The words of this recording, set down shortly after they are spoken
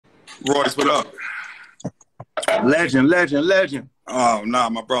Royce, what up? Legend, legend, legend. Oh, nah,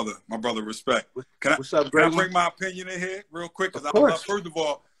 my brother, respect. What's up, Can I Greg? bring my opinion in here real quick? Because first of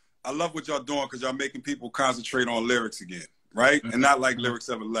all, I love what y'all doing because y'all making people concentrate on lyrics again, right? And not like lyrics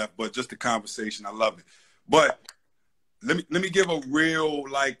ever left, but just the conversation. I love it. But let me give a real,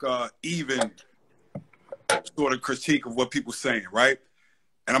 like, even sort of critique of what people saying, right?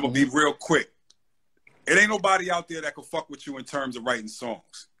 And I'm going to be real quick. It ain't nobody out there that can fuck with you in terms of writing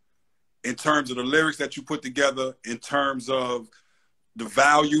songs, in terms of the lyrics that you put together, in terms of the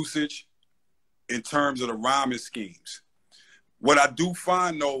vowel usage, in terms of the rhyming schemes. What I do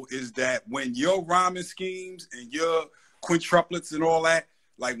find, though, is that when your rhyming schemes and your quintuplets and all that,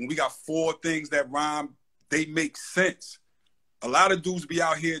 like when we got 4 things that rhyme, they make sense. A lot of dudes be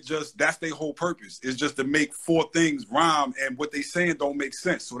out here just, that's their whole purpose, is just to make 4 things rhyme, and what they saying don't make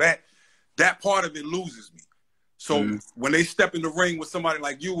sense. So that part of it loses me. So when they step in the ring with somebody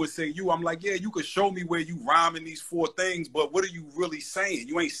like you and say I'm like, yeah, you could show me where you rhyming these 4 things, but what are you really saying?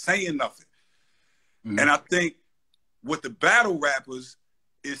 You ain't saying nothing. And I think what the battle rappers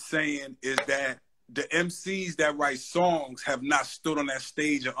is saying is that the MCs that write songs have not stood on that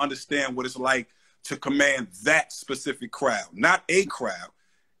stage and understand what it's like to command that specific crowd, not a crowd.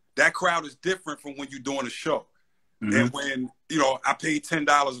 That crowd is different from when you're doing a show. And when, you know, I paid $10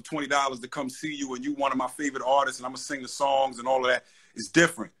 or $20 to come see you and you one of my favorite artists and I'm going to sing the songs and all of that, it's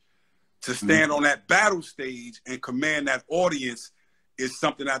different. To stand on that battle stage and command that audience is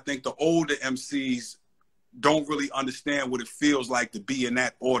something I think the older MCs don't really understand what it feels like to be in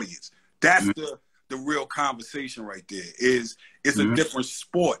that audience. That's the real conversation right there. It's a different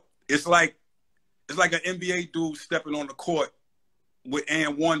sport. It's like an NBA dude stepping on the court with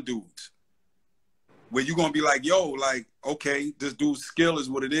 &1 dudes, where you're going to be like, yo, like, okay, this dude's skill is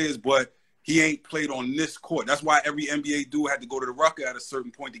what it is, but he ain't played on this court. That's why every NBA dude had to go to the Rucker at a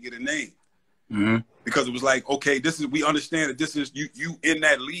certain point to get a name. Because it was like, okay, we understand that this is you in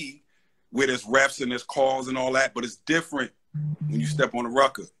that league where there's refs and there's calls and all that, but it's different when you step on the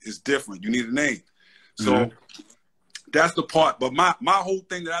Rucker. It's different. You need a name. So that's the part. But my whole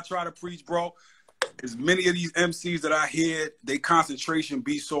thing that I try to preach, bro, is many of these MCs that I hear, they concentration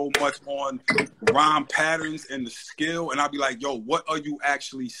be so much on rhyme patterns and the skill. And I'll be like, yo, what are you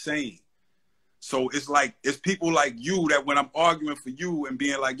actually saying? So it's like, it's people like you that when I'm arguing for you and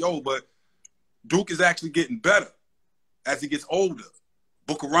being like, yo, but Duke is actually getting better as he gets older.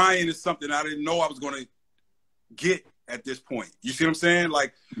 Booker Ryan is something I didn't know I was going to get at this point. You see what I'm saying?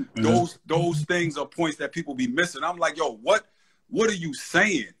 Like those things are points that people be missing. I'm like, yo, what are you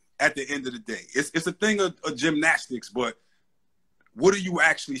saying at the end of the day? It's a thing of gymnastics, but what are you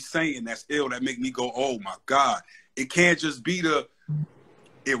actually saying that's ill that make me go, oh my God? It can't just be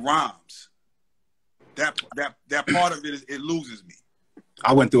it rhymes. That part of it, it loses me.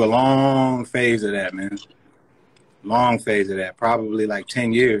 I went through a long phase of that, man. Long phase of that, probably like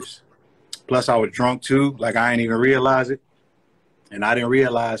 10 years. Plus I was drunk too, like I didn't even realize it. And I didn't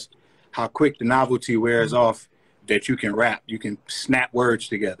realize how quick the novelty wears off that you can rap. You can snap words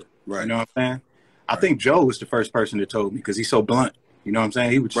together. Right. You know what I'm saying? I think Joe was the first person that told me because he's so blunt. You know what I'm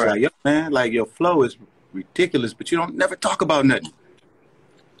saying? He was just like, yo, man, like your flow is ridiculous, but you don't never talk about nothing.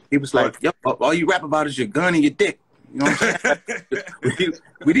 He was like, yo, all you rap about is your gun and your dick. You know what I'm saying?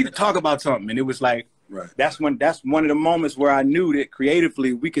 we need to talk about something. And it was like, that's one of the moments where I knew that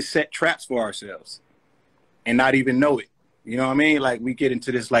creatively we could set traps for ourselves and not even know it. You know what I mean? Like we get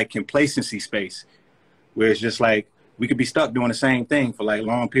into this like complacency space where it's just like we could be stuck doing the same thing for like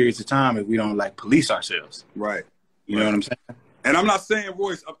long periods of time if we don't like police ourselves. Right. You know what I'm saying? And I'm not saying,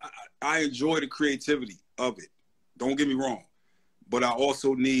 Royce, I enjoy the creativity of it. Don't get me wrong. But I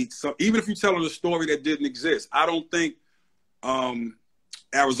also need some, even if you're telling a story that didn't exist, I don't think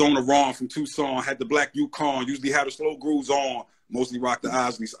Arizona Ron from Tucson had the Black Yukon, usually had the slow grooves on, mostly rock the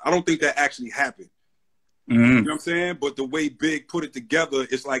Osleys. I don't think that actually happened. You know what I'm saying? But the way Big put it together,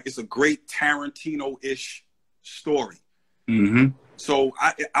 it's like it's a great Tarantino-ish story. So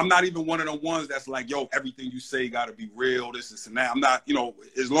I'm not even one of the ones that's like, yo, everything you say got to be real, this and that. I'm not, you know,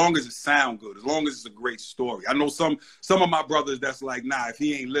 as long as it sound good, as long as it's a great story. I know some of my brothers that's like, nah, if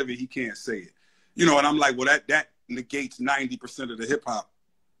he ain't living, he can't say it. You know, and I'm like, well, that negates 90% of the hip hop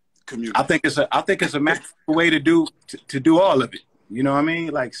community. I think it's a magical way to do all of it. You know what I mean?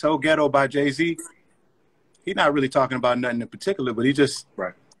 Like So Ghetto by Jay-Z. He's not really talking about nothing in particular, but he just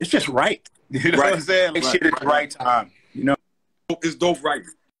it's just right. You know what I'm saying? Like shit at the right time. You know? It's dope right. You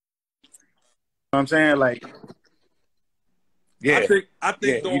know what I'm saying? Like I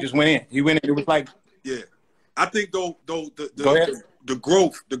think he just went in. He went in. It was like I think the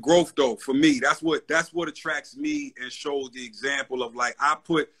growth though, for me, that's what attracts me and shows the example of like I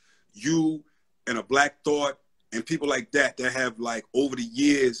put you and a Black Thought and people like that have like over the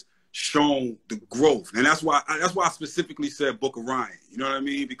years shown the growth. And that's why I specifically said Book of Ryan. You know what I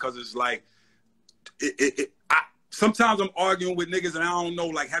mean? Because it's like, sometimes I'm arguing with niggas and I don't know,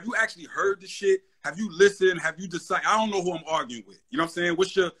 like, have you actually heard the shit? Have you listened? Have you decided? I don't know who I'm arguing with. You know what I'm saying?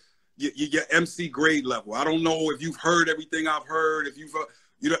 What's your MC grade level? I don't know if you've heard everything I've heard, if you've,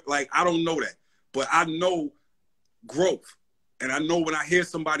 you know, like, I don't know that. But I know growth. And I know when I hear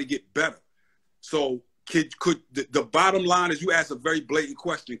somebody get better. So could the bottom line is, you asked a very blatant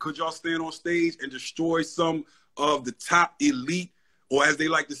question. Could y'all stand on stage and destroy some of the top elite, or as they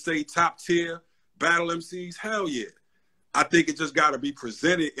like to say, top tier battle MCs? Hell yeah. I think it just got to be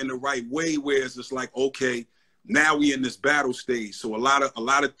presented in the right way, where it's just like, okay, now we in this battle stage. So a lot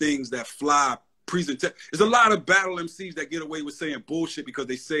of things that fly present. There's a lot of battle MCs that get away with saying bullshit because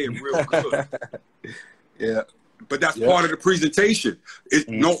they say it real good. Yeah. But that's part of the presentation. It's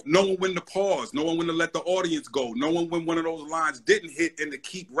knowing when to pause, knowing when to let the audience go, knowing when one of those lines didn't hit and to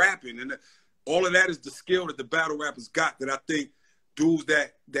keep rapping. And all of that is the skill that the battle rappers got, that I think dudes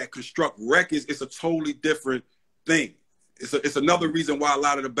that construct records, it's a totally different thing. It's another reason why a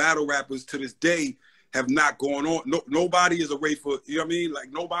lot of the battle rappers to this day have not gone on. Nobody is a rate for, you know what I mean?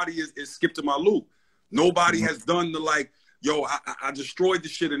 Like, nobody is skipped to my loop. Nobody has done the, like, yo, I destroyed the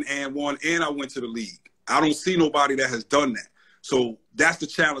shit in and one and I went to the league. I don't see nobody that has done that. So that's the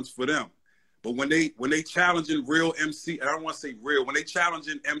challenge for them. But when they challenging real MC, and I don't want to say real, when they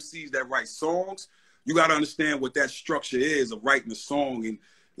challenging MCs that write songs, you got to understand what that structure is of writing a song and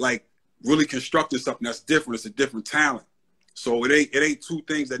like really constructing something that's different. It's a different talent. So it ain't two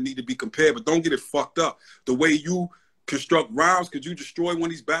things that need to be compared, but don't get it fucked up. The way you construct rhymes, could you destroy one of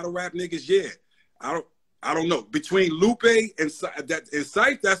these battle rap niggas? Yeah. I don't know. Between Lupe and Sight,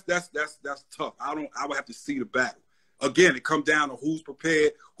 that's tough. I would have to see the battle. Again, it comes down to who's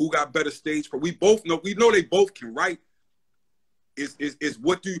prepared, who got better stage. But we know they both can write. Is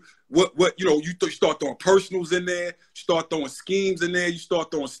what you know, you start throwing personals in there, you start throwing schemes in there, you start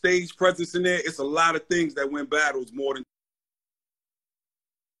throwing stage presence in there. It's a lot of things that win battles more than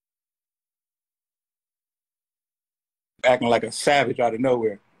acting like a savage out of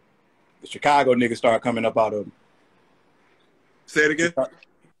nowhere. The Chicago niggas start coming up out of him. Say it again?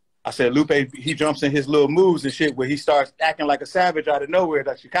 I said Lupe, he jumps in his little moves and shit where he starts acting like a savage out of nowhere.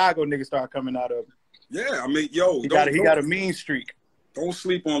 That Chicago niggas start coming out of him. Yeah, I mean, yo. He got a mean streak. Don't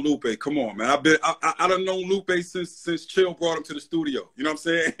sleep on Lupe. Come on, man. I done known Lupe since Chill brought him to the studio. You know what I'm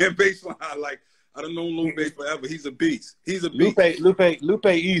saying? And baseline, like, I done known Lupe forever. He's a beast. He's a beast. Lupe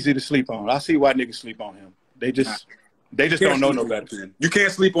easy to sleep on. I see why niggas sleep on him. They just don't know no better. You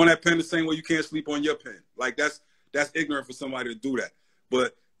can't sleep on that pen the same way you can't sleep on your pen. Like, that's ignorant for somebody to do that.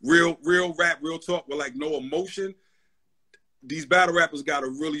 But real rap, real talk with like no emotion, these battle rappers got to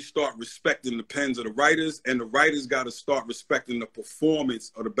really start respecting the pens of the writers, and the writers got to start respecting the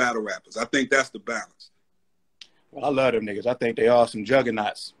performance of the battle rappers. I think that's the balance. Well, I love them niggas. I think they are some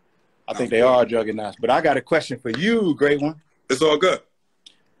juggernauts. I think they are juggernauts. But I got a question for you, great one. It's all good.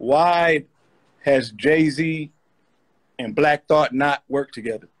 Why has Jay-Z and Black Thought not worked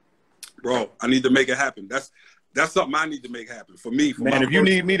together? Bro, I need to make it happen. That's something I need to make happen for me. For man, if you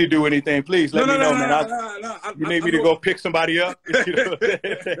need me to do anything, please let me know, man. You need me to go pick somebody up?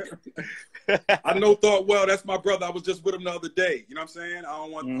 I know Thought well. That's my brother. I was just with him the other day. You know what I'm saying? I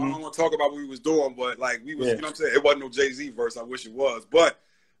don't want to talk about what we was doing, but like we was, you know what I'm saying? It wasn't no Jay-Z verse. I wish it was. But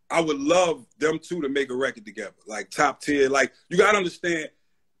I would love them two to make a record together. Like top tier. Like, you got to understand,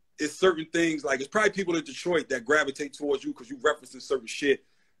 it's certain things, like it's probably people in Detroit that gravitate towards you because you referencing certain shit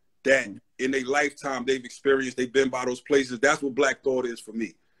that in their lifetime they've experienced, they've been by those places. That's what Black Thought is for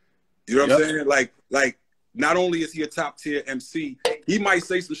me. You know what I'm saying? Like not only is he a top tier MC, he might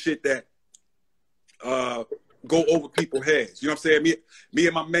say some shit that go over people's heads. You know what I'm saying? Me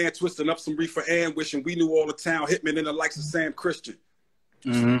and my man twisting up some reefer and wishing we knew all the town hitmen in the likes of Sam Christian.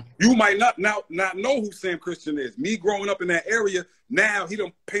 You might not know who Sam Christian is. Me growing up in that area, now he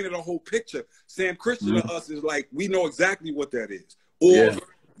done painted a whole picture. Sam Christian to us is like, we know exactly what that is. Or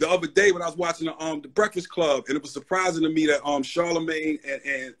the other day when I was watching the Breakfast Club, and it was surprising to me that Charlamagne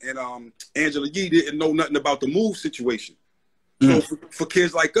and Angela Yee didn't know nothing about the Move situation. So for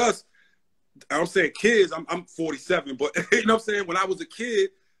kids like us, I'm saying kids, I'm 47, but you know what I'm saying? When I was a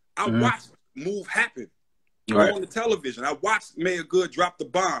kid, I watched Move happen. On the television. I watched Mayor Good drop the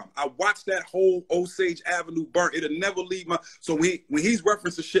bomb. I watched that whole Osage Avenue burn. It'll never leave my... So when he's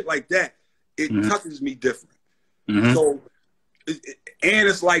referencing shit like that, it touches me different. So, and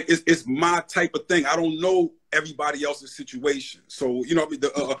it's like, it's my type of thing. I don't know everybody else's situation. So, you know what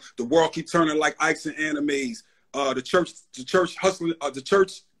I mean? The world keep turning like Ikes and Animes. The church hustling, the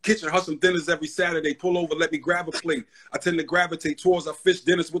church kitchen, hustle dinners every Saturday. Pull over, let me grab a plate. I tend to gravitate towards our fish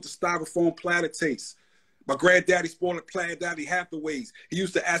dinners with the styrofoam platter taste. My granddaddy spoiled it, Plaid Daddy Hathaways. He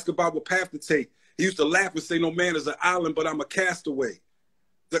used to ask about what path to take. He used to laugh and say, no man is an island, but I'm a castaway.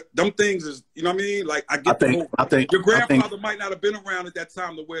 Them things is, you know what I mean? Like, I think your grandfather might not have been around at that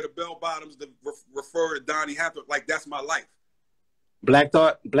time to wear the bell bottoms to refer to Donnie Hathaway. Like, that's my life. Black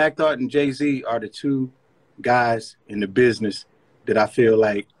Thought and Jay-Z are the two guys in the business that I feel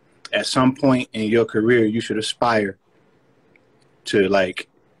like at some point in your career, you should aspire to, like,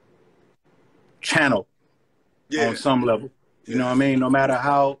 channel on some level. You know what I mean? No matter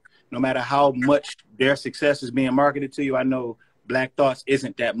how much their success is being marketed to you, I know Black Thought's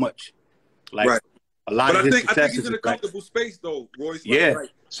isn't that much. Like a lot of his success. I think he's in a comfortable space though, Royce.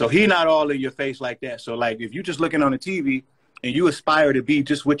 So he not all in your face like that. So like if you just looking on the TV and you aspire to be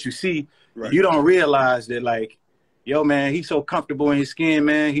just what you see, you don't realize that like, yo man, he's so comfortable in his skin,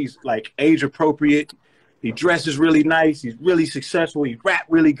 man. He's like age appropriate. He dresses really nice. He's really successful. He rap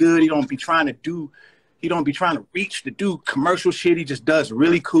really good. He don't be trying to reach to do commercial shit. He just does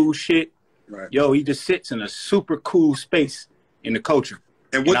really cool shit. Yo, he just sits in a super cool space in the culture.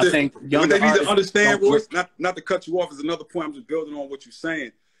 And what they need to understand, Royce, not to cut you off, is another point. I'm just building on what you're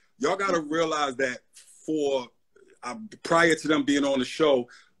saying. Y'all got to realize that prior to them being on the show,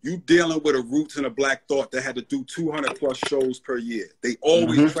 you dealing with a Roots and a Black Thought that had to do 200 plus shows per year. They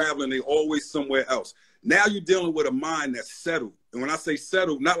always traveling. They always somewhere else. Now you're dealing with a mind that's settled. And when I say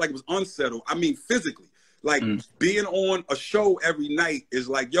settled, not like it was unsettled, I mean physically. Like being on a show every night is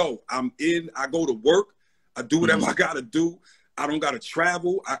like, yo, I go to work. I do whatever I got to do. I don't got to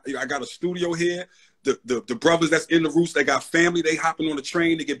travel. I got a studio here. The brothers that's in the Roots, they got family. They hopping on the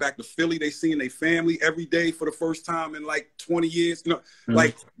train to get back to Philly. They seeing their family every day for the first time in like 20 years. You know,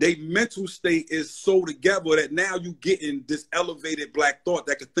 like their mental state is so together that now you getting this elevated Black Thought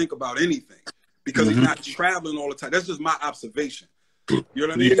that could think about anything because he's not traveling all the time. That's just my observation. You know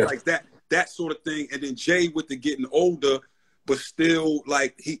what I mean? Like that sort of thing. And then Jay with the getting older, but still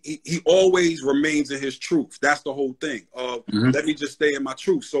like he always remains in his truth. That's the whole thing. Let me just stay in my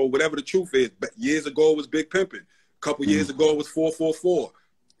truth. So whatever the truth is, but years ago it was Big Pimpin'. A couple years ago it was 444.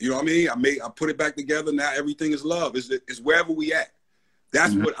 You know what I mean? I put it back together. Now everything is love. It's wherever we at.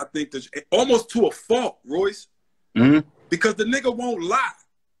 That's what I think. Almost to a fault, Royce, because the nigga won't lie.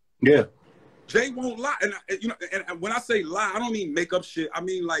 Yeah, Jay won't lie. And and when I say lie, I don't mean make up shit. I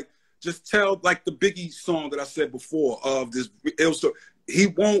mean like just tell, like the Biggie song that I said before of this. He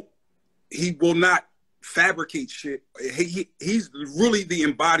will not fabricate shit. He's really the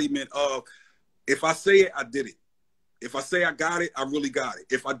embodiment of, if I say it, I did it. If I say I got it, I really got it.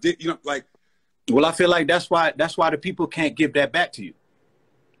 If I did, like. Well, I feel like that's why the people can't give that back to you.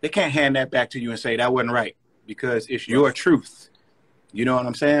 They can't hand that back to you and say that wasn't right because it's your truth. You know what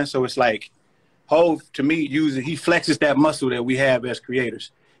I'm saying? So it's like, Hov, to me, he flexes that muscle that we have as creators.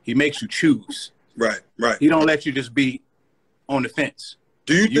 He makes you choose. Right. He don't let you just be on the fence.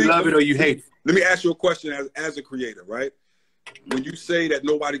 Do you love it or you hate it? Let me ask you a question as a creator, right? When you say that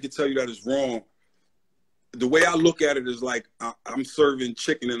nobody can tell you that it's wrong, the way I look at it is like I'm serving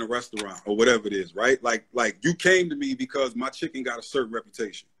chicken in a restaurant or whatever it is, right? Like you came to me because my chicken got a certain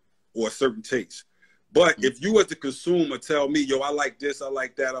reputation or a certain taste. But if you as the consumer tell me, yo, I like this, I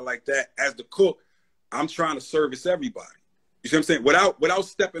like that, as the cook, I'm trying to service everybody. You see what I'm saying? Without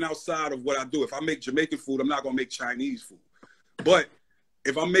stepping outside of what I do. If I make Jamaican food, I'm not going to make Chinese food. But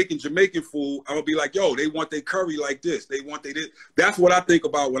if I'm making Jamaican food, I'm going to be like, yo, they want their curry like this. They want this. That's what I think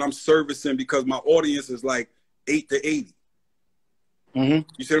about when I'm servicing because my audience is like 8 to 80. You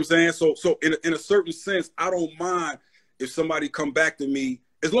see what I'm saying? So in a certain sense, I don't mind if somebody come back to me,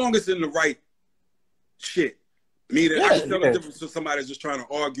 as long as it's in the right shit. Meaning I can tell the difference to somebody that's just trying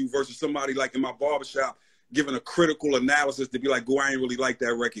to argue versus somebody like in my barbershop giving a critical analysis to be like, go, I ain't really like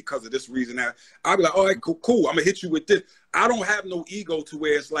that record because of this reason. I'll be like, all right, cool. I'm going to hit you with this. I don't have no ego to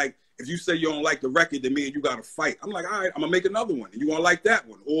where it's like, if you say you don't like the record, then me and you got to fight. I'm like, all right, I'm going to make another one. And you going to like that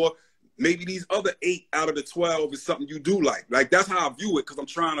one. Or maybe these other 8 out of the 12 is something you do like. Like, that's how I view it because I'm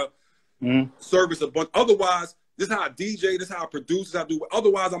trying to service a bunch. Otherwise, this is how I DJ, this is how I produce, this is how I do it.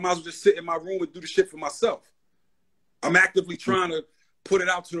 Otherwise, I might as well just sit in my room and do the shit for myself. I'm actively trying to put it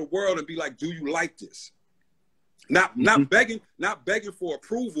out to the world and be like, do you like this? Not begging for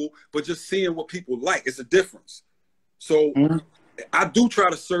approval, but just seeing what people like. It's a difference. So I do try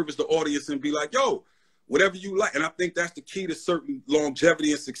to service the audience and be like, yo, whatever you like. And I think that's the key to certain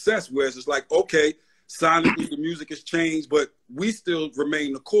longevity and success, whereas it's like, okay, sonically the music has changed, but we still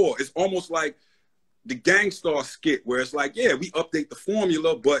remain the core. It's almost like the Gang Starr skit where it's like, yeah, we update the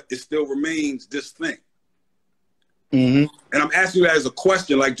formula, but it still remains this thing. Mm-hmm. And I'm asking you that as a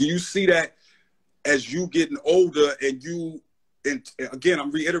question. Like, do you see that as you getting older and you, and again,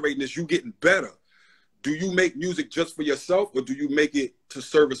 I'm reiterating this, you getting better? Do you make music just for yourself, or do you make it to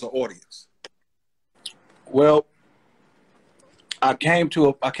service an audience? Well, I came to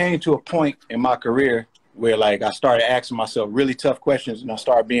a point in my career where, like, I started asking myself really tough questions, and I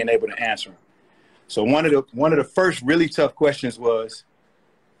started being able to answer them. So one of the first really tough questions was,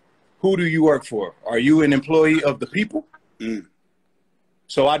 who do you work for? Are you an employee of the people? Mm.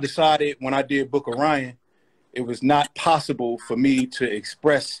 So I decided when I did Book of Ryan, it was not possible for me to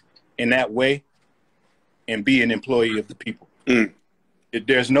express in that way and be an employee of the people. Mm.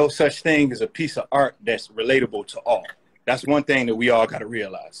 There's no such thing as a piece of art that's relatable to all. That's one thing that we all got to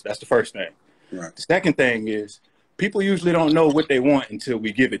realize. That's the first thing. Right. The second thing is people usually don't know what they want until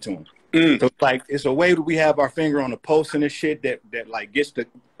we give it to them. Mm. So like, it's a way that we have our finger on the pulse and this shit that like gets the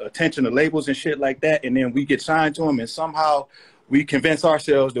attention of labels and shit like that. And then we get signed to them, and somehow we convince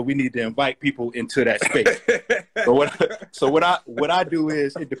ourselves that we need to invite people into that space. So what I do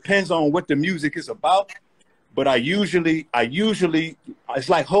is, it depends on what the music is about. But I usually, it's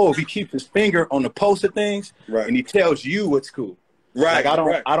like Hov, he keeps his finger on the pulse of things, right, and he tells you what's cool. Right.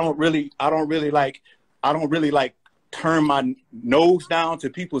 Like I don't really like turn my nose down to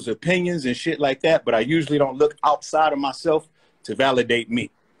people's opinions and shit like that. But I usually don't look outside of myself to validate me.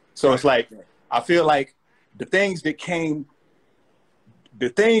 So it's like, I feel like the things that came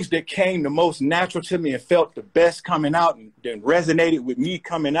the most natural to me and felt the best coming out and then resonated with me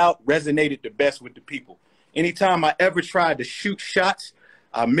coming out, resonated the best with the people. Anytime I ever tried to shoot shots,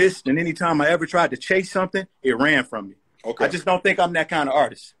 I missed. And anytime I ever tried to chase something, it ran from me. Okay. I just don't think I'm that kind of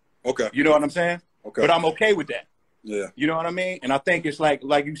artist. Okay. You know what I'm saying? Okay. But I'm okay with that. Yeah. You know what I mean? And I think it's like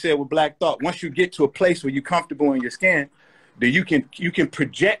you said with Black Thought, once you get to a place where you're comfortable in your skin, then you can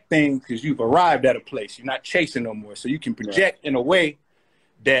project things because you've arrived at a place. You're not chasing no more. So you can project in a way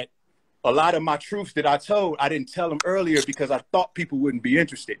that a lot of my truths that I told, I didn't tell them earlier because I thought people wouldn't be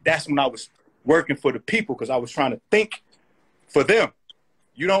interested. That's when I was working for the people, because I was trying to think for them.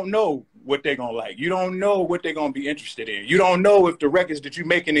 You don't know what they're going to like. You don't know what they're going to be interested in. You don't know if the records that you're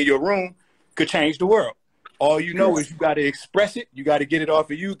making in your room could change the world. All you know is you got to express it. You got to get it off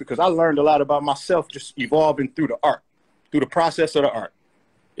of you, because I learned a lot about myself just evolving through the art, through the process of the art.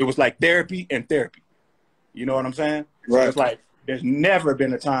 It was like therapy and therapy. You know what I'm saying? Right. So it's like, there's never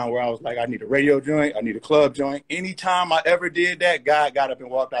been a time where I was like, I need a radio joint, I need a club joint. Anytime I ever did that, God got up and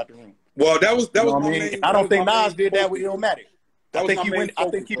walked out the room. Well, that was my main. I don't think Nas did that with Illmatic. I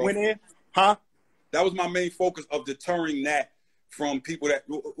think he went in. Huh? That was my main focus of deterring that from people. That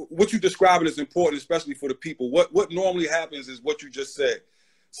what you describing is important, especially for the people. What normally happens is what you just said.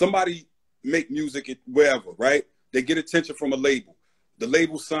 Somebody make music wherever, right? They get attention from a label. The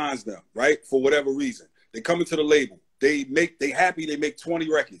label signs them, right? For whatever reason. They come into the label. They happy, they make 20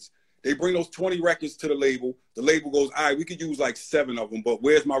 records. They bring those 20 records to the label. The label goes, all right, we could use like 7 of them, but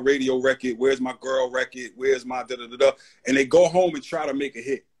where's my radio record? Where's my girl record? Where's my da-da-da-da? And they go home and try to make a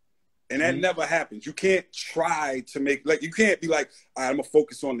hit. And that never happens. You can't try to make, like, you can't be like, all right, I'm going to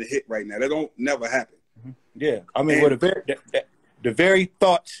focus on the hit right now. That don't never happen. Yeah. I mean, the very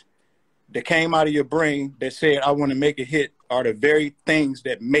thoughts that came out of your brain that said, I want to make a hit, are the very things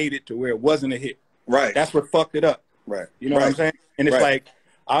that made it to where it wasn't a hit. Right. That's what fucked it up. Right. You know what I'm saying? And it's like,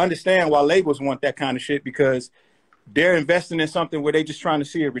 I understand why labels want that kind of shit, because they're investing in something where they just trying to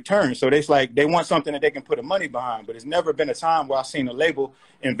see a return. So it's like they want something that they can put the money behind. But it's never been a time where I've seen a label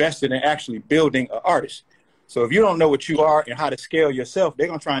invested in actually building an artist. So if you don't know what you are and how to scale yourself, they're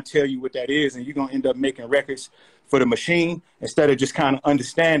going to try and tell you what that is. And you're going to end up making records for the machine instead of just kind of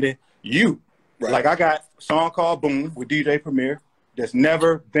understanding you. Right. Like I got a song called Boom with DJ Premier. There's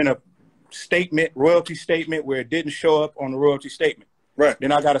never been a royalty statement where it didn't show up on the royalty statement. Right.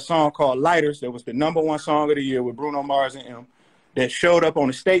 Then I got a song called Lighters that was the #1 song of the year with Bruno Mars and M, that showed up on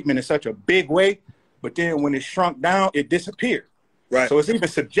the statement in such a big way, but then when it shrunk down, it disappeared. Right. So it's even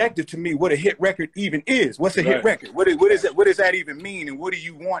subjective to me what a hit record even is. What's a hit record? What is it? What does that even mean? And what do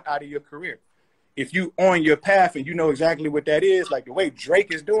you want out of your career? If you on your path and you know exactly what that is, like the way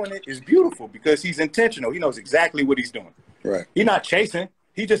Drake is doing it is beautiful because he's intentional. He knows exactly what he's doing. Right. He's not chasing.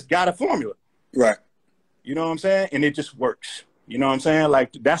 He just got a formula. Right. You know what I'm saying? And it just works. You know what I'm saying?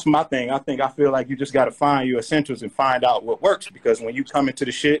 Like, that's my thing. I feel like you just got to find your essentials and find out what works, because when you come into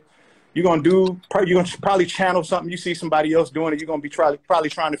the shit, you're going to probably channel something. You see somebody else doing it. You're going to be probably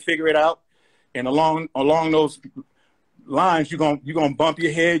trying to figure it out. And along those lines, you're going to bump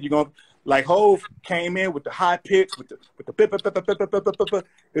your head. You're going to, like Hov came in with the high pitch, with the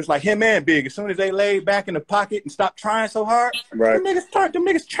it's like him and Big. As soon as they laid back in the pocket and stopped trying so hard, them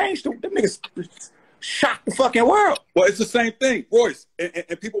niggas changed. Them niggas shocked the fucking world. Well, it's the same thing, Royce,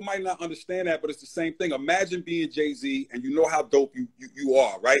 and people might not understand that, but it's the same thing. Imagine being Jay-Z and you know how dope you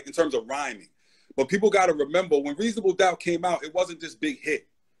are, right, in terms of rhyming. But people got to remember, when Reasonable Doubt came out, it wasn't this big hit.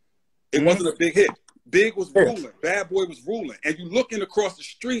 It wasn't a big hit. Big was ruling. Bad Boy was ruling. And you looking across the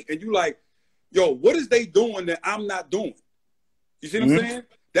street and you like, yo, what is they doing that I'm not doing? You see what I'm saying?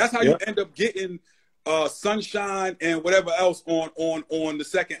 That's how you end up getting Sunshine and whatever else on the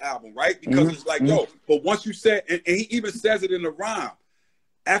second album, right? Because it's like, yo, but once you said, and he even says it in the rhyme,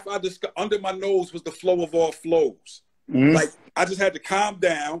 after I discovered under my nose was the flow of all flows. Like, I just had to calm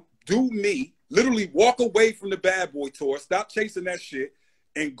down, do me, literally walk away from the Bad Boy tour, stop chasing that shit,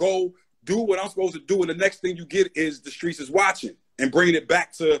 and go do what I'm supposed to do. And the next thing you get is the streets is watching and bringing it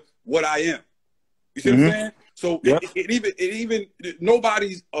back to what I am. You see what I'm saying? So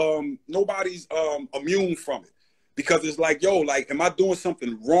nobody's immune from it, because it's like, yo, like, am I doing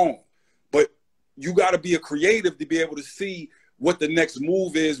something wrong? But you got to be a creative to be able to see what the next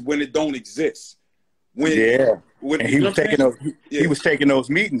move is when it don't exist. When and he was taking those, he was taking those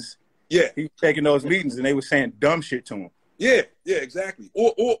meetings. Yeah, he was taking those meetings, and they were saying dumb shit to him. Yeah, exactly.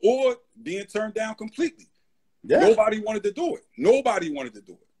 Or being turned down completely. Yeah. Nobody wanted to do it. Nobody wanted to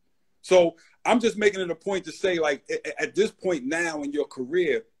do it. So I'm just making it a point to say, like, at this point now in your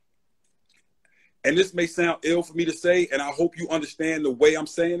career, and this may sound ill for me to say, and I hope you understand the way I'm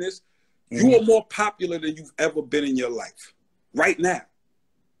saying this, you are more popular than you've ever been in your life. Right now.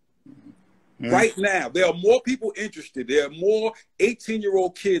 Right now. There are more people interested. There are more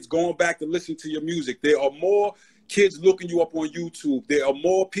 18-year-old kids going back to listen to your music. There are more kids looking you up on YouTube. There are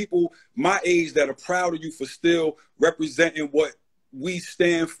more people my age that are proud of you for still representing what we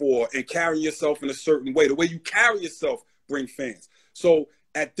stand for and carrying yourself in a certain way. The way you carry yourself bring fans. So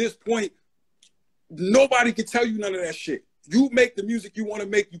at this point, nobody can tell you none of that shit. You make the music you want to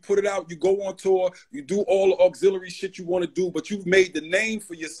make, you put it out, you go on tour, you do all the auxiliary shit you want to do, but you've made the name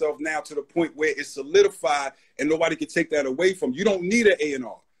for yourself now to the point where it's solidified and nobody can take that away from you. You don't need an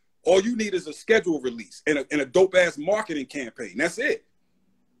A&R. All you need is a schedule release and a dope-ass marketing campaign. That's it.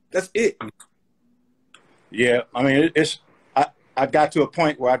 That's it. Yeah, I mean, I got to a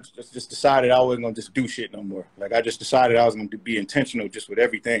point where I just decided I wasn't going to just do shit no more. Like, I just decided I was going to be intentional just with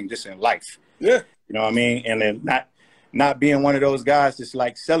everything, just in life. Yeah. You know what I mean? And then not being one of those guys that's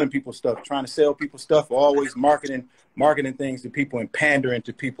like selling people stuff, trying to sell people stuff, or always marketing things to people and pandering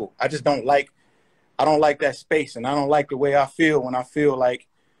to people. I just don't like that space, and I don't like the way I feel when I feel like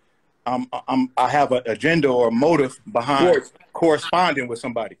I have an agenda or a motive behind Royce, corresponding with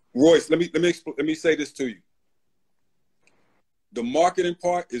somebody. Royce, let me say this to you. The marketing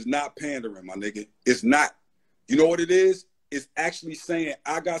part is not pandering, my nigga. It's not. You know what it is? It's actually saying,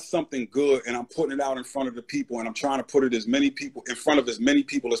 I got something good and I'm putting it out in front of the people, and I'm trying to put it in front of as many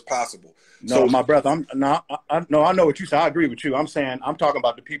people as possible. No, so, my brother, I know what you said. I agree with you. I'm talking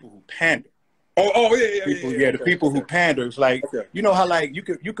about the people who pander. The people who pander. It's like, you know how, like, you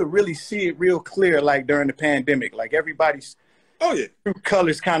could really see it real clear, like during the pandemic, like everybody's true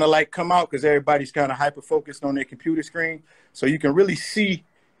colors kind of like come out because everybody's kind of hyper focused on their computer screen. So you can really see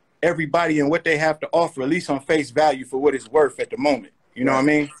everybody and what they have to offer, at least on face value, for what it's worth at the moment. You know what I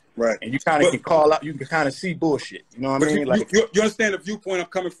mean? Right. And you kind of can call out, you can kind of see bullshit. You know what I mean? You understand the viewpoint I'm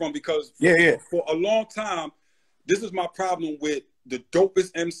coming from, because for a long time, this is my problem with the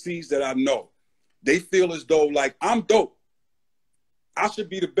dopest MCs that I know. They feel as though, like, I'm dope. I should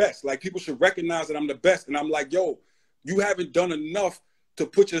be the best. Like, people should recognize that I'm the best. And I'm like, yo, you haven't done enough to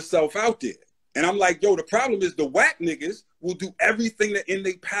put yourself out there. And I'm like, yo, the problem is the whack niggas will do everything that in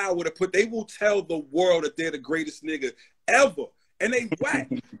their power they will tell the world that they're the greatest nigga ever. And they whack.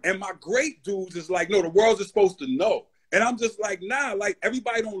 And my great dudes is like, no, the world is supposed to know. And I'm just like, nah, like,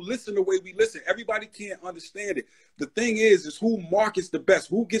 everybody don't listen the way we listen. Everybody can't understand it. The thing is who markets the best,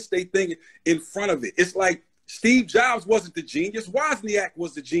 who gets their thing in front of it. It's like Steve Jobs wasn't the genius. Wozniak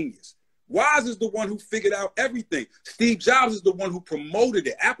was the genius. Woz is the one who figured out everything. Steve Jobs is the one who promoted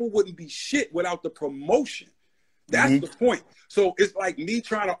it. Apple wouldn't be shit without the promotion. That's the point. So it's like me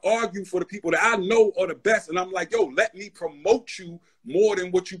trying to argue for the people that I know are the best. And I'm like, yo, let me promote you more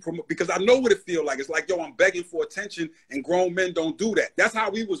than what you promote, because I know what it feels like. It's like, yo, I'm begging for attention, and grown men don't do that. That's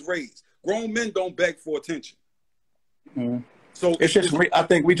how we was raised. Grown men don't beg for attention. So I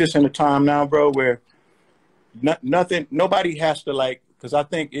think we just in a time now, bro, where nobody has to, like, because I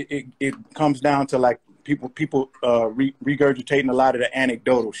think it comes down to, like, people regurgitating a lot of the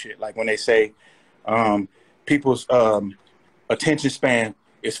anecdotal shit. Like when they say people's attention span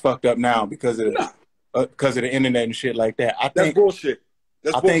is fucked up now because of the internet and shit like that. That's bullshit.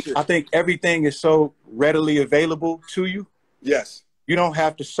 I think everything is so readily available to you. Yes. You don't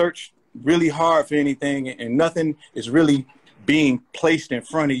have to search really hard for anything, and nothing is really being placed in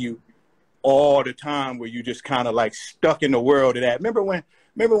front of you all the time, where you just kind of like stuck in the world of that. Remember when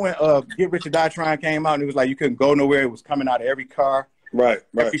Get Rich or Die Trying came out, and it was like you couldn't go nowhere. It was coming out of every car, right.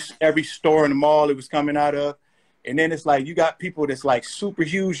 Every store in the mall it was coming out of. And then it's like you got people that's like super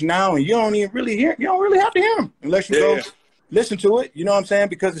huge now, and you don't really have to hear them unless you go listen to it. You know what I'm saying?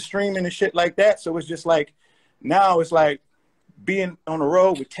 Because of streaming and shit like that. So it's just like now it's like being on the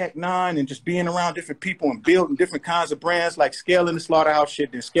road with Tech Nine and just being around different people and building different kinds of brands, like scaling the Slaughterhouse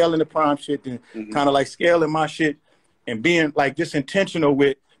shit, then scaling the Prime shit, then kind of like scaling my shit, and being like just intentional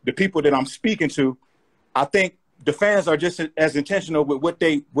with the people that I'm speaking to. I think the fans are just as intentional with what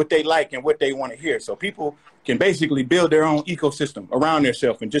they like and what they want to hear. So people can basically build their own ecosystem around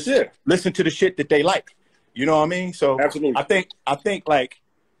themselves and just listen to the shit that they like. You know what I mean? So absolutely. I think like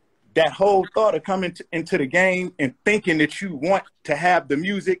that whole thought of coming into the game and thinking that you want to have the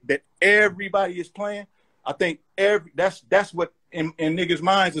music that everybody is playing, I think that's what in niggas'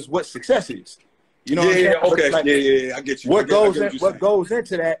 minds is what success is. You know what I'm saying? Okay. Like, I get you. What goes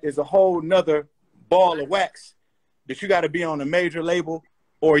into that is a whole nother ball of wax that you got to be on a major label,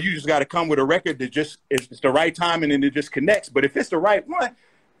 or you just got to come with a record that just is the right timing and it just connects. But if it's the right one,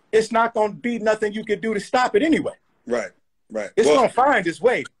 it's not going to be nothing you can do to stop it anyway. Right. It's going to find its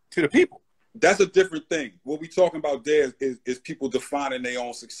way to the people. That's a different thing. What we talking about there is people defining their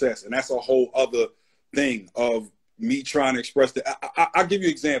own success. And that's a whole other thing of me trying to express that. I'll give you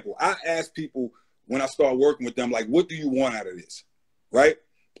an example. I ask people when I start working with them, like, what do you want out of this? Right?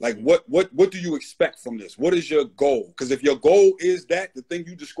 Like, what do you expect from this? What is your goal? Because if your goal is that, the thing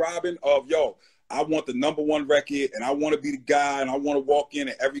you describing of, yo, I want the #1 record and I want to be the guy and I want to walk in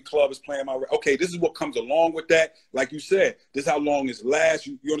and every club is playing my record. Okay, this is what comes along with that. Like you said, this is how long this lasts.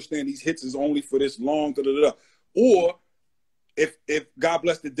 You understand these hits is only for this long, Or if God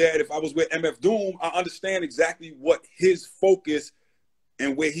bless the dead, if I was with MF Doom, I understand exactly what his focus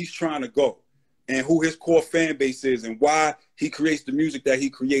and where he's trying to go, and who his core fan base is, and why he creates the music that he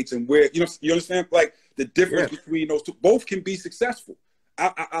creates, and where, you understand, like the difference between those two. Both can be successful.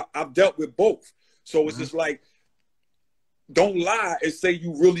 I've dealt with both. So it's just like, don't lie and say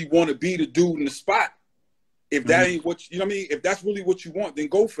you really want to be the dude in the spot. If that ain't what you know what I mean, if that's really what you want, then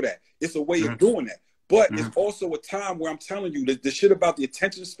go for that. It's a way of doing that. But it's also a time where I'm telling you that the shit about the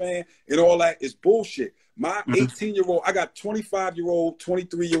attention span and all that is bullshit. My 18-year-old, I got 25-year-old,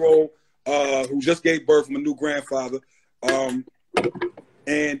 23-year-old, who just gave birth from a new grandfather, and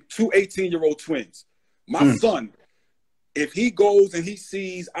two 18-year-old twins. My son, if he goes and he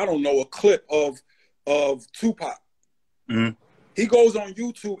sees, I don't know, a clip of Tupac, he goes on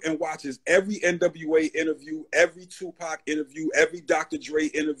YouTube and watches every NWA interview, every Tupac interview, every Dr. Dre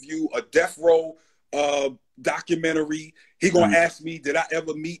interview, a Death Row documentary. He gonna ask me, did I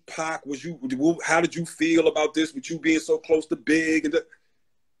ever meet Pac? How did you feel about this with you being so close to Big? And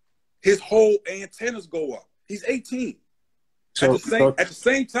his whole antennas go up. He's 18. So at the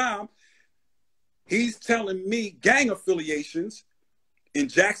same time, he's telling me gang affiliations in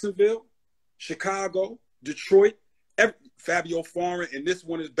Jacksonville, Chicago, Detroit, Fabio Foreign, and this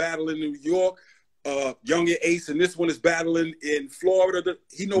one is battling in New York, Younger Ace, and this one is battling in Florida.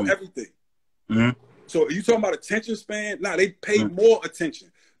 He know everything. So are you talking about attention span? Nah, they pay more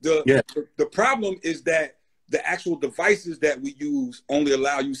attention. The problem is that the actual devices that we use only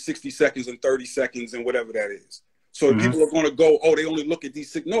allow you 60 seconds and 30 seconds and whatever that is. So people are going to go, oh, they only look at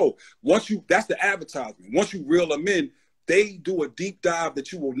these. No, that's the advertisement. Once you reel them in, they do a deep dive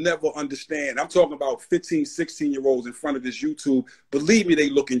that you will never understand. I'm talking about 15, 16-year-olds in front of this YouTube. Believe me, they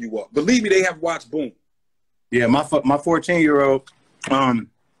looking you up. Believe me, they have watched Boom. Yeah, my 14-year-old,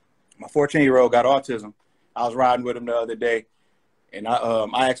 got autism. I was riding with him the other day, and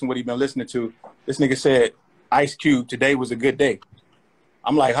I asked him what he'd been listening to. This nigga said, Ice Cube, today was a good day.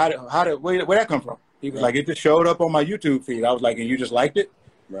 I'm like, where'd that come from? He was like, it just showed up on my YouTube feed. I was like, and you just liked it?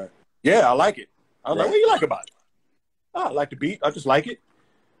 Right. Yeah, I like it. I was like, what do you like about it? Oh, I like the beat. I just like it.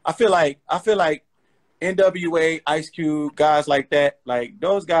 I feel like NWA, Ice Cube, guys like that, like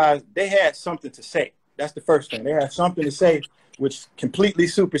those guys, they had something to say. That's the first thing. They had something to say, which completely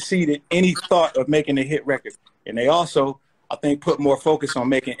superseded any thought of making a hit record. And they also, I think, put more focus on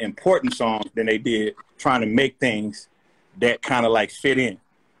making important songs than they did trying to make things that kind of like fit in.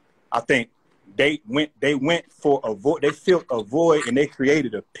 I think they went for a void. They filled a void and they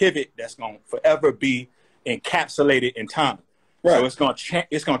created a pivot that's going to forever be encapsulated in time. Right. So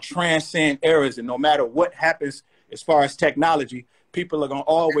it's going to transcend eras, and no matter what happens as far as technology, people are going to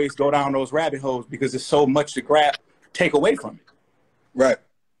always go down those rabbit holes because there's so much to take away from it. Right.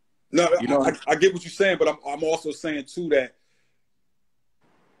 No, I get what you're saying, but I'm also saying too that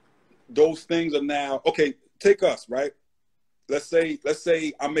those things are now, okay, take us, right? Let's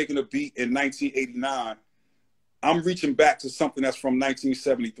say I'm making a beat in 1989. I'm reaching back to something that's from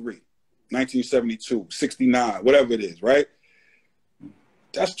 1973, 1972, 69, whatever it is, right?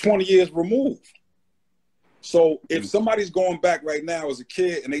 That's 20 years removed. So if somebody's going back right now as a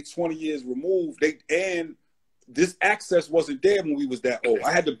kid and they 20 years removed, and this access wasn't there when we was that old.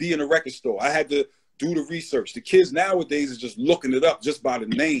 I had to be in a record store. I had to do the research. The kids nowadays is just looking it up just by the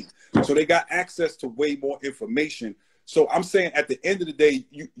name. So they got access to way more information. So I'm saying at the end of the day,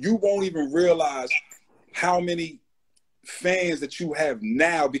 you won't even realize how many fans that you have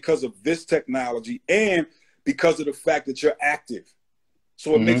now because of this technology and because of the fact that you're active.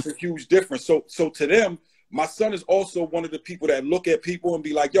 So it makes a huge difference. So to them, my son is also one of the people that look at people and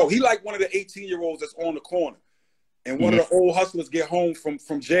be like, yo, he like one of the 18-year-olds that's on the corner. And one of the old hustlers get home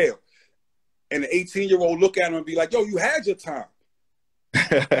from jail. And the 18-year-old look at him and be like, yo, you had your time.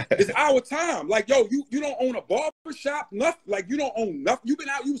 It's our time. Like, yo, you don't own a barber shop, nothing. Like, you don't own nothing. You've been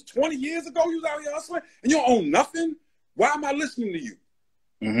out, you was 20 years ago, you was out here hustling, and you don't own nothing? Why am I listening to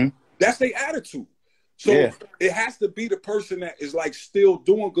you? That's their attitude. So it has to be the person that is like still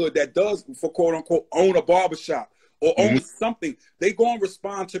doing good, that does, for quote unquote, own a barbershop or own something. They go and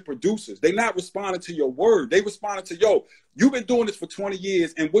respond to producers. They not responding to your word. They responding to, yo, you've been doing this for 20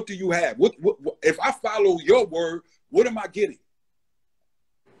 years, and what do you have? What if I follow your word, what am I getting?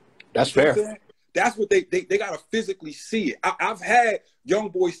 That's fair. That's what they got to physically see it. I've had young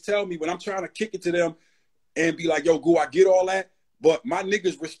boys tell me when I'm trying to kick it to them and be like, yo, go, I get all that, but my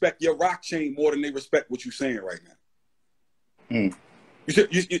niggas respect your rock chain more than they respect what you're saying right now.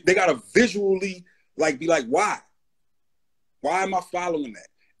 They got to visually like be like, why? Why am I following that?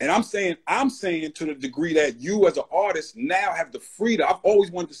 And I'm saying to the degree that you as an artist now have the freedom. I've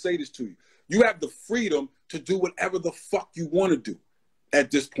always wanted to say this to you. You have the freedom to do whatever the fuck you want to do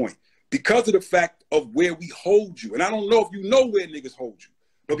at this point because of the fact of where we hold you. And I don't know if you know where niggas hold you,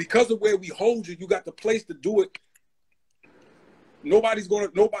 but because of where we hold you, you got the place to do it. Everybody's going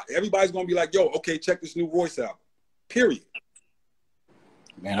to be like, yo, okay, check this new Royce album. Period.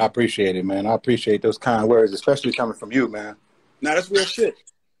 Man, I appreciate it, man. I appreciate those kind words, especially coming from you, man. Now that's real shit.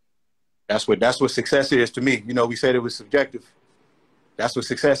 That's what success is to me. You know, we said it was subjective. That's what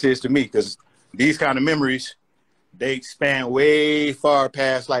success is to me, because these kind of memories, they span way far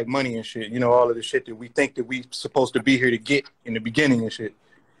past like money and shit. You know, all of the shit that we think that we supposed to be here to get in the beginning and shit,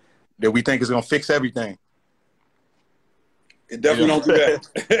 that we think is gonna fix everything. It definitely don't do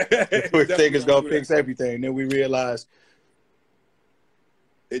that. We think it's gonna fix everything, then we realize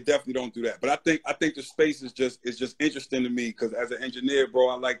it definitely don't do that. But I think the space is just interesting to me because as an engineer, bro,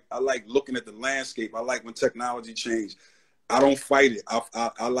 I like looking at the landscape. I like when technology change. I don't fight it.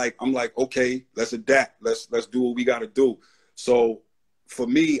 I'm like, okay, let's adapt. Let's do what we got to do. So for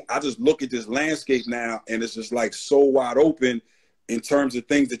me, I just look at this landscape now, and it's just like so wide open in terms of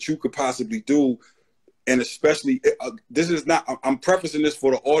things that you could possibly do. And especially, this is not, I'm prefacing this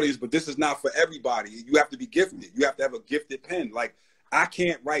for the audience, but this is not for everybody. You have to be gifted. You have to have a gifted pen. Like, I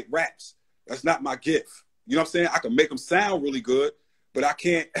can't write raps. That's not my gift. You know what I'm saying? I can make them sound really good, but I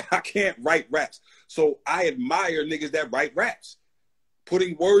can't write raps. So I admire niggas that write raps.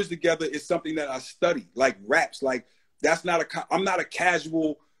 Putting words together is something that I study, like raps. Like, that's not I'm not a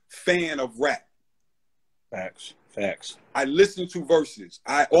casual fan of rap. Facts. I listen to verses.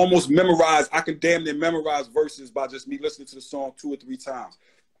 I almost memorize. I can damn near memorize verses by just me listening to the song 2 or 3 times.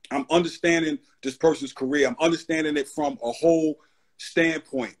 I'm understanding this person's career. I'm understanding it from a whole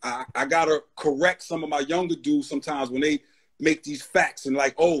standpoint. I gotta correct some of my younger dudes sometimes when they make these facts and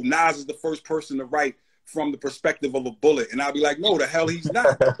like, oh, Nas is the first person to write from the perspective of a bullet. And I'll be like, no, the hell he's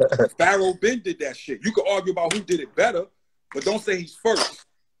not. Pharaoh Ben did that shit. You could argue about who did it better, but don't say he's first.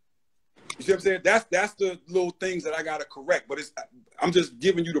 You see what I'm saying? That's the little things that I gotta correct. But I'm just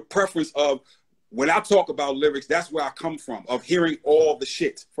giving you the preference of when I talk about lyrics, that's where I come from, of hearing all the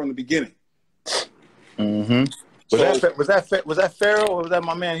shit from the beginning. Was that Pharaoh or was that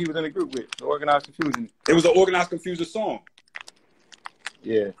my man he was in the group with, the Organized Confusion? It was an Organized Confusion song.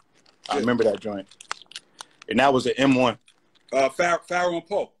 Yeah, I remember that joint. And that was an M1. Pharaoh and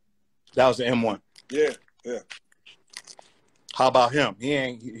Poe. That was an M1. Yeah. How about him? He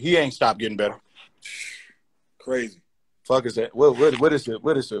ain't stopped getting better. Crazy. Fuck is that? What is it?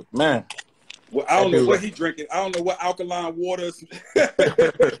 What is it, man? Well, I don't know what he drinking. I don't know what alkaline waters.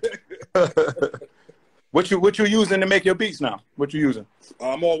 What you using to make your beats now? What you using?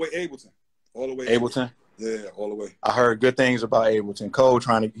 I'm all the way Ableton. All the way Ableton? Yeah, all the way. I heard good things about Ableton. Cole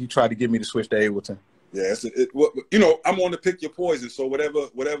tried to get me to switch to Ableton. Yeah, you know, I'm on to pick your poison. So whatever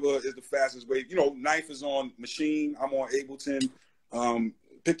is the fastest way. You know, Knife is on Machine. I'm on Ableton.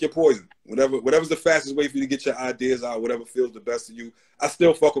 pick your poison. Whatever's the fastest way for you to get your ideas out, whatever feels the best to you. I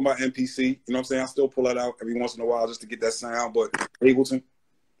still fuck with my MPC. You know what I'm saying? I still pull that out every once in a while just to get that sound, but Ableton.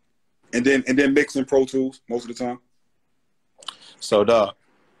 And then mixing Pro Tools most of the time. So the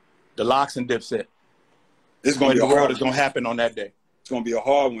locks and Dipset. It's gonna be the a hard world is gonna happen on that day. It's gonna be a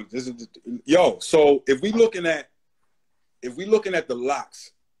hard one. This is so if we looking at the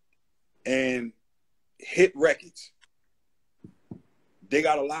locks and hit records, they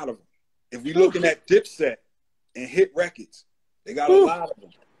got a lot of them. If we looking at Dipset and hit records, they got a lot of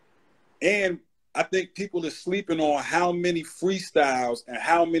them. And I think people are sleeping on how many freestyles and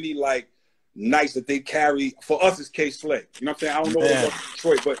how many like nights that they carry. For us, it's K-Slay. You know what I'm saying? I don't know about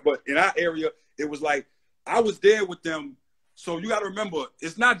Detroit, but in our area, it was like I was there with them. So you got to remember,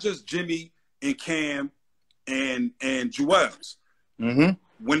 it's not just Jimmy and Cam and Juelz. Mm-hmm.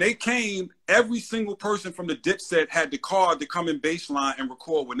 When they came, every single person from the Dipset had the card to come in Baseline and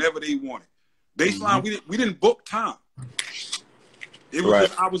record whenever they wanted. Baseline, we didn't book time. It was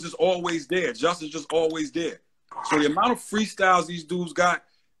just, I was just always there. Justin's just always there. So the amount of freestyles these dudes got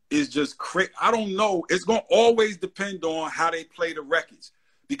is just crazy. I don't know. It's going to always depend on how they play the records.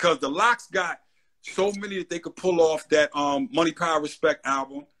 Because the Locks got so many that they could pull off that Money, Power, Respect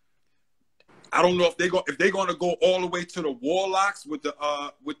album. I don't know if they're going to go all the way to the Warlocks with the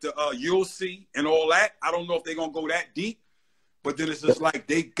You'll See and all that. I don't know if they're going to go that deep. But then it's just like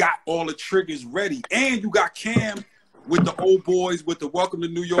they got all the triggers ready. And you got Cam with the Old Boys, with the Welcome to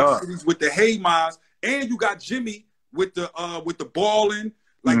New York Cities, with the Hey Miles, and you got Jimmy with the Ballin'.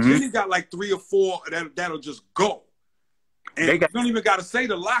 Like Jimmy got like 3 or 4 that'll just go. And you don't even got to say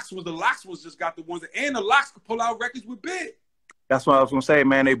the Locks was just got the ones and the Locks could pull out records with Big. That's what I was gonna say,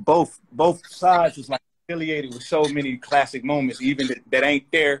 man. They both sides is like affiliated with so many classic moments, even that ain't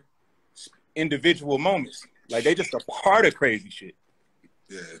their individual moments. Like they just a part of crazy shit.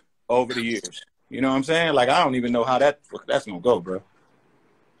 Yeah. Over the years. You know what I'm saying? Like I don't even know how that's gonna go, bro.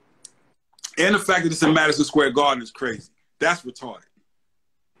 And the fact that it's in Madison Square Garden is crazy. That's retarded.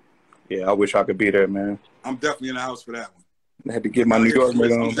 Yeah, I wish I could be there, man. I'm definitely in the house for that one. I had to get my New York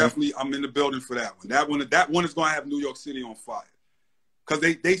man on. I'm in the building for that one. That one is gonna have New York City on fire.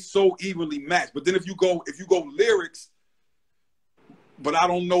 Because they so evenly matched. But then if you go lyrics, but I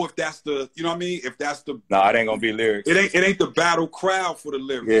don't know if that's the, you know what I mean? If that's the... No, it ain't going to be lyrics. It ain't the battle crowd for the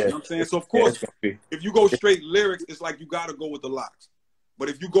lyrics. Yeah. You know what I'm saying? So, of course, if you go straight lyrics, it's like you got to go with the Locks. But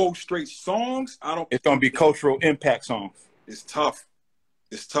if you go straight songs, I don't... It's going to be cultural impact songs. It's tough.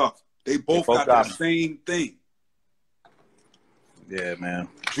 It's tough. They both got the same thing. Yeah, man.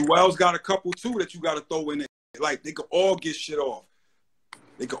 Juelz got a couple, too, that you got to throw in there. Like, they could all get shit off.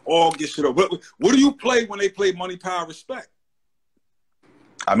 What do you play when they play Money, Power, Respect?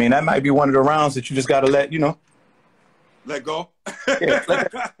 I mean, that might be one of the rounds that you just got to let Let go? Yeah,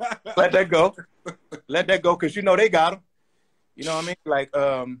 let that go. Let that go, because they got them. You know what I mean? Like,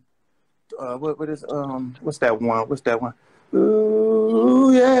 what's that one?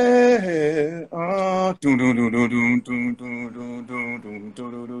 Ooh, yeah.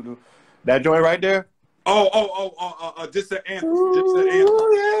 That joint right there? Dipset Anthem. Dipset Anthem.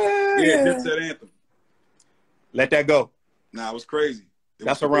 Yeah, Dipset Anthem. Let that go. Nah, it was crazy.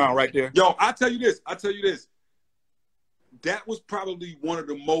 That's a round right there. Yo, I tell you this. That was probably one of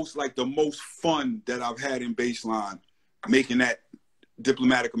the most fun that I've had in Baseline, making that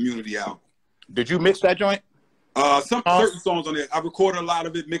Diplomatic Immunity album. Did you mix that joint? Certain songs on there. I recorded a lot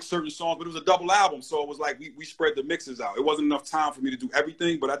of it, mixed certain songs, but it was a double album, so it was like we spread the mixes out. It wasn't enough time for me to do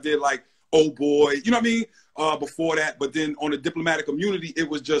everything, but I did like Oh Boy, you know what I mean? Before that, but then on the Diplomatic Immunity, it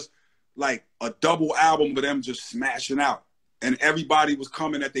was just like a double album of them just smashing out. And everybody was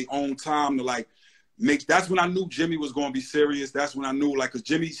coming at their own time to like make. That's when I knew Jimmy was going to be serious. That's when I knew, like, because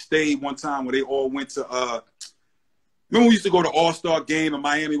Jimmy stayed one time where they all went to, remember we used to go to All-Star Game and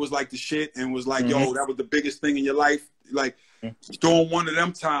Miami was like the shit and was like, yo, that was the biggest thing in your life. Like, during one of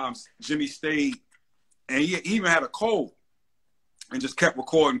them times, Jimmy stayed and he even had a cold and just kept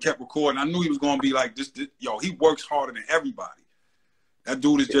recording. I knew he was going to be like, yo, he works harder than everybody. That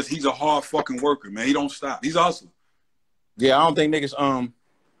dude is he's a hard fucking worker, man. He don't stop. He's a hustler. Yeah, I don't think niggas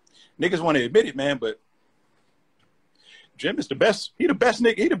want to admit it, man, but Jim is the best. He the best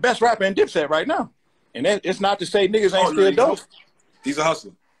nigga. He the best rapper in Dipset right now. And it's not to say niggas ain't still dope. He's a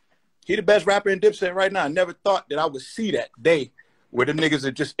hustler. He the best rapper in Dipset right now. I never thought that I would see that day where the niggas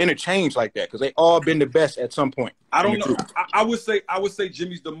are just interchanged like that, because they all been the best at some point. I don't know. I would say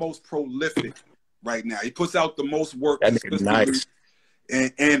Jimmy's the most prolific right now. He puts out the most work. That nigga nice.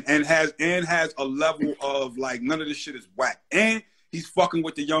 And has a level of like none of this shit is whack. And he's fucking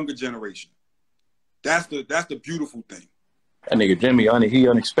with the younger generation. That's the beautiful thing. That nigga Jimmy, he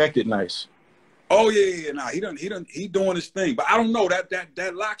unexpected nice. Oh yeah. Nah, he doing his thing. But I don't know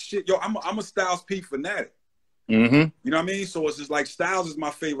that lock shit. Yo, I'm a Styles P fanatic. Mm-hmm. You know what I mean? So it's just like Styles is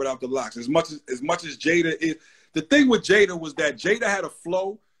my favorite out the locks. As much as Jada is. The thing with Jada was that Jada had a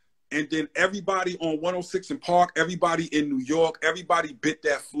flow, and then everybody on 106 and Park, everybody in New York, everybody bit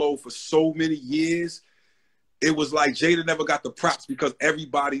that flow for so many years. It was like Jada never got the props because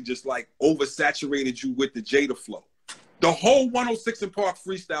everybody just like oversaturated you with the Jada flow. The whole 106 and Park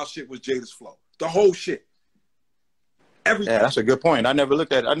freestyle shit was Jada's flow. The whole shit. Everything. Yeah, that's a good point. I never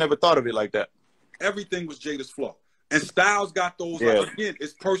thought of it like that. Everything was Jada's flow. And Styles got those, yeah. like, again,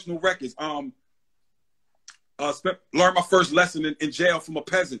 it's personal records. Learned my first lesson in jail from a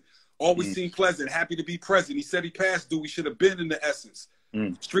peasant. Always seemed pleasant, happy to be present. He said he passed due, we should have been in the essence.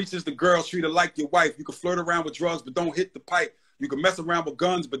 Streets is the girl, treat her like your wife. You can flirt around with drugs, but don't hit the pipe. You can mess around with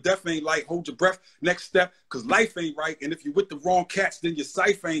guns, but death ain't light. Hold your breath, next step, because life ain't right. And if you're with the wrong cats, then your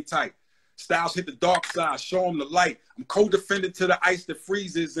cipher ain't tight. Styles hit the dark side, show them the light. I'm co-defendant to the ice that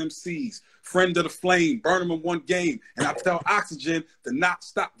freezes Emcees. Friend of the flame, burn them in one game. And I tell Oxygen to not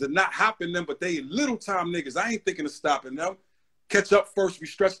stop, to not hop in them, but they little time niggas. I ain't thinking of stopping them. Catch up first, we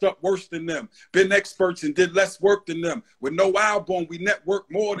stretched up worse than them. Been experts and did less work than them. With no album, we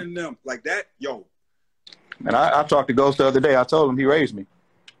network more than them. Like that, yo. And I talked to Ghost the other day. I told him he raised me.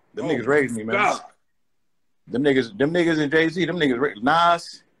 Them niggas raised me, man. God. Them niggas and Jay-Z, them niggas raised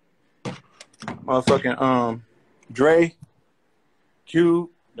Nas, motherfucking Dre, Q,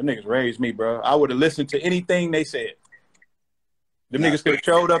 them niggas raised me, bro. I would have listened to anything they said. Them niggas could have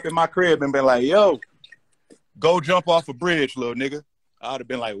showed up in my crib and been like, yo, go jump off a bridge, little nigga. I would have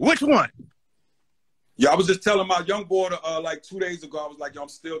been like, which one? Yeah, I was just telling my young boy like 2 days ago, I was like, yo, I'm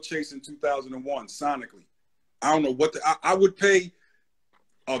still chasing 2001 sonically. I don't know what I would pay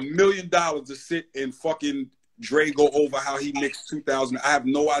 $1 million to sit and fucking Dre go over how he mixed 2000. I have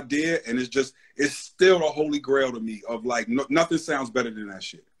no idea, and it's still the holy grail to me of like nothing sounds better than that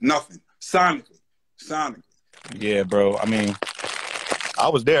shit. Nothing sonically. Yeah, bro. I mean, I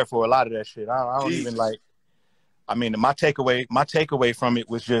was there for a lot of that shit. I don't even like. I mean, my takeaway from it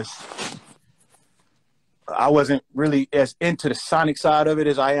was just I wasn't really as into the sonic side of it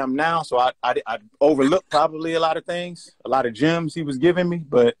as I am now. So I overlooked probably a lot of things, a lot of gems he was giving me.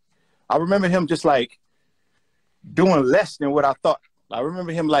 But I remember him just like doing less than what I thought. I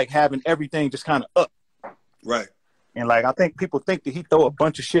remember him like having everything just kind of up. Right. And like, I think people think that he throw a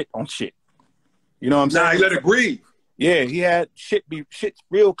bunch of shit on shit. You know what I'm saying? Nah, he let it breathe. Yeah, he had shit's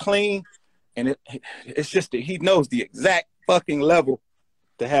real clean. And it's just that he knows the exact fucking level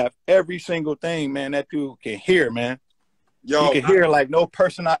to have every single thing, man, that dude can hear, man. Yo, he can hear like no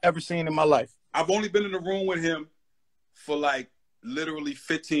person I've ever seen in my life. I've only been in the room with him for like literally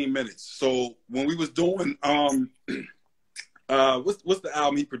 15 minutes. So when we was doing what's the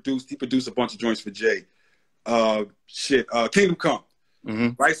album he produced? He produced a bunch of joints for Jay. Kingdom Come.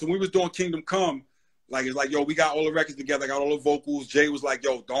 Right? So when we was doing Kingdom Come, like it's like, yo, we got all the records together, I got all the vocals. Jay was like,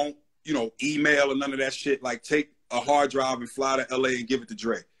 yo, don't, email or none of that shit. Like, take a hard drive and fly to LA and give it to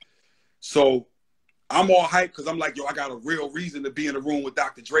Dre. So I'm all hyped because I'm like, yo, I got a real reason to be in the room with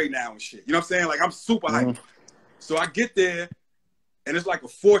Dr. Dre now and shit. You know what I'm saying? Like, I'm super hyped. So I get there, and it's like a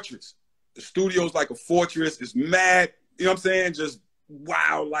fortress. The studio's like a fortress. It's mad, you know what I'm saying? Just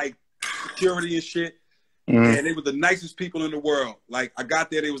wow, like security and shit. And they were the nicest people in the world. Like, I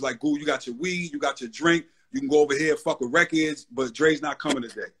got there, they was like, Goo, you got your weed, you got your drink, you can go over here and fuck with records, but Dre's not coming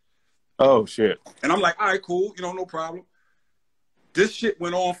today. Oh, shit. And I'm like, all right, cool, no problem. This shit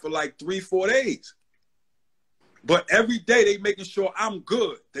went on for like 3-4 days. But every day they making sure I'm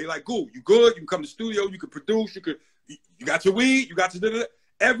good. They like, Goo, you good? You can come to the studio, you can produce, you got your weed, you got your da-da-da.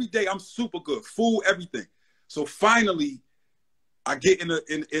 Every day I'm super good, food, everything. So finally, I get in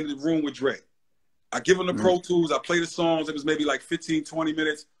the room with Dre. I give him the Pro Tools, I play the songs, it was maybe like 15, 20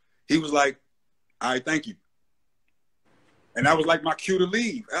 minutes. He was like, all right, thank you. And that was like my cue to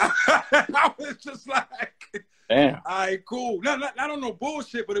leave. I was just like, damn. All right, cool. Not on no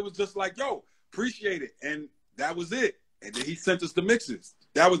bullshit, but it was just like, yo, appreciate it. And that was it. And then he sent us the mixes.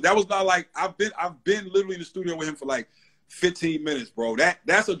 That was not like, I've been literally in the studio with him for like 15 minutes, bro.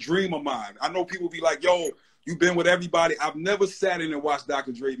 That's a dream of mine. I know people be like, yo, you've been with everybody. I've never sat in and watched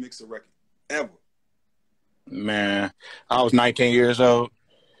Dr. Dre mix a record, ever. Man, I was 19 years old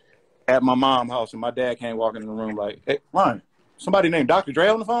at my mom's house, and my dad came walking in the room like, hey, Ron, somebody named Dr. Dre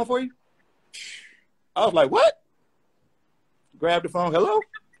on the phone for you? I was like, what? Grabbed the phone. Hello?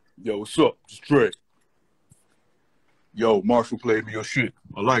 Yo, what's up? It's Dre. Yo, Marshall played me your shit.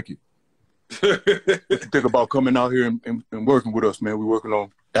 I like it. What you think about coming out here and working with us, man? We working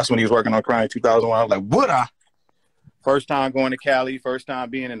on... That's when he was working on Crying 2001. I was like, would I? First time going to Cali, first time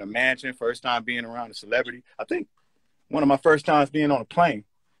being in a mansion, first time being around a celebrity. I think one of my first times being on a plane.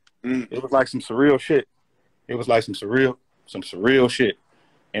 It was like some surreal shit. It was like some surreal shit.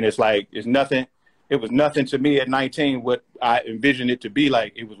 And it's like, it was nothing to me at 19 what I envisioned it to be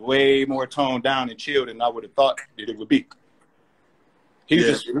like. It was way more toned down and chilled than I would have thought that it would be. He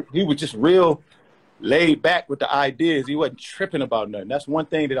was just real laid back with the ideas. He wasn't tripping about nothing. That's one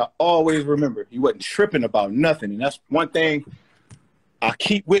thing that I always remember. He wasn't tripping about nothing. And that's one thing I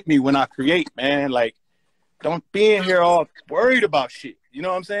keep with me when I create, man. Like, don't be in here all worried about shit. You know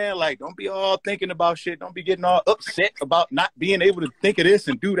what I'm saying? Like, don't be all thinking about shit. Don't be getting all upset about not being able to think of this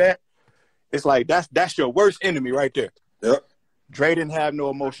and do that. It's like, that's your worst enemy right there. Yep. Dre didn't have no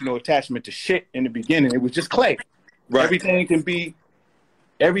emotional attachment to shit in the beginning. It was just clay. Right.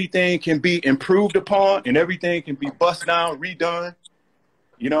 Everything can be improved upon, and everything can be bust down, redone.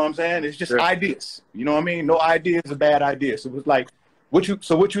 You know what I'm saying? It's just ideas. You know what I mean? No idea is a bad idea. So it was like, what you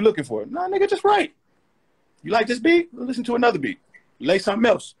looking for? Nah, nigga, just write. You like this beat? Listen to another beat. Lay something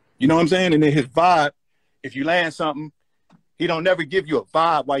else. You know what I'm saying? And then his vibe, if you land something, he don't never give you a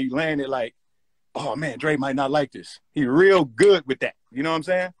vibe while you land it like, oh man, Dre might not like this. He real good with that. You know what I'm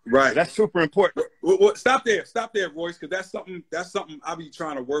saying? Right. So that's super important. Well, stop there, Royce, because that's something I be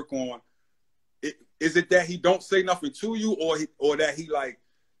trying to work on. Is it that he don't say nothing to you, or that he like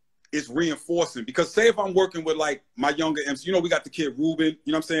is reinforcing? Because say if I'm working with like my younger MC, you know, we got the kid Ruben,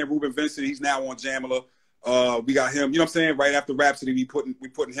 you know what I'm saying, Ruben Vincent, he's now on Jamila. We got him, you know what I'm saying, right after Rhapsody, we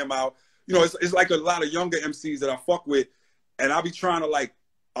putting him out. You know, it's like a lot of younger MCs that I fuck with, and I'll be trying to like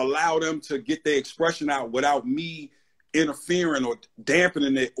allow them to get their expression out without me interfering or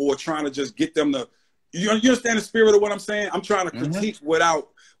dampening it, or trying to just get them to, you understand the spirit of what I'm saying? I'm trying to critique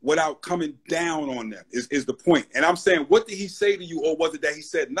without coming down on them is the point. And I'm saying, what did he say to you, or was it that he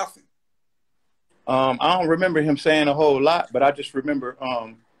said nothing? I don't remember him saying a whole lot, but I just remember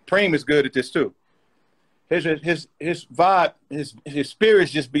Preem is good at this too. His vibe, his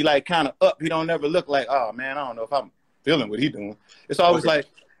spirits just be like kind of up. He don't ever look like, oh man, I don't know if I'm feeling what he doing. It's always like,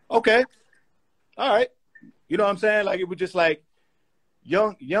 okay, all right. You know what I'm saying? Like, it was just like,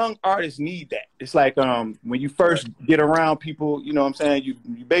 young artists need that. It's like when you first get around people, you know what I'm saying,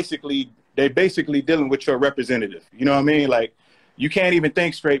 they basically dealing with your representative. You know what I mean? Like, you can't even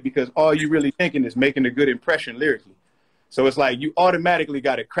think straight because all you really thinking is making a good impression lyrically. So it's like you automatically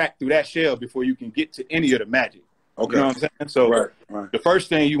got to crack through that shell before you can get to any of the magic. Okay. You know what I'm saying? So the first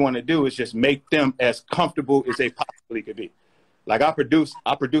thing you want to do is just make them as comfortable as they possibly could be. Like, I produced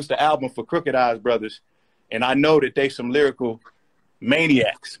the album for Crooked Eyes Brothers, and I know that they some lyrical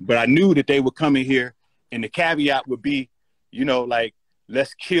maniacs, but I knew that they would come in here, and the caveat would be, you know, like,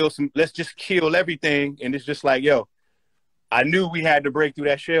 let's just kill everything. And it's just like, yo, I knew we had to break through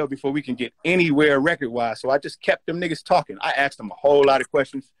that shell before we can get anywhere record-wise. So I just kept them niggas talking. I asked them a whole lot of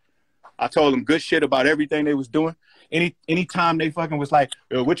questions. I told them good shit about everything they was doing. Anytime they fucking was like,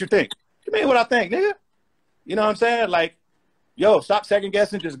 yo, what you think? You mean what I think, nigga? You know what I'm saying? Like, yo, stop second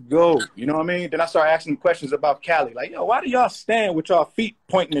guessing, just go. You know what I mean? Then I started asking questions about Cali. Like, yo, why do y'all stand with y'all feet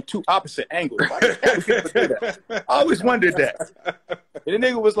pointing in two opposite angles? Why do Cali people do that? I always wondered that. And the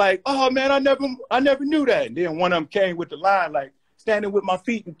nigga was like, oh man, I never knew that. And then one of them came with the line like, standing with my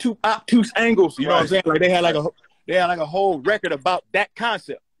feet in two obtuse angles. You know what I'm saying? Like, they had like a whole record about that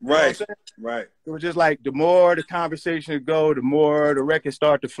concept. You know what I'm saying? Right. It was just like, the more the conversations go, the more the records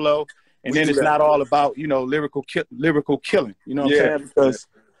start to flow. And then it's not all about, you know, lyrical killing. You know what I'm saying? Because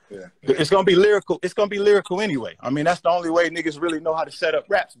it's gonna be lyrical. It's gonna be lyrical anyway. I mean, that's the only way niggas really know how to set up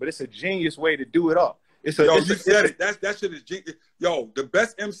raps. But it's a genius way to do it all. You said it. That shit is genius. Yo, the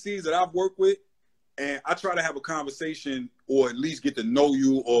best MCs that I've worked with, and I try to have a conversation or at least get to know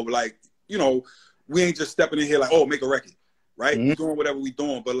you, or like, you know, we ain't just stepping in here like, oh, make a record, right? We're doing whatever we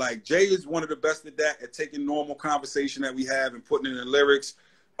doing. But like, Jay is one of the best at that, at taking normal conversation that we have and putting it in the lyrics.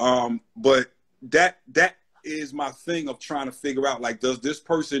 But that is my thing of trying to figure out, like, does this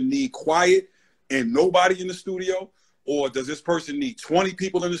person need quiet and nobody in the studio? Or does this person need 20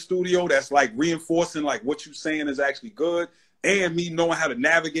 people in the studio that's like reinforcing like what you're saying is actually good, and me knowing how to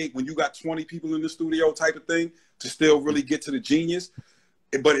navigate when you got 20 people in the studio type of thing to still really get to the genius?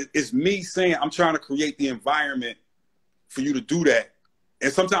 But it's me saying I'm trying to create the environment for you to do that.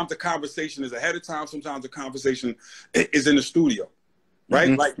 And sometimes the conversation is ahead of time. Sometimes the conversation is in the studio.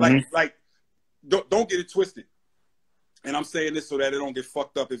 Right? Like, don't get it twisted. And I'm saying this so that it don't get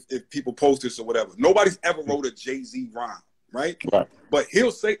fucked up if people post this or whatever. Nobody's ever wrote a Jay-Z rhyme, right? But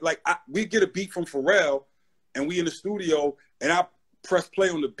he'll say, like, we get a beat from Pharrell, and we in the studio, and I press play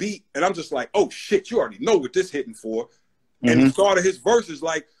on the beat, and I'm just like, oh shit, you already know what this hitting for. And the start of his verse is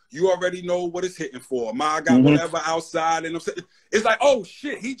like, you already know what it's hitting for. Ma got whatever outside, and I'm saying, it's like, oh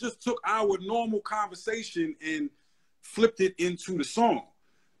shit, he just took our normal conversation and flipped it into the song.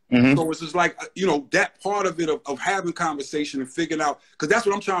 So it's just like, you know, that part of it of having conversation and figuring out, because that's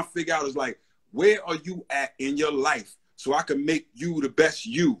what I'm trying to figure out is like, where are you at in your life so I can make you the best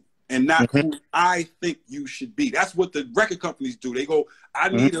you and not who I think you should be. That's what the record companies do. They go, I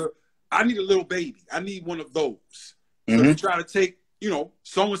need a little baby. I need one of those. So they try to take, you know,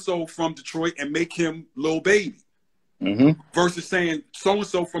 so-and-so from Detroit and make him Lil Baby. Versus saying,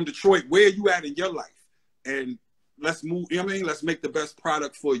 so-and-so from Detroit, where you at in your life? And let's move, you know what I mean? Let's make the best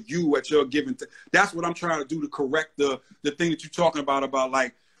product for you at your given time. That's what I'm trying to do to correct the thing that you're talking about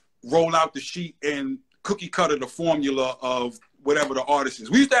like roll out the sheet and cookie cutter the formula of whatever the artist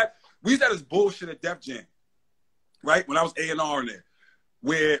is. We used to have this bullshit at Def Jam, right? When I was A&R in there,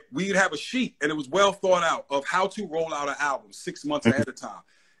 where we'd have a sheet and it was well thought out of how to roll out an album 6 months ahead of time.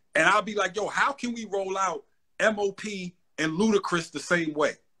 And I'll be like, yo, how can we roll out MOP and Ludacris the same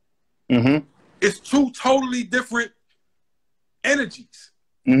way? It's two totally different energies.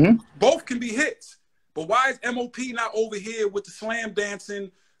 Both can be hits. But why is MOP not over here with the slam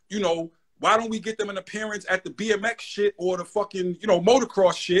dancing? You know, why don't we get them an appearance at the BMX shit or the fucking, you know,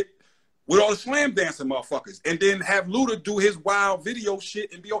 motocross shit with all the slam dancing motherfuckers? And then have Luda do his wild video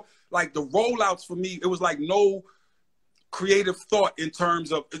shit and be all, like, the rollouts for me, it was like no creative thought in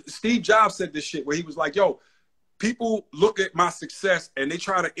terms of, Steve Jobs said this shit where he was like, yo, people look at my success and they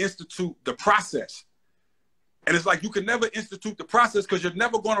try to institute the process. And it's like, you can never institute the process because you're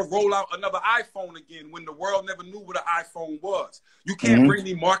never going to roll out another iPhone again when the world never knew what an iPhone was. You can't bring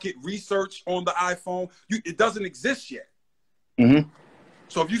me market research on the iPhone. It doesn't exist yet.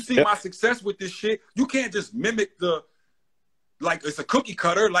 So if you see my success with this shit, you can't just mimic like it's a cookie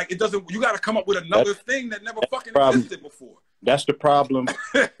cutter. Like it doesn't, you got to come up with another thing that never fucking existed before. That's the problem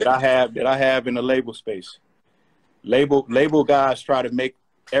that I have in the label space. Label guys try to make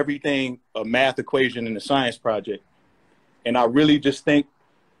everything a math equation in a science project. And I really just think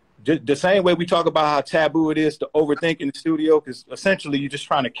the same way we talk about how taboo it is to overthink in the studio, because essentially you're just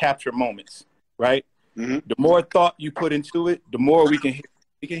trying to capture moments, right? The more thought you put into it, the more we can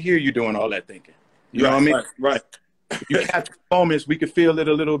hear you doing all that thinking. You know what I mean? Right. If you capture moments, we could feel it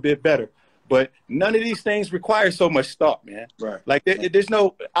a little bit better. But none of these things require so much thought, man. Like there's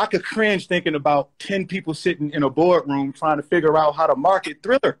no, I could cringe thinking about 10 people sitting in a boardroom trying to figure out how to market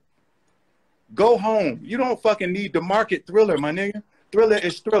Thriller. Go home. You don't fucking need to market Thriller, my nigga. Thriller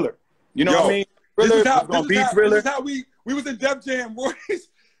is Thriller. You know what I mean? Thriller is gonna be Thriller. This is how we was in Def Jam, Royce.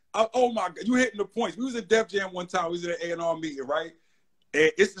 Oh my God, you hitting the points. We was in Def Jam one time. We was at an A&R meeting, right? And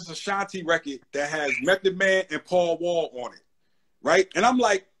it's this Ashanti record that has Method Man and Paul Wall on it, right? And I'm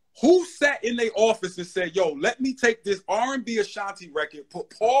like, who sat in their office and said, yo, let me take this R&B Ashanti record, put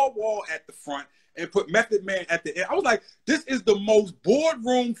Paul Wall at the front, and put Method Man at the end? I was like, this is the most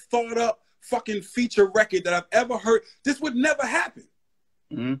boardroom thought up fucking feature record that I've ever heard. This would never happen.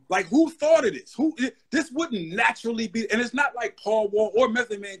 Like, who thought of this? This wouldn't naturally be, and it's not like Paul Wall or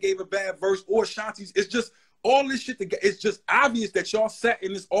Method Man gave a bad verse or Ashanti's. It's just all this shit together. It's just obvious that y'all sat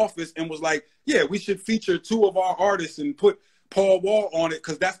in this office and was like, yeah, we should feature two of our artists and put Paul Wall on it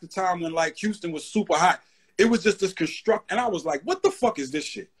because that's the time when like Houston was super hot. It was just this construct, and I was like, what the fuck is this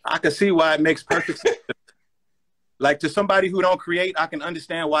shit? I can see why it makes perfect sense. Like, to somebody who don't create, I can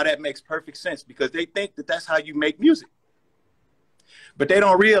understand why that makes perfect sense, because they think that that's how you make music. But they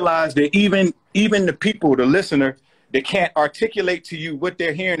don't realize that even the people, the listener, they can't articulate to you what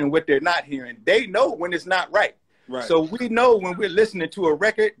they're hearing and what they're not hearing. They know when it's not right. So we know when we're listening to a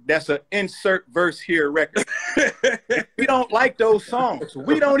record that's an insert verse here record. We don't like those songs.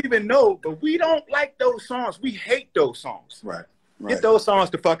 We don't even know, but we don't like those songs. We hate those songs. Get those songs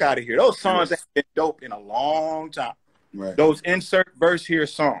the fuck out of here. Those songs have been dope in a long time. Those insert verse here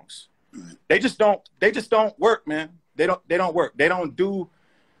songs. They just don't work, man. They don't work. They don't do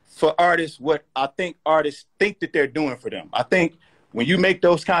for artists what I think artists think that they're doing for them. I think when you make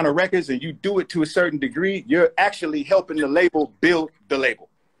those kind of records and you do it to a certain degree, you're actually helping the label build the label,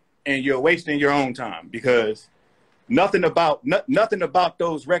 and you're wasting your own time, because nothing about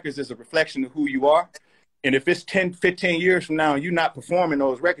those records is a reflection of who you are. And if it's 10, 15 years from now and you're not performing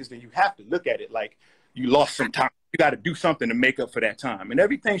those records, then you have to look at it like you lost some time. You got to do something to make up for that time. And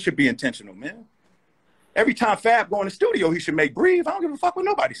everything should be intentional, man. Every time Fab go in the studio, he should make Breathe. I don't give a fuck what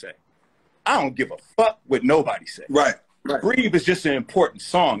nobody say. I don't give a fuck what nobody say. Breathe is just an important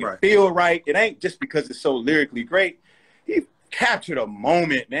song. It feel right. It ain't just because it's so lyrically great. He captured a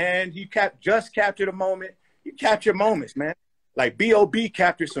moment, man. He just captured a moment. You capture moments, man. Like B.O.B.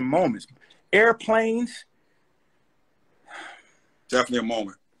 captured some moments. Airplanes. Definitely a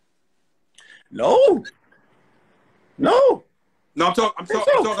moment. No. No, I'm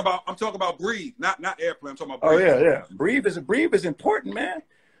talking about Breathe, not Airplane. I'm talking about Breathe. Oh yeah. Breathe is important, man.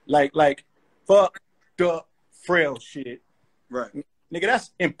 Like fuck the frail shit. Right. Nigga,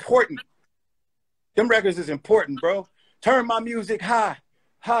 that's important. Them records is important, bro. Turn my music high.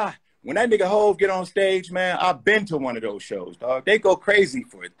 When that nigga Hove get on stage, man, I've been to one of those shows, dog. They go crazy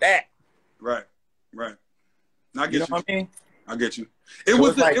for that. Right. I get you. Know what I mean? I get you. It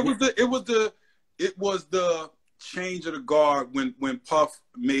was the change of the guard when Puff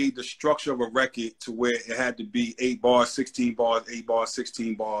made the structure of a record to where it had to be 8 bars, 16 bars, 8 bars,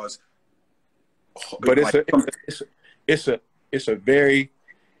 16 bars. But it's a very,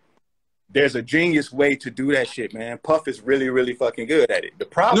 there's a genius way to do that shit, man. Puff is really, really fucking good at it. The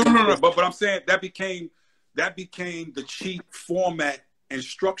problem No. But I'm saying that became the cheap format and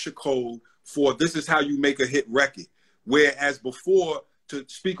structure code for this is how you make a hit record. Whereas before, to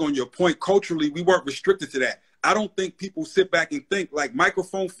speak on your point, culturally, we weren't restricted to that. I don't think people sit back and think like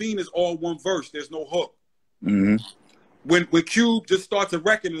Microphone Fiend is all one verse. There's no hook. Mm-hmm. When Cube just starts a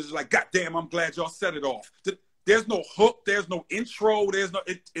record and it's like, God damn, I'm glad y'all set it off. There's no hook. There's no intro.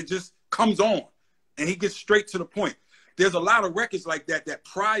 It just comes on and he gets straight to the point. There's a lot of records like that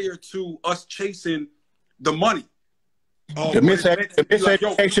prior to us chasing the money. The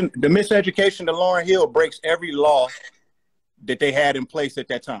miseducation to Lauryn Hill breaks every law that they had in place at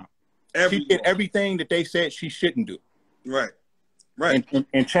that time. She did everything that they said she shouldn't do. Right.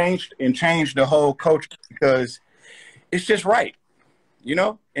 And changed the whole culture because it's just right, you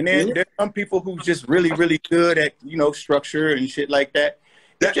know. And then there's some people who just really, really good at structure and shit like that.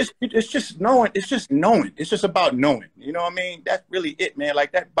 It's just knowing. It's just about knowing. You know what I mean? That's really it, man.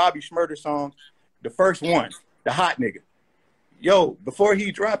 Like that Bobby Shmurda song, the first one, the hot nigga. Yo, before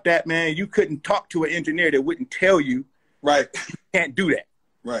he dropped that, man, you couldn't talk to an engineer that wouldn't tell you, right, you can't do that.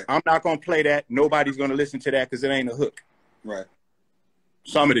 Right. I'm not going to play that. Nobody's going to listen to that because it ain't a hook. Right.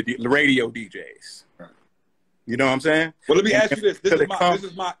 Some of the radio DJs. Right. You know what I'm saying? Well, let me ask you this. This is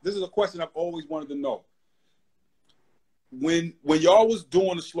a question I've always wanted to know. When y'all was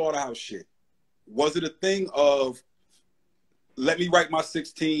doing the Slaughterhouse shit, was it a thing of let me write my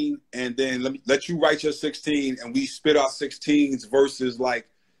 16 and then let you write your 16 and we spit our 16s versus like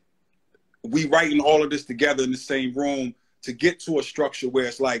we writing all of this together in the same room to get to a structure where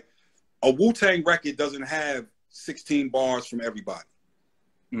it's like a Wu-Tang record doesn't have 16 bars from everybody.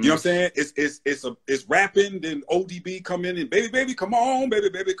 You know what I'm saying? It's rapping, then ODB come in and baby, come on, baby,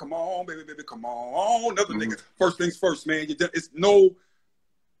 come on, baby, come on. Another nigga. First things first, man. It's no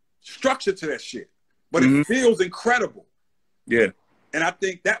structure to that shit. But it feels incredible. Yeah. And I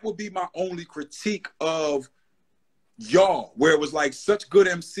think that would be my only critique of y'all, where it was like such good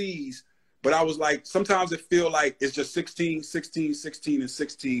MCs, but I was like, sometimes it feel like it's just 16, 16, 16, and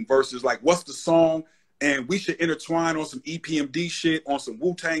 16 versus like, what's the song? And we should intertwine on some EPMD shit, on some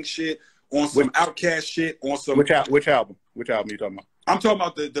Wu-Tang shit, on some Outkast shit, on some... Which album? Which album are you talking about? I'm talking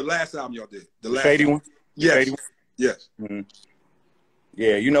about the last album y'all did. The last Shady one? Yes. Shady one? Yes. Mm-hmm.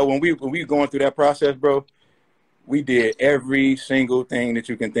 Yeah, when we were going through that process, bro, we did every single thing that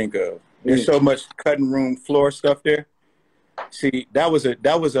you can think of. There's so much cutting room floor stuff there. See, that was a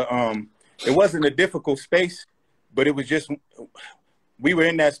it wasn't a difficult space, but it was just we were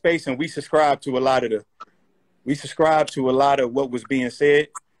in that space and we subscribed to a lot of what was being said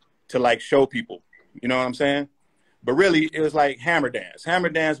to like show people. You know what I'm saying? But really, it was like Hammer Dance. Hammer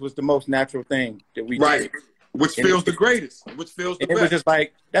Dance was the most natural thing that we did. Which feels the greatest. Which feels the best. It was just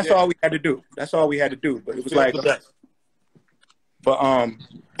like that's all we had to do. That's all we had to do. But it was like, but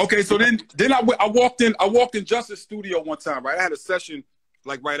okay. So then I walked in Justice studio one time. Right, I had a session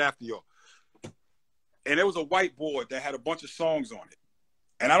like right after y'all, and there was a whiteboard that had a bunch of songs on it,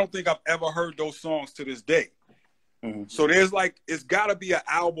 and I don't think I've ever heard those songs to this day. Mm-hmm. So there's like, it's got to be an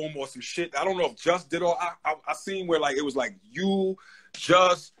album or some shit. I don't know if Just did or I seen where like it was like you,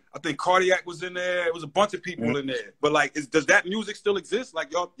 Just. I think Cardiac was in there. It was a bunch of people in there. But like, does that music still exist?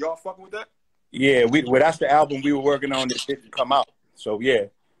 Like y'all fucking with that? Yeah, that's the album we were working on that didn't come out. So yeah,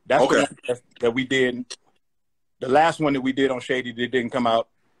 that's the one that we did. The last one that we did on Shady that didn't come out.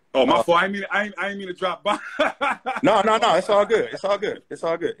 Oh, my fault. I didn't mean to drop by. No. It's all good. It's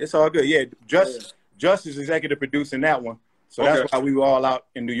all good. Yeah, Just is executive producing that one. So that's why we were all out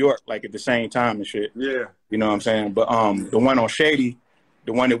in New York like at the same time and shit. Yeah. You know what I'm saying? But the one on Shady,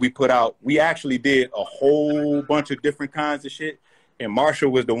 the one that we put out, we actually did a whole bunch of different kinds of shit. And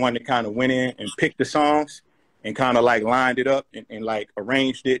Marshall was the one that kind of went in and picked the songs and kind of like lined it up and like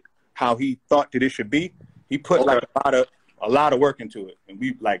arranged it how he thought that it should be. He put like a lot of work into it. And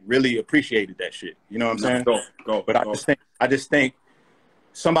we like really appreciated that shit. You know what I'm saying? Go. But I just think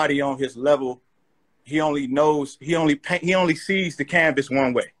somebody on his level, he only sees the canvas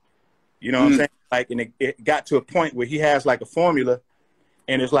one way. You know what I'm saying? Like, and it got to a point where he has like a formula,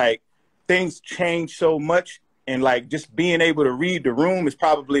 and it's like things change so much, and like just being able to read the room is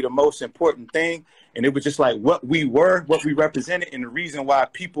probably the most important thing. And it was just like what we were, what we represented, and the reason why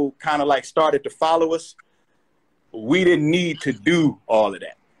people kind of like started to follow us. We didn't need to do all of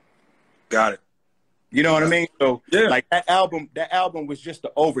that. Got it. You know what I mean? So yeah. Like that album was just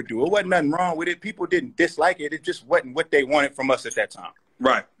the overdue. It wasn't nothing wrong with it. People didn't dislike it. It just wasn't what they wanted from us at that time.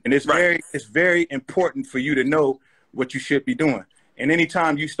 Right. And it's very important for you to know what you should be doing. And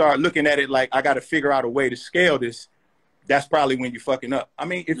anytime you start looking at it like, I got to figure out a way to scale this, that's probably when you're fucking up. I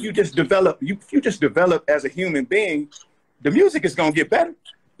mean, if you just develop, as a human being, the music is going to get better.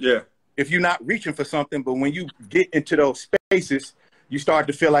 Yeah. If you're not reaching for something, but when you get into those spaces, you start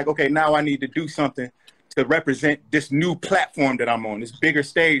to feel like, okay, now I need to do something to represent this new platform that I'm on, this bigger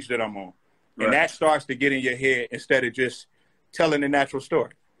stage that I'm on. Right. And that starts to get in your head instead of just telling the natural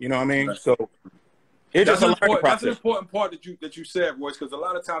story. You know what I mean? Right. So it's just a learning process. That's an important part that you said, Royce, because a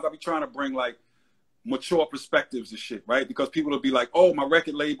lot of times I'll be trying to bring like mature perspectives and shit, right? Because people will be like, oh, my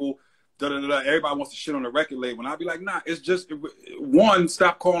record label, da-da-da-da. Everybody wants to shit on the record label. And I'll be like, nah, it's just, one,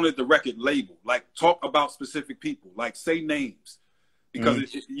 stop calling it the record label. Like, talk about specific people. Like, say names.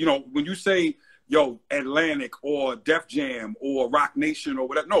 Because, you know, when you say, yo, Atlantic or Def Jam or Rock Nation or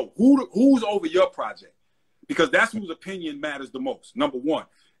whatever, no, who's over your project? Because that's whose opinion matters the most, number one.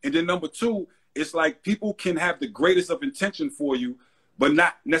 And then number two, it's like people can have the greatest of intention for you, but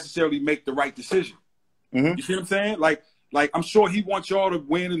not necessarily make the right decision. You see what I'm saying? Like I'm sure he wants y'all to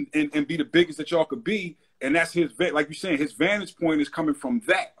win and be the biggest that y'all could be. And that's his, like you're saying, his vantage point is coming from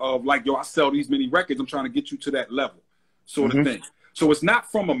that of like, yo, I sell these many records. I'm trying to get you to that level sort of thing. So it's not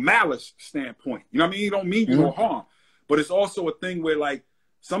from a malice standpoint. You know what I mean? It don't mean you no harm. But it's also a thing where like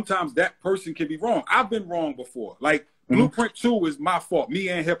sometimes that person can be wrong. I've been wrong before. Like Blueprint 2 is my fault. Me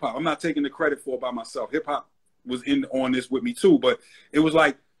and hip hop. I'm not taking the credit for it by myself. Hip hop was on this with me too. But it was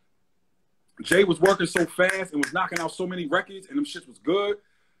like Jay was working so fast and was knocking out so many records and them shits was good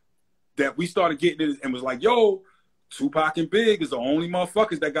that we started getting it and was like, yo, Tupac and Big is the only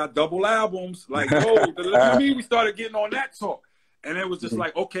motherfuckers that got double albums. Like, yo, we started getting on that talk. And it was just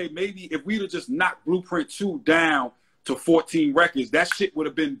like, okay, maybe if we'd have just knocked Blueprint 2 down to 14 records, that shit would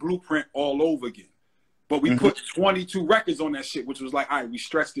have been Blueprint all over again. But we put 22 records on that shit, which was like, all right, we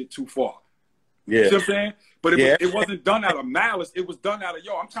stressed it too far. Yeah. You see what I'm saying? But it wasn't done out of malice. It was done out of,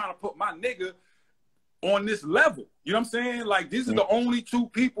 yo, I'm trying to put my nigga on this level. You know what I'm saying? Like, these are the only two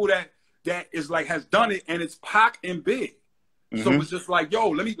people that is like, has done it, and it's Pac and Big. So it's just like, yo,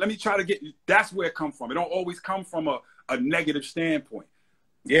 let me try to get, that's where it come from. It don't always come from a negative standpoint.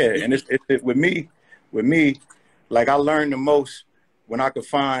 Yeah, and it's with me, like I learned the most when I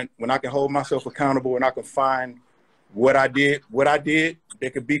can hold myself accountable, and I can find what I did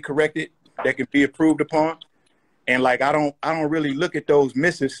that could be corrected, that can be improved upon. And like I don't really look at those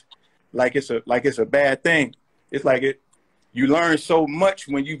misses like it's a bad thing. It's like you learn so much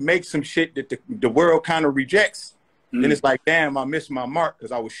when you make some shit that the world kind of rejects. Then it's like, damn, I missed my mark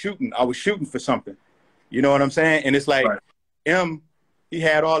because I was shooting for something. You know what I'm saying? And it's like he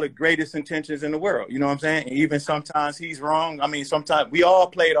had all the greatest intentions in the world. You know what I'm saying? And even sometimes he's wrong. I mean, sometimes we all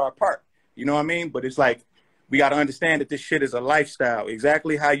played our part. You know what I mean? But it's like we got to understand that this shit is a lifestyle.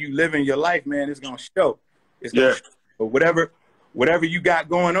 Exactly how you live in your life, man, it's gonna show. It's gonna show. But whatever you got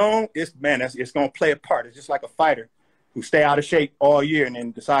going on, it's gonna play a part. It's just like a fighter who stay out of shape all year and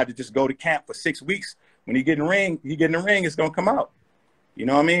then decide to just go to camp for 6 weeks. When he get in the ring, it's gonna come out. You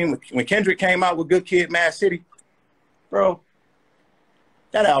know what I mean? When Kendrick came out with Good Kid, Mad City, bro,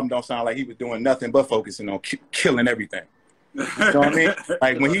 that album don't sound like he was doing nothing but focusing on killing everything. You know what I mean?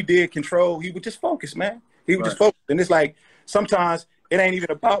 Like when he did Control, he would just focus, man. He would just focus. And it's like sometimes it ain't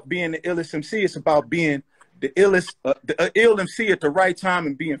even about being the illest MC. It's about being the illest, ill MC at the right time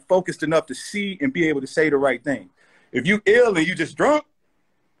and being focused enough to see and be able to say the right thing. If you ill and you just drunk,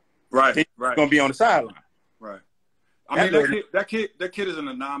 then you're gonna be on the sideline. Right. I mean, that kid is an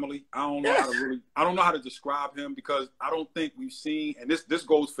anomaly. I don't know how to describe him because I don't think we've seen, and this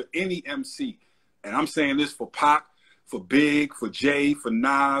goes for any MC, and I'm saying this for Pac, for Big, for Jay, for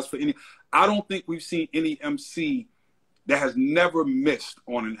Nas, for any. I don't think we've seen any MC that has never missed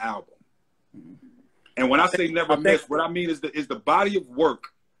on an album. And when I say never missed, what I mean is the body of work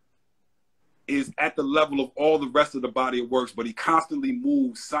is at the level of all the rest of the body of works, but he constantly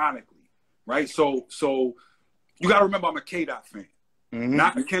moves sonically, right? So you got to remember, I'm a K-Dot fan,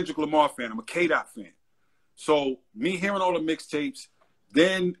 not a Kendrick Lamar fan. I'm a K-Dot fan. So me hearing all the mixtapes,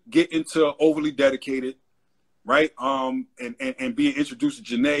 then get into Overly Dedicated, right? And being introduced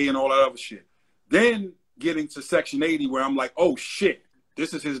to Janae and all that other shit. Then getting to Section 80 where I'm like, oh shit,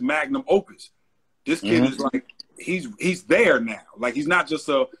 this is his magnum opus. This kid is like, he's there now. Like, he's not just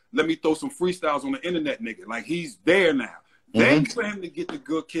a, let me throw some freestyles on the internet nigga. Like, he's there now. Then for him to get the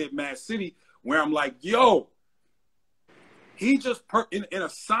Good Kid, Mad City, where I'm like, yo, he just, in a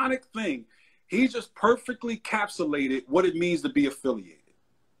sonic thing, he just perfectly encapsulated what it means to be affiliated.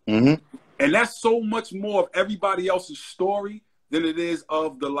 And that's so much more of everybody else's story than it is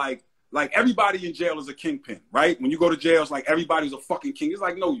of the, like everybody in jail is a kingpin, right? When you go to jail, it's like everybody's a fucking king. It's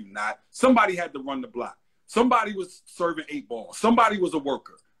like, no, you're not. Somebody had to run the block. Somebody was serving 8 balls. Somebody was a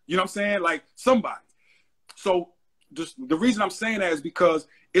worker. You know what I'm saying? Like, somebody. So just the reason I'm saying that is because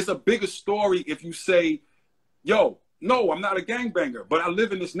it's a bigger story if you say, yo, no, I'm not a gangbanger, but I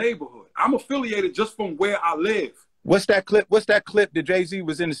live in this neighborhood. I'm affiliated just from where I live. What's that clip? What's that clip that Jay-Z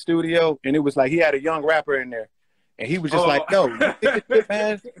was in the studio and it was like he had a young rapper in there and he was just like, yo,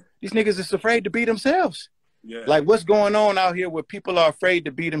 man, these niggas is afraid to be themselves. Yeah. Like, what's going on out here where people are afraid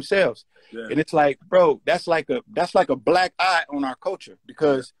to be themselves? Yeah. And it's like, bro, that's like a black eye on our culture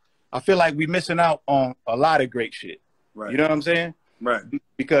because I feel like we're missing out on a lot of great shit. Right. You know what I'm saying? Right.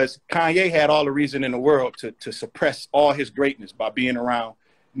 Because Kanye had all the reason in the world to suppress all his greatness by being around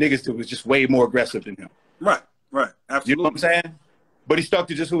niggas that was just way more aggressive than him. Right. Right. Absolutely. You know what I'm saying? But he stuck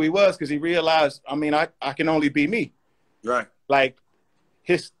to just who he was because he realized, I mean, I can only be me. Right. Like,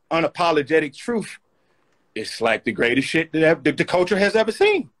 his unapologetic truth is like the greatest shit that the culture has ever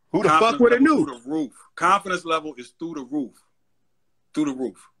seen. Who the fuck would have knew? Through the roof. Confidence level is through the roof. Through the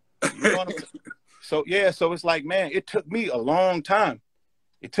roof. You know what I'm saying? So, yeah, so it's like, man, it took me a long time.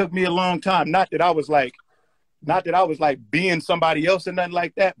 It took me a long time. Not that I was like being somebody else and nothing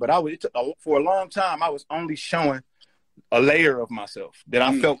like that, but for a long time, I was only showing a layer of myself that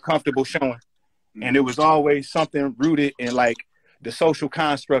I felt comfortable showing. And it was always something rooted in like the social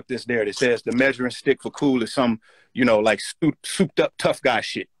construct that's there that says the measuring stick for cool is some, you know, like souped up tough guy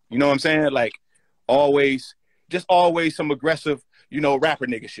shit. You know what I'm saying? Like always some aggressive, you know, rapper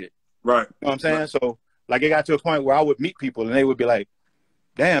nigga shit. Right. You know what I'm saying? Right. So like it got to a point where I would meet people and they would be like,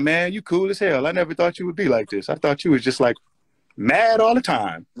 damn, man, you cool as hell. I never thought you would be like this. I thought you was just like mad all the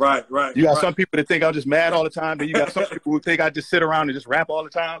time. Right, right. You got some people that think I'm just mad all the time. Then you got some people who think I just sit around and just rap all the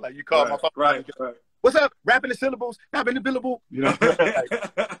time. Like you call my phone. Right. What's up? Rapping the syllables, rapping the billable. You know?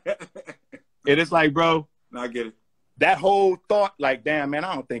 And it's like, bro. I get it. That whole thought, like, damn, man,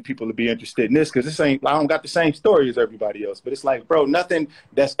 I don't think people would be interested in this because I don't got the same story as everybody else. But it's like, bro, nothing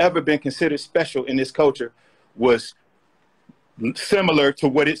that's ever been considered special in this culture was similar to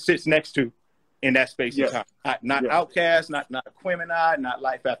what it sits next to in that space and time. Not Outkast, not Aquemini, not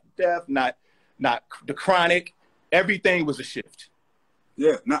Life After Death, not The Chronic. Everything was a shift.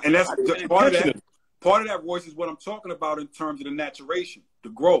 Yeah, and that's part of that, Royce, is what I'm talking about in terms of the maturation, the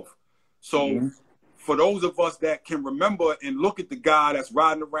growth. So for those of us that can remember and look at the guy that's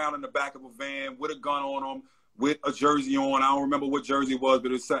riding around in the back of a van with a gun on him, with a jersey on, I don't remember what jersey it was,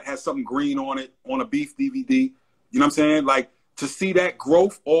 but it has something green on it, on a Beef DVD. You know what I'm saying? Like, to see that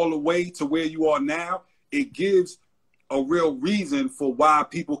growth all the way to where you are now, it gives a real reason for why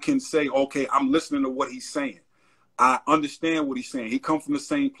people can say, okay, I'm listening to what he's saying. I understand what he's saying. He comes from the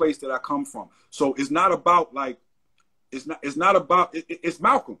same place that I come from. So it's not about like, it's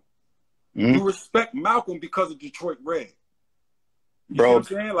Malcolm. You respect Malcolm because of Detroit Red. You know what I'm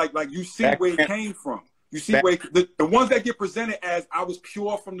saying? Like you see where he came from. You see where the ones that get presented as I was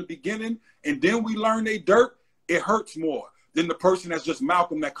pure from the beginning and then we learn they dirt, it hurts more than the person that's just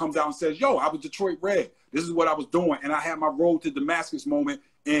Malcolm that comes out and says, yo, I was Detroit Red. This is what I was doing. And I had my road to Damascus moment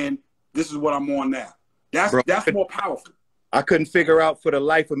and this is what I'm on now. That's more powerful. I couldn't figure out for the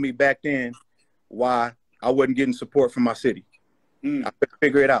life of me back then why I wasn't getting support from my city. I couldn't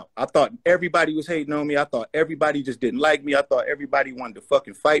figure it out. I thought everybody was hating on me. I thought everybody just didn't like me. I thought everybody wanted to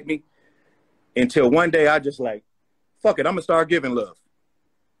fucking fight me. Until one day I just like, fuck it, I'm gonna start giving love.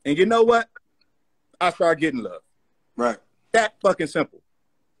 And you know what? I started getting love. Right. That fucking simple.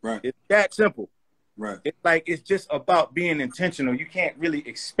 Right. It's that simple. Right. It's like, it's just about being intentional. You can't really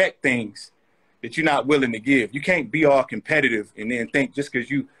expect things that you're not willing to give. You can't be all competitive and then think just because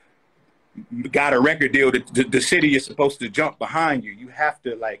you got a record deal that the city is supposed to jump behind you. You have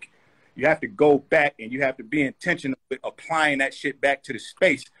to go back and you have to be intentional with applying that shit back to the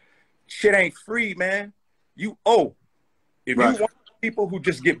space. Shit ain't free, man. You owe. If you want people who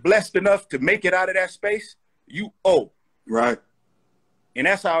just get blessed enough to make it out of that space, you owe. Right. And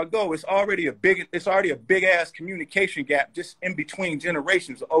that's how it goes. It's already a big ass communication gap just in between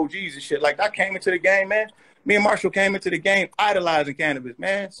generations of OGs and shit. Like I came into the game, man. Me and Marshall came into the game idolizing Cannabis,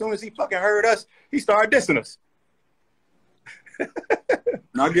 man. As soon as he fucking heard us, he started dissing us.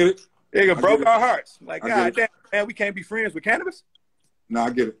 No, I get it. Nigga broke our hearts. Like, God damn, man, we can't be friends with cannabis. No, I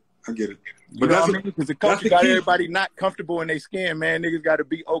get it. I get it. But that's what I mean? Because the culture got everybody not comfortable in their skin, man. Niggas got to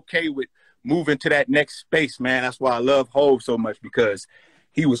be okay with moving to that next space, man. That's why I love Hov so much, because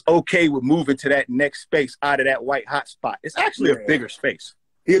he was okay with moving to that next space out of that white hot spot. It's actually a bigger space.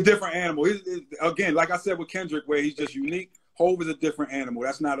 He's a different animal. Again, like I said with Kendrick, where he's just unique, Hov is a different animal.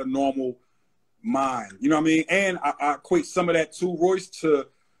 That's not a normal mind. You know what I mean? And I equate some of that too, Royce, to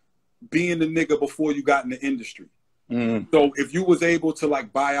being the nigga before you got in the industry. So if you was able to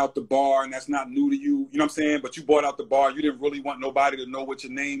like buy out the bar, and that's not new to you, you know what I'm saying? But you bought out the bar, you didn't really want nobody to know what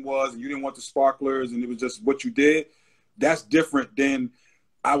your name was, and you didn't want the sparklers, and it was just what you did. That's different than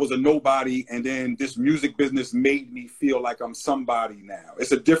I was a nobody, and then this music business made me feel like I'm somebody now.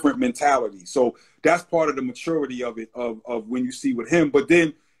 It's a different mentality. So that's part of the maturity of it, of when you see with him. But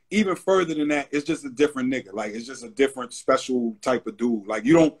then even further than that, it's just a different nigga. Like, it's just a different special type of dude. Like,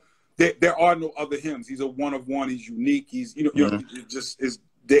 you don't, there are no other hymns. He's a one of one. He's unique. He's, you know, it just is,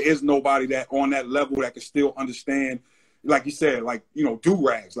 there is nobody that on that level that can still understand, like you said, like, you know,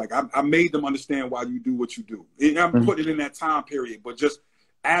 do-rags. Like, I made them understand why you do what you do. And I'm putting it in that time period, but just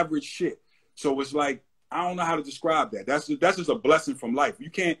average shit. So it's like, I don't know how to describe that. That's just a blessing from life. You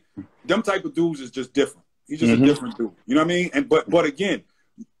can't, them type of dudes is just different. He's just a different dude. You know what I mean? And but again,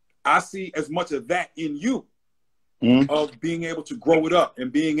 I see as much of that in you, of being able to grow it up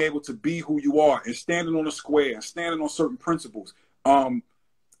and being able to be who you are and standing on a square and standing on certain principles.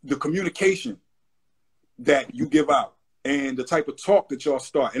 The communication that you give out and the type of talk that y'all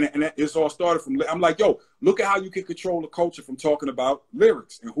start. And it's all started from, I'm like, yo, look at how you can control the culture from talking about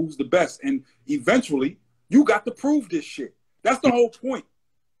lyrics and who's the best. And eventually you got to prove this shit. That's the whole point.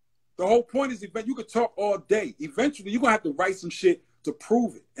 The whole point is you could talk all day. Eventually you're going to have to write some shit to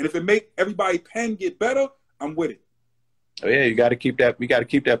prove it. And if it make everybody pen get better, I'm with it. Oh yeah, you got to keep that. We got to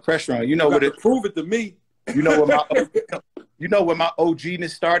keep that pressure on. You know what? Prove it to me. You know what where my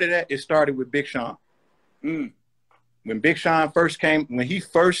OG-ness started at? It started with Big Sean. When Big Sean first came, when he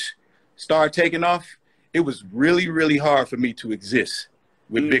first started taking off, it was really, really hard for me to exist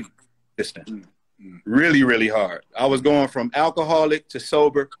with Big Sean. Really, really hard. I was going from alcoholic to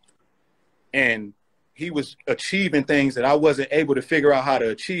sober, and he was achieving things that I wasn't able to figure out how to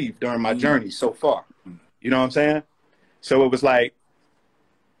achieve during my journey so far. You know what I'm saying? So it was like,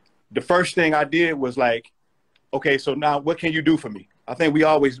 the first thing I did was like, okay, so now what can you do for me? I think we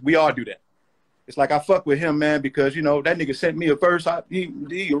all do that. It's like, I fuck with him, man, because, you know, that nigga sent me a verse. He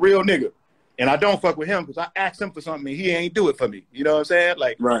a real nigga. And I don't fuck with him because I asked him for something and he ain't do it for me. You know what I'm saying?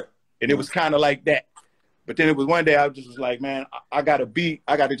 Like, right. And it was kind of like that. But then it was one day I just was like, man, I got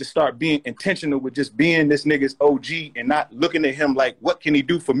to just start being intentional with just being this nigga's OG and not looking at him like, what can he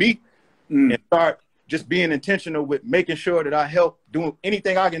do for me? And start just being intentional with making sure that I help doing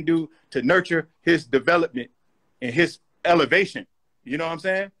anything I can do to nurture his development and his elevation. You know what I'm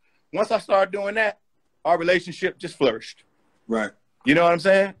saying? Once I started doing that, our relationship just flourished. Right. You know what I'm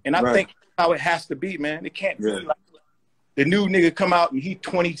saying? And I think how it has to be, man. It can't be like the new nigga come out and he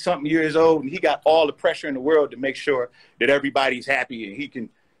 20-something years old and he got all the pressure in the world to make sure that everybody's happy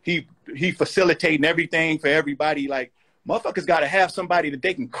and he facilitating everything for everybody. Like, motherfuckers got to have somebody that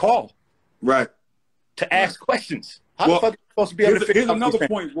they can call. Right. To ask questions. How the fuck are you supposed to be able to figure out? Here's another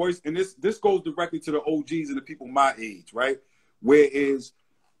point, Royce, and this goes directly to the OGs and the people my age, right? Whereas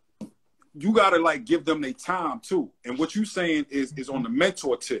you gotta like give them their time too. And what you saying is on the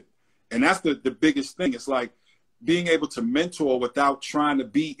mentor tip. And that's the biggest thing. It's like being able to mentor without trying to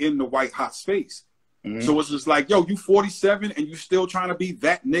be in the white hot space. So it's just like, yo, you 47 and you still trying to be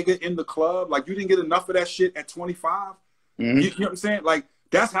that nigga in the club. Like, you didn't get enough of that shit at 25. You know what I'm saying? Like,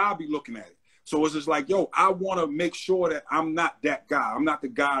 that's how I be looking at it. So it's just like, yo, I want to make sure that I'm not that guy. I'm not the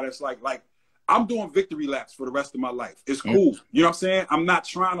guy that's like I'm doing victory laps for the rest of my life. It's cool. You know what I'm saying? I'm not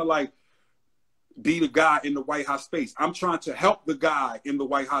trying to like be the guy in the white hot space. I'm trying to help the guy in the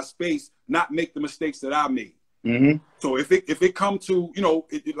white hot space not make the mistakes that I made. So if it come to, you know,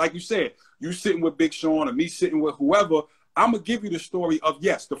 like you said, you sitting with Big Sean or me sitting with whoever, I'm going to give you the story of,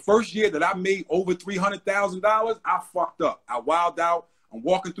 yes, the first year that I made over $300,000, I fucked up. I wilded out. I'm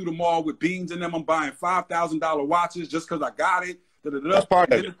walking through the mall with beans in them. I'm buying $5,000 watches just because I got it. That's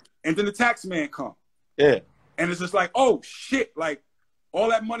part of it. And then the tax man come. Yeah. And it's just like, oh, shit. Like, all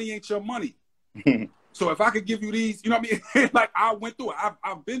that money ain't your money. So if I could give you these, you know what I mean? Like, I went through it.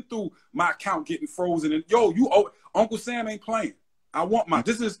 I've been through my account getting frozen. And, yo, Uncle Sam ain't playing. I want mine.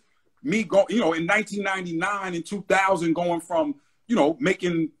 This is me going, you know, in 1999 and 2000 going from, you know,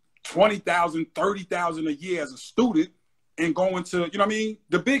 making $20,000, $30,000 a year as a student and going to, you know what I mean,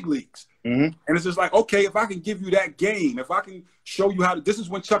 the big leagues. And it's just like, okay, if I can give you that game, if I can show you how to, this is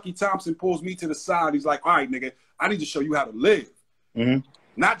when Chucky Thompson pulls me to the side. He's like, all right, nigga, I need to show you how to live.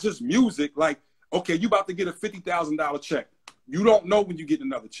 Not just music. Like, okay, you about to get a $50,000 check. You don't know when you get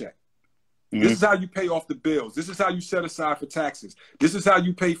another check. This is how you pay off the bills. This is how you set aside for taxes. This is how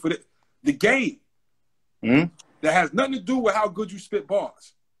you pay for the game. That has nothing to do with how good you spit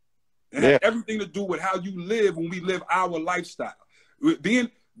bars. It has everything to do with how you live when we live our lifestyle. Being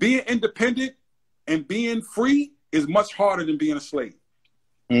independent and being free is much harder than being a slave.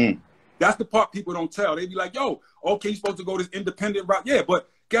 That's the part people don't tell. They be like, yo, okay, you're supposed to go this independent route. Yeah, but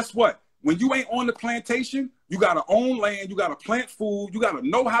guess what? When you ain't on the plantation, you got to own land. You got to plant food. You got to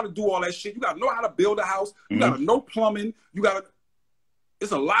know how to do all that shit. You got to know how to build a house. You got to know plumbing. You got to,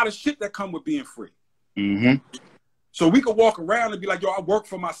 it's a lot of shit that come with being free. So we could walk around and be like, yo, I work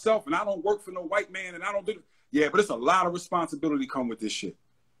for myself and I don't work for no white man and I don't do it. Yeah, but it's a lot of responsibility come with this shit.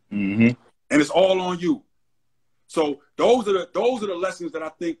 And it's all on you. So those are the lessons that I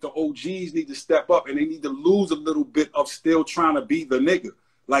think the OGs need to step up, and they need to lose a little bit of still trying to be the nigga.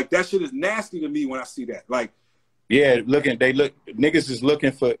 Like, that shit is nasty to me when I see that. Like, yeah, niggas is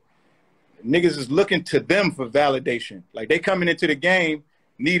looking to them for validation. Like, they coming into the game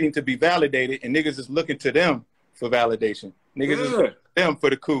needing to be validated, and niggas is looking to them for validation. Niggas is looking to them for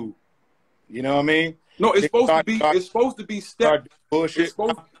the cool. You know what I mean? No, it's supposed to be step bullshit.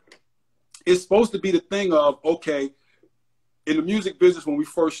 It's supposed to be the thing of, okay, in the music business when we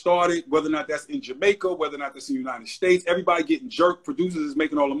first started, whether or not that's in Jamaica, whether or not that's in the United States, everybody getting jerked, producers is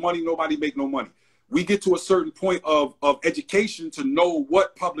making all the money, nobody make no money. We get to a certain point of education to know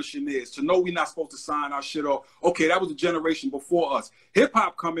what publishing is, to know we're not supposed to sign our shit off. Okay, that was a generation before us.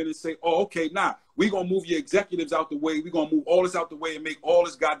 Hip-hop come in and say, oh, okay, nah, we're going to move your executives out the way. We're going to move all this out the way and make all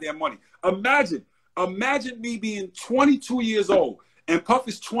this goddamn money. Imagine me being 22 years old and Puff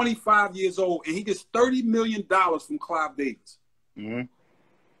is 25 years old and he gets $30 million from Clive Davis.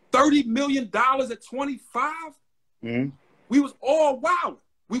 $30 million at 25? We was all wild.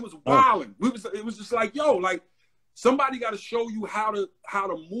 We was wilding. It was just like, yo, like, somebody got to show you how to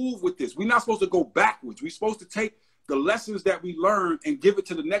move with this. We're not supposed to go backwards. We're supposed to take the lessons that we learned and give it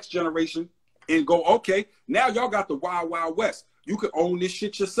to the next generation and go, okay, now y'all got the Wild Wild West. You can own this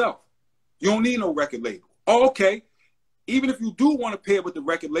shit yourself. You don't need no record label. Oh, okay. Even if you do want to pair with the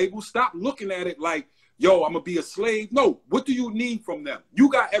record label, stop looking at it like, yo, I'm going to be a slave. No, what do you need from them? You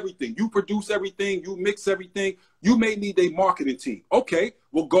got everything. You produce everything. You mix everything. You may need a marketing team. Okay,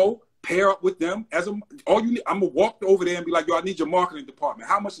 well, go pair up with them. I'm going to walk over there and be like, yo, I need your marketing department.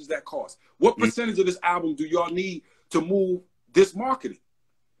 How much does that cost? What percentage of this album do y'all need to move this marketing?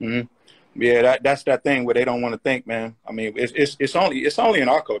 Yeah, that's that thing where they don't want to think, man. I mean, it's only in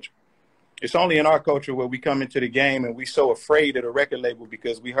our culture. It's only in our culture where we come into the game and we so afraid of the record label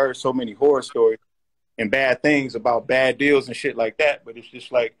because we heard so many horror stories and bad things about bad deals and shit like that. But it's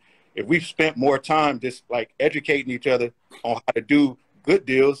just like, if we've spent more time just like educating each other on how to do good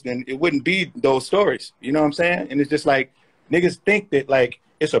deals, then it wouldn't be those stories. You know what I'm saying? And it's just like, niggas think that like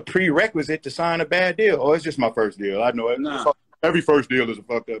it's a prerequisite to sign a bad deal. Oh, it's just my first deal. I know it. Nah. Every first deal is a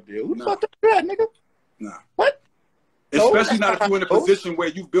fucked up deal. Who the fuck up that, nigga? Nah. What? Especially not if you're in a position where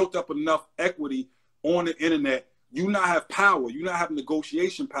you've built up enough equity on the internet, you not have power. You not have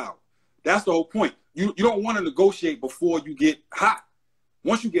negotiation power. That's the whole point. You don't want to negotiate before you get hot.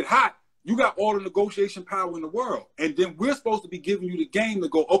 Once you get hot, you got all the negotiation power in the world. And then we're supposed to be giving you the game to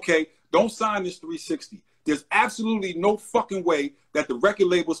go, okay, don't sign this 360. There's absolutely no fucking way that the record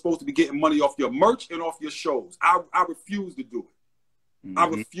label is supposed to be getting money off your merch and off your shows. I refuse to do it. I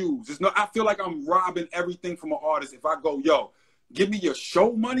refuse. I feel like I'm robbing everything from an artist if I go, yo, give me your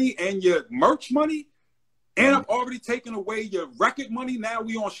show money and your merch money, and I'm already taking away your record money. Now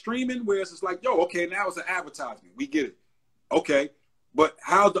we on streaming, where it's just like, yo, okay, now it's an advertisement. We get it. Okay, but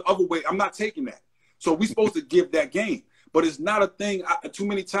how's the other way? I'm not taking that. So we supposed to give that game. But it's not a thing. Too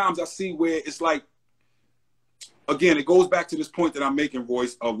many times I see where it's like, again, it goes back to this point that I'm making,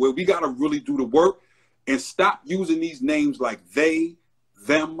 Royce, of where we got to really do the work and stop using these names like they,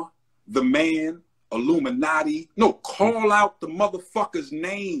 them, the man, Illuminati. No, call out the motherfucker's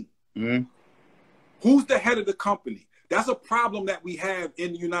name. Who's the head of the company? That's a problem that we have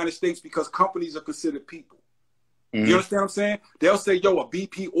in the United States because companies are considered people. You understand what I'm saying? They'll say, yo, a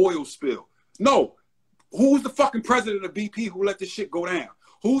BP oil spill. No. Who's the fucking president of BP who let this shit go down?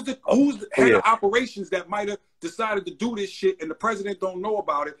 Who's the head of operations that might have decided to do this shit and the president don't know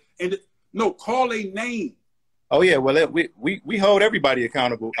about it? And no, call a name. Oh yeah, well we hold everybody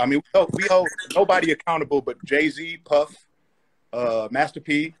accountable. I mean, we hold nobody accountable but Jay-Z, Puff, Master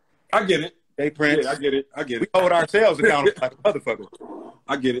P. I get it. Jay Prince. Yeah, I get it. We hold ourselves accountable like a motherfucker.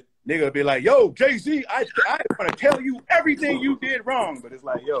 I get it. nigga would be like, yo, Jay-Z, I want to tell you everything you did wrong. But it's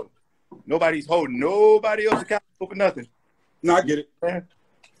like, yo, nobody's holding nobody else accountable for nothing. No, I get it.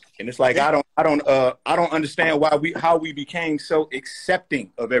 And it's like, I don't understand how we became so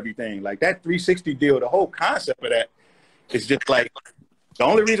accepting of everything. Like that 360 deal, the whole concept of that is just like, the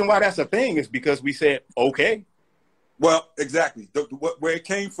only reason why that's a thing is because we said, okay. Well, exactly. Where it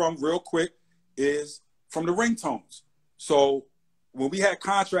came from, real quick, is from the ringtones. So when we had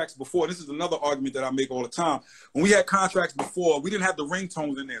contracts before, this is another argument that I make all the time. When we had contracts before, we didn't have the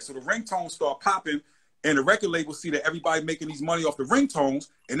ringtones in there. So the ringtones start popping, and the record labels see that everybody making these money off the ringtones,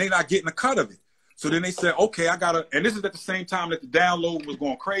 and they're not getting a cut of it. So then they said, okay, I got to, and this is at the same time that the download was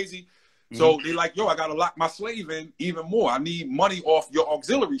going crazy. So they like, yo, I got to lock my slave in even more. I need money off your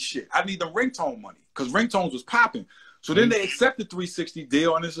auxiliary shit. I need the ringtone money because ringtones was popping. So then they accepted 360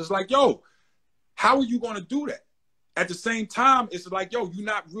 deal, and it's just like, yo, how are you going to do that? At the same time, it's like, yo, you're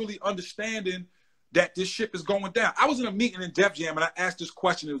not really understanding that this ship is going down. I was in a meeting in Def Jam, and I asked this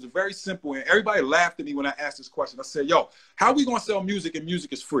question. It was very simple, and everybody laughed at me when I asked this question. I said, yo, how are we going to sell music and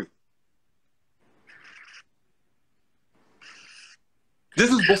music is free? This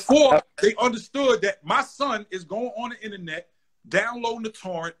is before they understood that my son is going on the internet, downloading the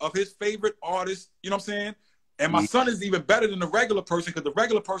torrent of his favorite artist, you know what I'm saying? And my son is even better than the regular person because the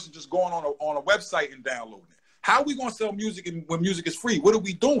regular person just going on a website and downloading it. How are we going to sell music when music is free? What are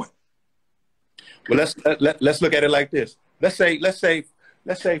we doing? Well, let's look at it like this. Let's say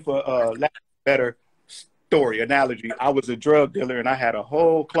for better story analogy, I was a drug dealer and I had a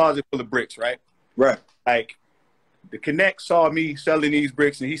whole closet full of bricks, right? Right. Like the Connect saw me selling these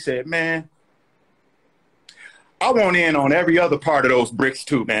bricks and he said, man, I want in on every other part of those bricks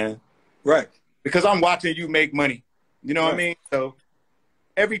too, man. Right. Because I'm watching you make money. You know what I mean? So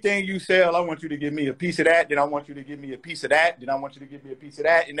everything you sell, I want you to give me a piece of that. Then I want you to give me a piece of that. Then I want you to give me a piece of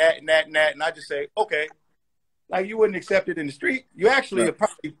that and that and that and that. And I just say, okay. Like you wouldn't accept it in the street. You actually would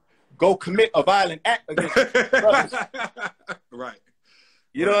probably go commit a violent act against your brothers. Right.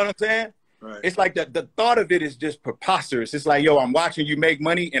 You know what I'm saying? Right. It's like the thought of it is just preposterous. It's like, yo, I'm watching you make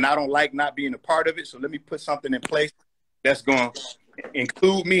money and I don't like not being a part of it. So let me put something in place that's going to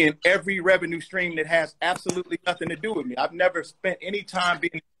include me in every revenue stream that has absolutely nothing to do with me. I've never spent any time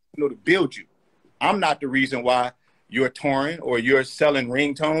being able to build you. I'm not the reason why you're touring or you're selling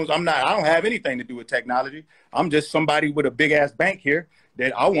ringtones. I don't have anything to do with technology. I'm just somebody with a big ass bank here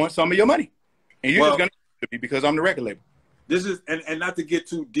that I want some of your money. And you're just going to me because I'm the record label. This is, and not to get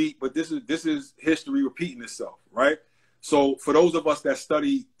too deep, but this is history repeating itself, right? So for those of us that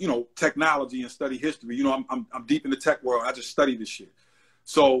study, you know, technology and study history, you know, I'm deep in the tech world. I just study this shit.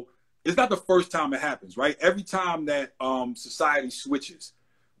 So it's not the first time it happens, right? Every time that society switches,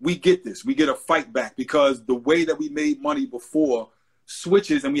 we get this. We get a fight back because the way that we made money before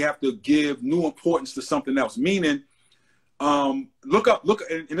switches and we have to give new importance to something else. Meaning, look up,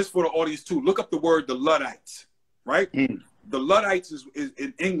 and this is for the audience too, look up the word the Luddites, right? The Luddites is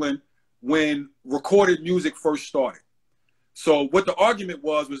in England when recorded music first started. So what the argument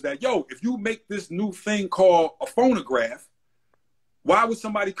was that, yo, if you make this new thing called a phonograph, why would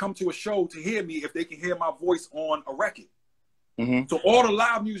somebody come to a show to hear me if they can hear my voice on a record? So all the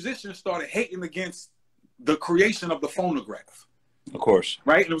live musicians started hating against the creation of the phonograph. Of course.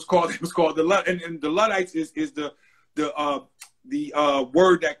 Right? And it was called the Luddites, and the Luddites is the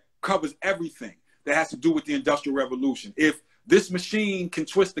word that covers everything that has to do with the Industrial Revolution. If this machine can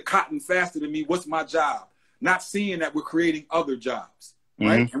twist the cotton faster than me, what's my job? Not seeing that we're creating other jobs,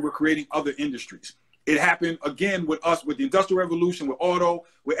 right? And we're creating other industries. It happened again with us, with the Industrial Revolution, with auto,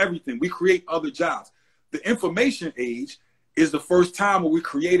 with everything. We create other jobs. The information age is the first time where we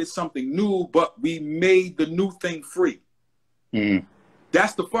created something new, but we made the new thing free.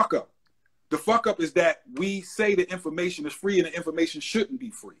 That's the fuck up. The fuck up is that we say the information is free and the information shouldn't be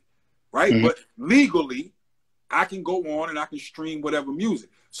free, right? But legally, I can go on and I can stream whatever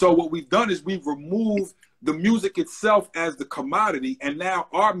music. So what we've done is we've removed the music itself as the commodity, and now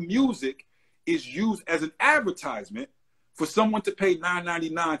our music is used as an advertisement for someone to pay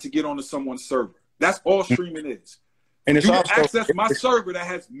 $9.99 to get onto someone's server. That's all streaming is. And you can access my server that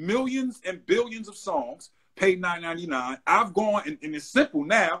has millions and billions of songs, pay $9.99. I've gone, and it's simple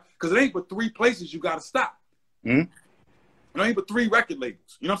now, because it ain't but 3 places you got to stop. It ain't but 3 record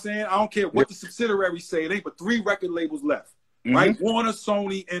labels. You know what I'm saying? I don't care what the subsidiaries say. It ain't but 3 record labels left, right? Warner,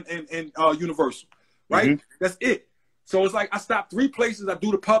 Sony, and Universal, right? That's it. So it's like I stop 3 places. I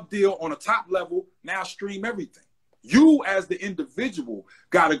do the pub deal on a top level. Now stream everything. You as the individual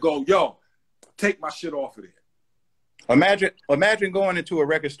got to go, yo, take my shit off of there. Imagine going into a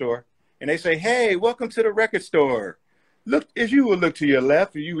record store and they say, hey, welcome to the record store. look, as you will look to your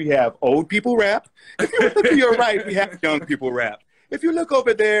left, we have old people rap. If you look to your right, we have young people rap. If you look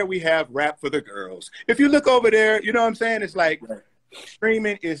over there, we have rap for the girls. If you look over there, you know what I'm saying? It's like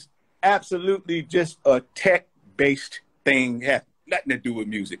streaming is absolutely just a tech-based thing. It has nothing to do with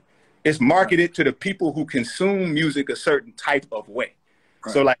music. It's marketed to the people who consume music a certain type of way.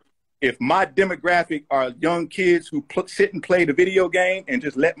 Right. So like, if my demographic are young kids who sit and play the video game and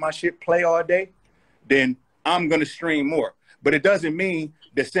just let my shit play all day, then I'm going to stream more. But it doesn't mean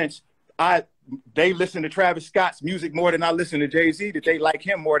that since they listen to Travis Scott's music more than I listen to Jay-Z, that they like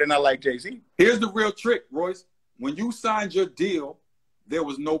him more than I like Jay-Z. Here's the real trick, Royce. When you signed your deal, there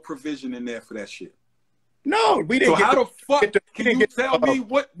was no provision in there for that shit. No, we didn't. So how the fuck can you tell me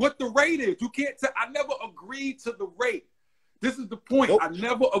what the rate is? You can't tell. I never agreed to the rate. This is the point. Nope. I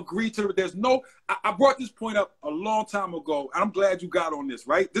never agreed to it. There's no, I brought this point up a long time ago, and I'm glad you got on this,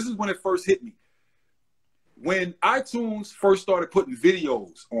 right? This is when it first hit me. When iTunes first started putting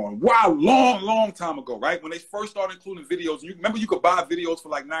videos on, wow, long time ago, right? When they first started including videos, you remember you could buy videos for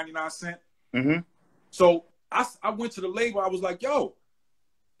like 99 cents? Mm-hmm. So I went to the label, I was like, yo,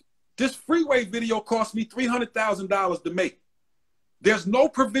 this Freeway video cost me $300,000 to make. There's no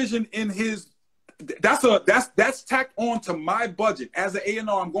provision in his, that's tacked on to my budget. As an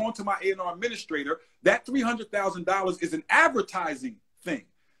A&R, I'm going to my A&R administrator. That $300,000 is an advertising thing.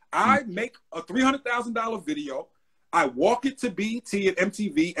 I make a $300,000 video. I walk it to BT and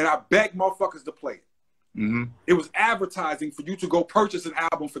MTV, and I beg motherfuckers to play it. Mm-hmm. It was advertising for you to go purchase an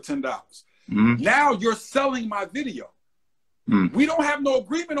album for $10. Mm-hmm. Now you're selling my video. Mm-hmm. We don't have no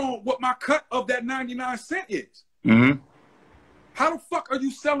agreement on what my cut of that 99 cent is. Mm-hmm. How the fuck are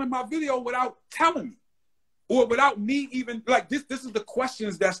you selling my video without telling me? Or without me even, like, this is the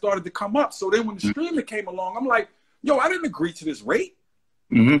questions that started to come up. So then when the streaming came along, I'm like, yo, I didn't agree to this rate.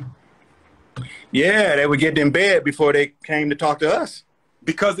 Mm-hmm. Yeah, they would get in bed before they came to talk to us.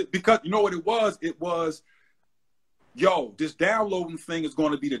 Because you know what it was? It was, yo, this downloading thing is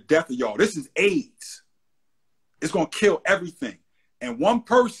going to be the death of y'all. This is AIDS. It's going to kill everything. And one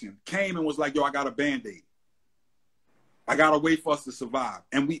person came and was like, yo, I got a Band-Aid. I got a way for us to survive.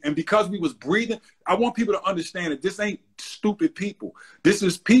 And because we was breathing, I want people to understand that this ain't stupid people. This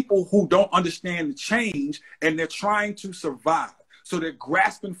is people who don't understand the change, and they're trying to survive. So they're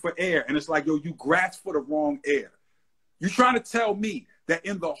grasping for air. And it's like, yo, you grasp for the wrong air. You're trying to tell me that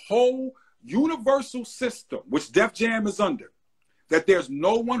in the whole universal system, which Def Jam is under, that there's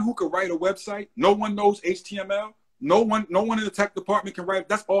no one who can write a website. No one knows HTML. No one in the tech department can write.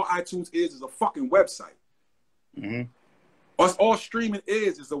 That's all iTunes is a fucking website. Mm-hmm. That's all streaming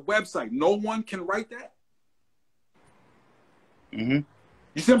is a website. No one can write that. Mm-hmm.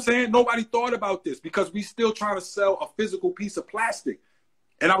 You see what I'm saying? Nobody thought about this because we still trying to sell a physical piece of plastic.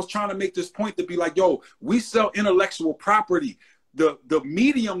 And I was trying to make this point to be like, yo, we sell intellectual property. The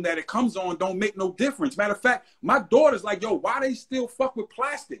medium that it comes on don't make no difference. Matter of fact, my daughter's like, yo, why they still fuck with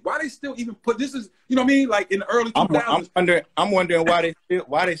plastic? Why they still even put, this is, you know what I mean? Like in the early 2000s. I'm wondering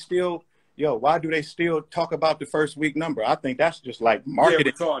why they still, yo, why do they still talk about the first week number? I think that's just like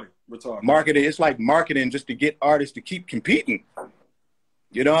marketing. Yeah, retarded. Marketing. It's like marketing just to get artists to keep competing.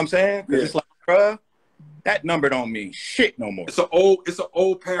 You know what I'm saying? Because it's like, bruh, that number don't mean shit no more. It's an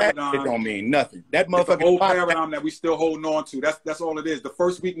old paradigm. It don't mean nothing. That motherfucking old paradigm that we still holding on to. That's all it is. The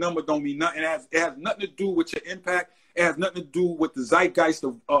first week number don't mean nothing. It has nothing to do with your impact. It has nothing to do with the zeitgeist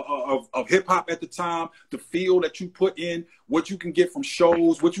of hip hop at the time, the feel that you put in, what you can get from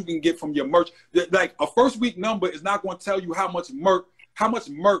shows, what you can get from your merch. Like a first week number is not going to tell you how much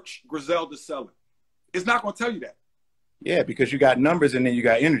merch Griselda's selling. It's not going to tell you that. Yeah, because you got numbers and then you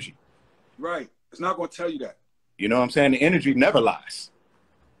got energy. Right. It's not going to tell you that. You know what I'm saying? The energy never lies.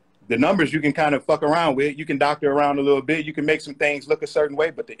 The numbers you can kind of fuck around with. You can doctor around a little bit. You can make some things look a certain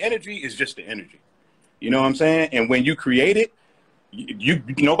way, but the energy is just the energy. You know what I'm saying? And when you create it,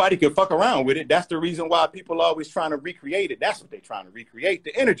 nobody can fuck around with it. That's the reason why people are always trying to recreate it. That's what they're trying to recreate,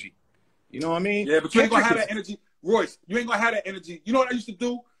 the energy. You know what I mean? Yeah, but you ain't going to have that energy. Royce, you ain't going to have that energy. You know what I used to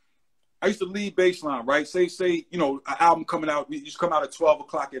do? I used to lead baseline, right? Say, you know, an album coming out, it used to come out at 12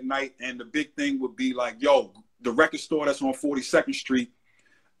 o'clock at night, and the big thing would be like, yo, the record store that's on 42nd Street,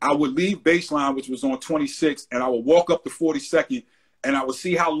 I would leave baseline, which was on 26th, and I would walk up to 42nd, and I would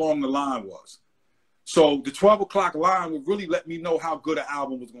see how long the line was. So the 12 o'clock line would really let me know how good an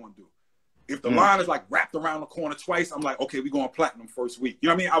album was going to do. If the line is like wrapped around the corner twice, I'm like, okay, we're going platinum first week. You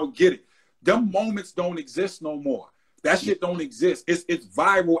know what I mean? I would get it. Them moments don't exist no more. That shit don't exist. It's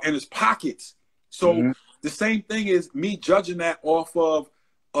viral and it's pockets. So the same thing is me judging that off of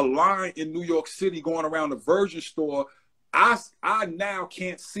a line in New York City going around the Virgin store I now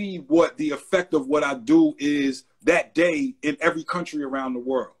can't see what the effect of what I do is that day in every country around the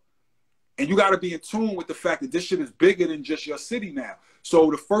world. And you got to be in tune with the fact that this shit is bigger than just your city now. So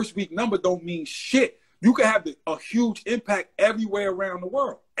the first week number don't mean shit. You can have a huge impact everywhere around the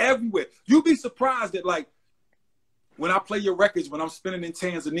world. Everywhere. You'd be surprised that, like, when I play your records, when I'm spinning in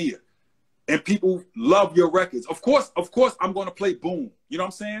Tanzania, and people love your records. Of course, I'm going to play Boom. You know what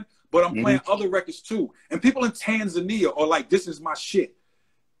I'm saying? But I'm playing other records too. And people in Tanzania are like, this is my shit.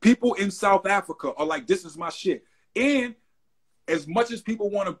 People in South Africa are like, this is my shit. And as much as people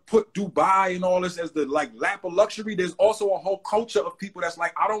want to put Dubai and all this as the like lap of luxury, there's also a whole culture of people that's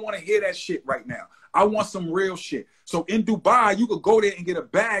like, I don't want to hear that shit right now. I want some real shit. So in Dubai, you could go there and get a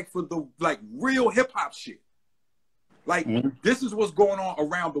bag for the like real hip hop shit. Like, this is what's going on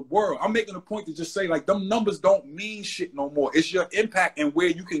around the world. I'm making a point to just say, like, them numbers don't mean shit no more. It's your impact and where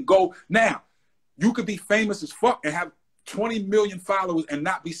you can go. Now, you could be famous as fuck and have 20 million followers and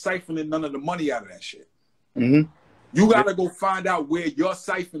not be siphoning none of the money out of that shit. You got to go find out where your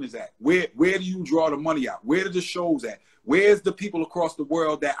siphon is at. Where do you draw the money out? Where are the shows at? Where's the people across the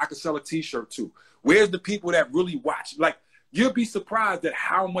world that I could sell a T-shirt to? Where's the people that really watch? Like, you'll be surprised at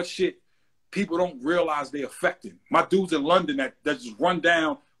how much shit people don't realize they're affecting. My dudes in London that just run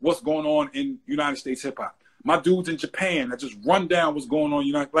down what's going on in United States hip hop. My dudes in Japan that just run down what's going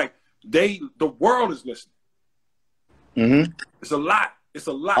on. Like the world is listening. It's a lot. It's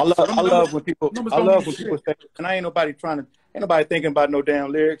a lot. I love when people say, and I ain't nobody thinking about no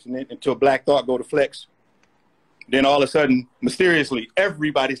damn lyrics, and then until Black Thought go to Flex, then all of a sudden, mysteriously,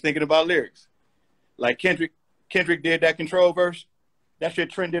 everybody's thinking about lyrics. Like Kendrick did that Control verse. That shit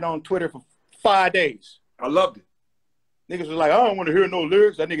trended on Twitter for 5 days. I loved it. Niggas was like, I don't want to hear no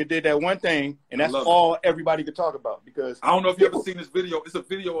lyrics. That nigga did that one thing, and that's all everybody could talk about. Because I don't know if you ever seen this video. It's a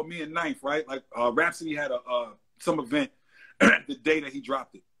video of me and Ninth, right? Like Rhapsody had some event the day that he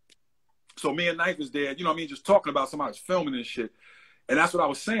dropped it. So me and Ninth was there, you know what I mean, just talking about somebody's filming and shit. And that's what I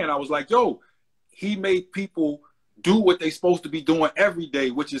was saying. I was like, yo, he made people do what they supposed to be doing every day,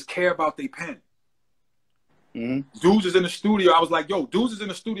 which is care about their pen. Dudes is in the studio. I was like, yo, dudes is in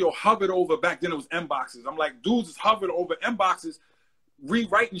the studio hovered over, back then it was M-boxes. I'm like, dudes is hovered over M-boxes,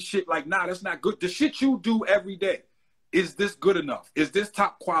 rewriting shit like, nah, that's not good. The shit you do every day, is this good enough? Is this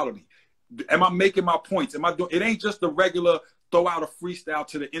top quality? Am I making my points? Am I doing? It ain't just the regular throw out a freestyle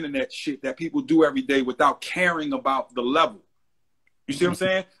to the internet shit that people do every day without caring about the level. You see what I'm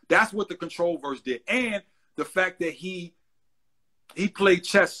saying? That's what the Control verse did. And the fact that he played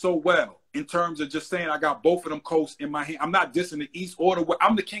chess so well. In terms of just saying, I got both of them coasts in my hand. I'm not dissing the East or the West.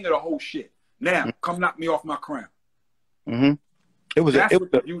 I'm the king of the whole shit. Now, come knock me off my crown. That's what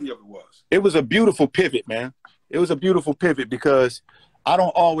the beauty of it was. It was a beautiful pivot, man. It was a beautiful pivot because I don't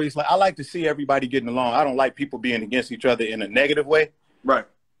always I like to see everybody getting along. I don't like people being against each other in a negative way. Right.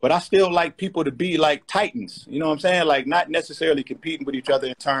 But I still like people to be like titans. You know what I'm saying? Like not necessarily competing with each other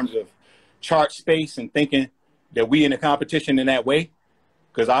in terms of chart space and thinking that we in a competition in that way.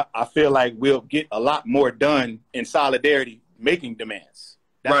 Because I feel like we'll get a lot more done in solidarity making demands.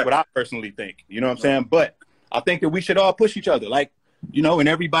 That's what I personally think. You know what I'm saying? But I think that we should all push each other. Like, you know, and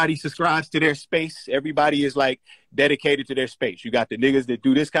everybody subscribes to their space. Everybody is like dedicated to their space. You got the niggas that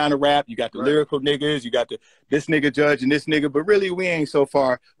do this kind of rap. You got the lyrical niggas. You got this nigga Judge and this nigga. But really, we ain't so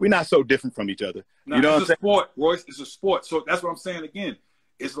far. We're not so different from each other. Nah, you know what I'm saying? It's a sport, Royce. It's a sport. So that's what I'm saying again.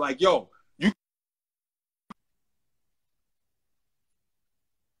 It's like, yo,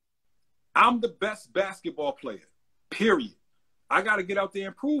 I'm the best basketball player, period. I got to get out there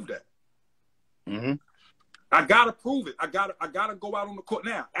and prove that. I got to prove it. I got to go out on the court.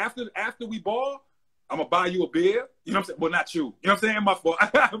 Now, after we ball, I'm going to buy you a beer. You know what I'm saying? Well, not you. You know what I'm saying? My fault.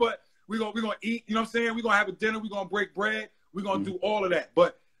 But we're gonna eat. You know what I'm saying? We're going to have a dinner. We're going to break bread. We're going to do all of that.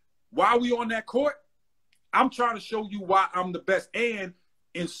 But while we on that court, I'm trying to show you why I'm the best. And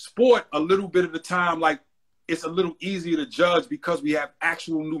in sport, a little bit of the time, like, it's a little easier to judge because we have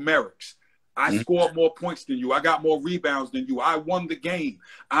actual numerics. I scored more points than you. I got more rebounds than you. I won the game.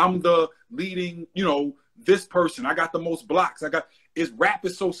 I'm the leading, you know, this person. I got the most blocks. Rap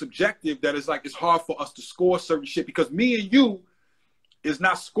is so subjective that it's like it's hard for us to score certain shit because me and you is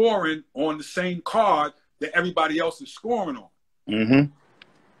not scoring on the same card that everybody else is scoring on.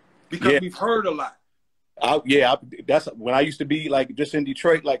 Because we've heard a lot. That's when I used to be like just in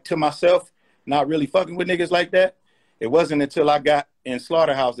Detroit, like to myself, not really fucking with niggas like that. It wasn't until I got in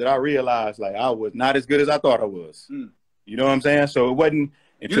Slaughterhouse that I realized like I was not as good as I thought I was. You know what I'm saying? So it wasn't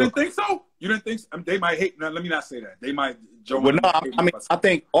until... You didn't think so? You didn't think so? I mean, they might hate. Now, let me not say that. They might... Well, no, I mean, I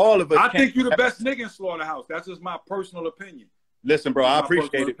think all of us... I think you're the best nigga in Slaughterhouse. That's just my personal opinion. Listen, bro, I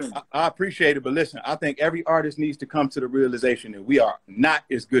appreciate it. I appreciate it, but listen, I think every artist needs to come to the realization that we are not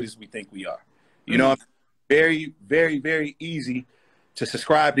as good as we think we are. You know, very, very, very easy to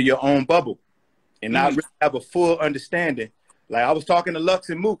subscribe to your own bubble and not really have a full understanding. Like I was talking to Lux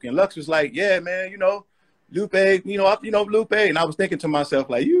and Mook, and Lux was like, "Yeah, man, you know, Lupe, Lupe," and I was thinking to myself,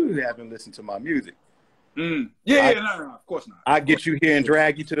 like, "You haven't listened to my music." No, of course not. I get you here and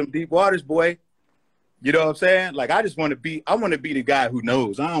drag you to them deep waters, boy. You know what I'm saying? Like I want to be the guy who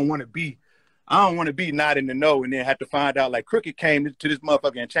knows. I don't want to be not in the know and then have to find out like Crooked came to this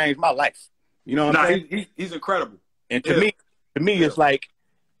motherfucker and changed my life. You know what I'm saying? He's incredible. And to me, it's like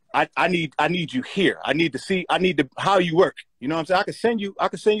I need you here. I need how you work. You know what I'm saying? I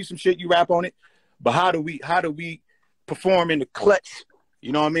can send you some shit, you rap on it, but how do we perform in the clutch?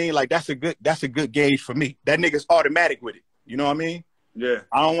 You know what I mean? Like that's a good gauge for me. That nigga's automatic with it. You know what I mean? Yeah.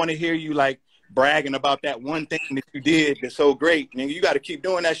 I don't want to hear you like bragging about that one thing that you did that's so great. Nigga, you got to keep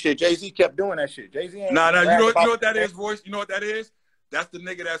doing that shit. Jay-Z kept doing that shit. Jay-Z ain't you know what that is, Royce? You know what that is? That's the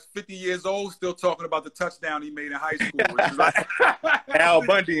nigga that's 50 years old still talking about the touchdown he made in high school. Which is like, Al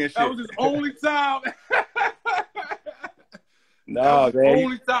Bundy and shit. That was his only time. No, man.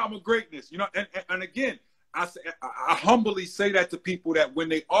 Only time of greatness. You know, and again, I humbly say that to people that when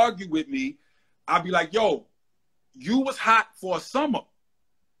they argue with me, I'll be like, yo, you was hot for a summer.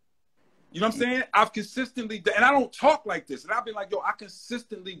 You know what I'm saying? I've consistently, and I don't talk like this, and I've been like, yo, I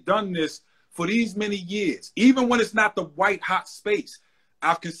consistently done this for these many years. Even when it's not the white hot space,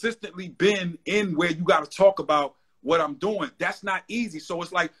 I've consistently been in where you got to talk about what I'm doing. That's not easy. So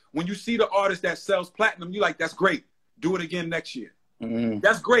it's like when you see the artist that sells platinum, you're like, that's great. Do it again next year.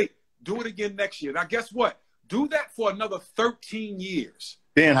 That's great. Do it again next year. Now, guess what? Do that for another 13 years.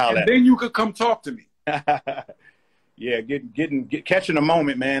 Then then you could come talk to me. Yeah, catching a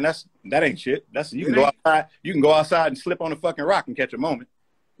moment, man. That ain't shit. You can go outside. You can go outside and slip on a fucking rock and catch a moment.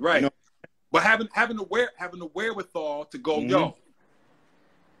 Right. You know? But having the wherewithal to go, yo,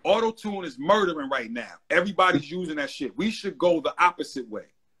 auto-tune is murdering right now. Everybody's using that shit. We should go the opposite way.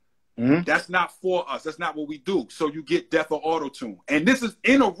 That's not for us. That's not what we do. So you get death or auto-tune. And this is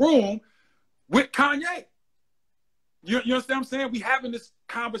in a room with Kanye. You understand what I'm saying? We having this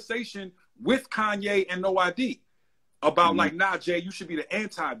conversation with Kanye and No ID about like, nah, Jay, you should be the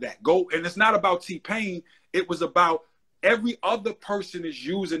anti that. Go. And it's not about T-Pain. It was about every other person is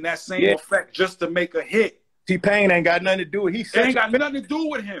using that same effect just to make a hit. T-Pain ain't got nothing to do with it. It ain't got nothing to do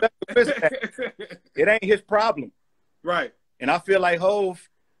with him. It ain't his problem. Right. And I feel like Hov,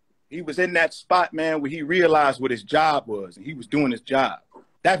 he was in that spot, man, where he realized what his job was, and he was doing his job.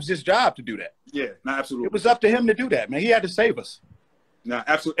 That was his job to do that. Yeah, no, absolutely. It was up to him to do that, man. He had to save us. No,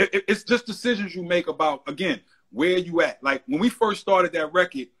 absolutely. It's just decisions you make about, again, where you at. Like, when we first started that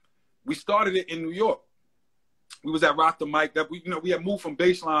record, we started it in New York. We was at Rock the Mic. We had moved from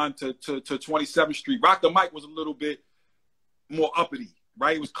Baseline to 27th Street. Rock the Mic was a little bit more uppity,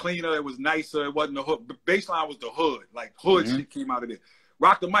 right? It was cleaner. It was nicer. It wasn't the hood. Baseline was the hood. Like, hood shit came out of there.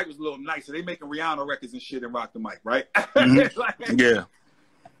 Rock the Mic was a little nicer. They making Rihanna records and shit in Rock the Mic, right? Yeah.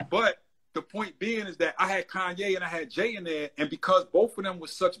 But the point being is that I had Kanye and I had Jay in there, and because both of them were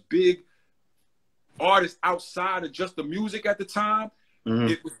such big artists outside of just the music at the time,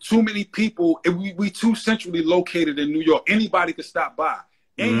 it was too many people. We too centrally located in New York. Anybody could stop by.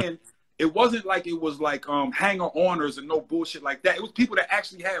 And it wasn't like it was like hanger-oners and no bullshit like that. It was people that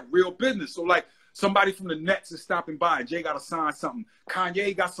actually had real business. So like somebody from the Nets is stopping by and Jay got to sign something.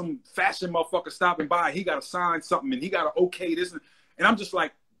 Kanye got some fashion motherfucker stopping by. He got to sign something and he got to okay this. And I'm just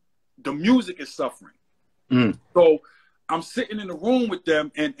like, the music is suffering. So I'm sitting in the room with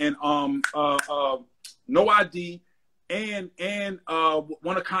them and No ID and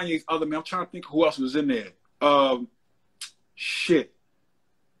one of Kanye's other men. I'm trying to think who else was in there. Shit.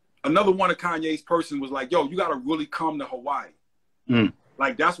 Another one of Kanye's person was like, yo, you got to really come to Hawaii.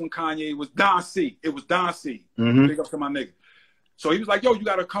 Like, that's when Kanye was Don C. It was Don C. Big up to my nigga. So he was like, yo, you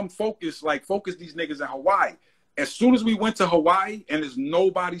got to come focus these niggas in Hawaii. As soon as we went to Hawaii and there's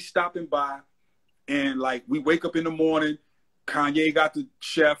nobody stopping by, and like we wake up in the morning, Kanye got the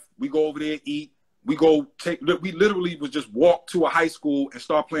chef, we go over there, eat, we literally was just walk to a high school and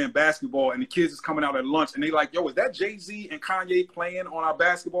start playing basketball, and the kids is coming out at lunch and they like, yo, is that Jay-Z and Kanye playing on our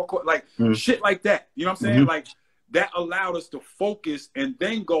basketball court? Like shit like that. You know what I'm saying? Like that allowed us to focus and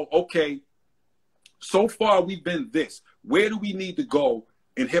then go, okay, so far we've been this. Where do we need to go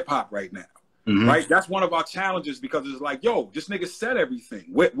in hip hop right now? Right? That's one of our challenges, because it's like, yo, this nigga said everything.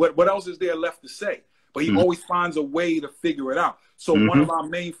 What else is there left to say? But he always finds a way to figure it out. So one of our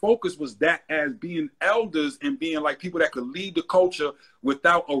main focus was that, as being elders and being like people that could lead the culture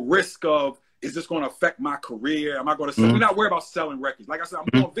without a risk of is this going to affect my career? Am I going to sell? We're not worried about selling records. Like I said, I'm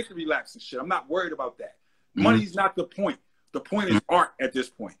doing victory laps and shit. I'm not worried about that. Money's not the point. The point is art at this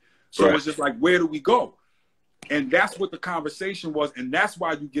point. So it's just like, where do we go? And that's what the conversation was. And that's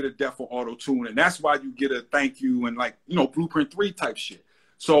why you get a death for auto-tune. And that's why you get a thank you and like, you know, Blueprint 3 type shit.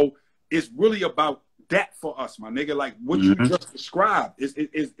 So it's really about that for us, my nigga. Like what you just described is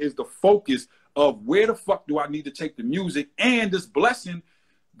the focus of where the fuck do I need to take the music and this blessing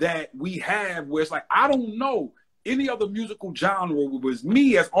that we have where it's like, I don't know any other musical genre was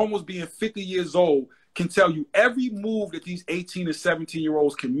me as almost being 50 years old can tell you every move that these 18 and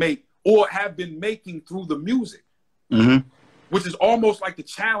 17-year-olds can make or have been making through the music, which is almost like the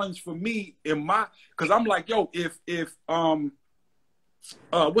challenge for me in my, because I'm like, yo, if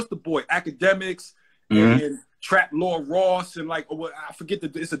what's the boy, Academics and Trap Lord Ross and like, I forget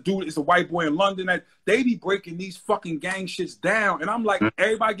it's a dude, it's a white boy in London that they be breaking these fucking gang shits down. And I'm like,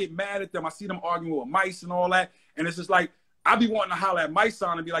 everybody get mad at them. I see them arguing with mice and all that. And it's just like, I be wanting to holler at Mice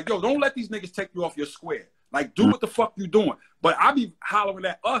on and be like, yo, don't let these niggas take you off your square. Like, do what the fuck you doing. But I be hollering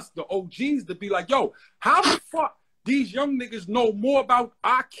at us, the OGs, to be like, yo, how the fuck these young niggas know more about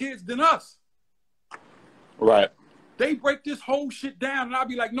our kids than us? Right. They break this whole shit down, and I'll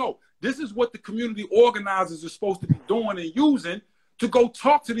be like, no, this is what the community organizers are supposed to be doing and using to go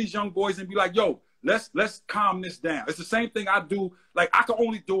talk to these young boys and be like, yo, let's calm this down. It's the same thing I do. Like, I can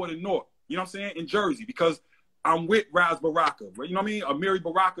only do it in North, you know what I'm saying, in Jersey, because I'm with Raz Baraka. You know what I mean? Amiri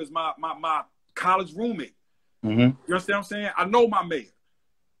Baraka is my college roommate. You understand what I'm saying? I know my mayor.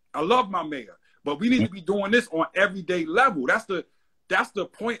 I love my mayor. But we need to be doing this on everyday level. That's the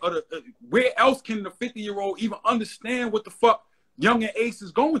point of the where else can the 50-year-old even understand what the fuck Young and Ace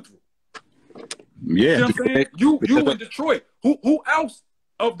is going through? Yeah. You know what I'm saying? You in Detroit. Who else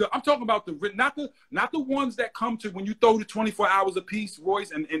of the I'm talking about not the ones that come to when you throw the 24 hours a piece, Royce,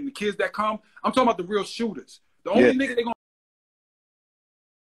 and the kids that come. I'm talking about the real shooters. The only nigga they gonna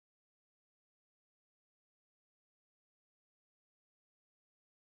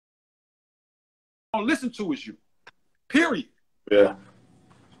listen to is you. Period. Yeah.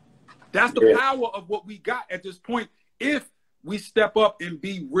 That's the power of what we got at this point. If we step up and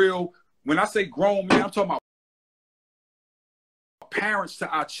be real, when I say grown man, I'm talking about parents to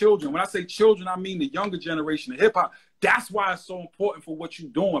our children. When I say children, I mean the younger generation of hip hop. That's why it's so important for what you're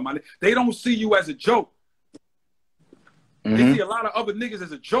doing, man. They don't see you as a joke. They see a lot of other niggas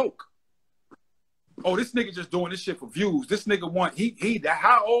as a joke. Oh, this nigga just doing this shit for views. This nigga want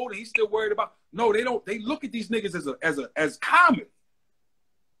how old and he's still worried about. No, they don't. They look at these niggas as comedy.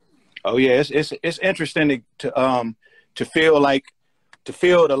 Oh yeah, it's interesting to feel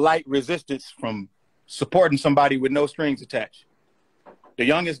the light resistance from supporting somebody with no strings attached.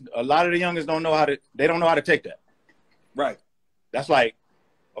 A lot of the youngest don't know how to take that. Right. That's like,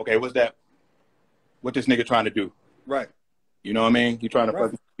 okay, what this nigga trying to do? Right. You know what I mean? He trying to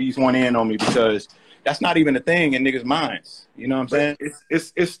fucking ease one in on me because that's not even a thing in niggas' minds. You know what I'm saying?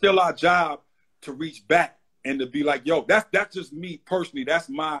 It's still our job to reach back and to be like, yo, that's just me personally. That's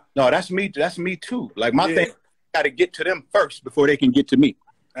me too. Like my thing, I gotta get to them first before they can get to me.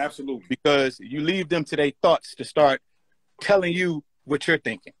 Absolutely. Because you leave them to their thoughts to start telling you what you're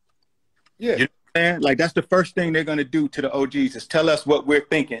thinking. Yeah. You know what I'm saying? Like that's the first thing they're gonna do to the OGs is tell us what we're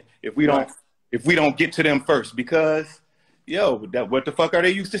thinking if we don't get to them first. Because what the fuck are they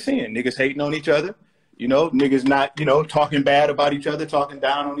used to seeing? Niggas hating on each other. You know, niggas not, talking bad about each other, talking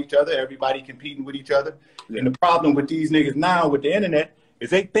down on each other, everybody competing with each other. Yeah. And the problem with these niggas now with the internet is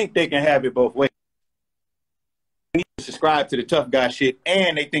they think they can have it both ways. They need to subscribe to the tough guy shit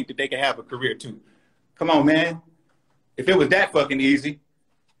and they think that they can have a career too. Come on, man. If it was that fucking easy,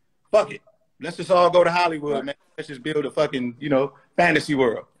 fuck it. Let's just all go to Hollywood, man. Let's just build a fucking, fantasy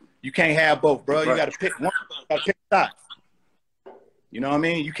world. You can't have both, bro. You got to pick one. You got to pick a side. You know what I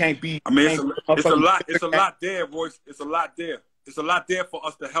mean? You can't be. I mean, it's a lot there, Royce. It's a lot there. It's a lot there for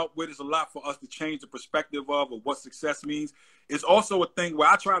us to help with. It's a lot for us to change the perspective of what success means. It's also a thing where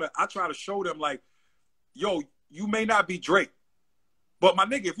I try to show them like, yo, you may not be Drake, but my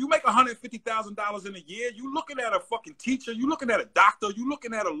nigga, if you make $150,000 in a year, you looking at a fucking teacher, you looking at a doctor, you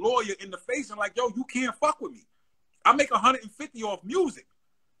looking at a lawyer in the face and like, yo, you can't fuck with me. I make 150 off music.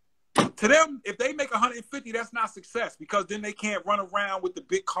 To them, if they make 150, that's not success because then they can't run around with the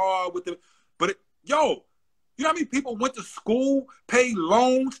big car you know how many people went to school, paid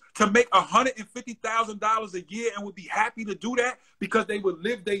loans to make $150,000 a year and would be happy to do that because they would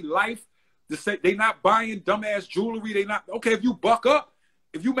live their life to say they not buying dumbass jewelry. They not okay. If you buck up,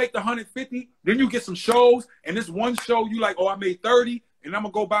 if you make the 150, then you get some shows and this one show you like, oh, I made 30 and I'm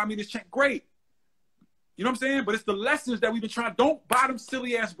gonna go buy me this chain. Great. You know what I'm saying? But it's the lessons that we've been trying. Don't buy them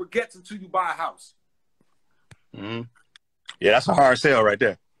silly ass baguettes until you buy a house. Mm-hmm. Yeah, that's a hard sell right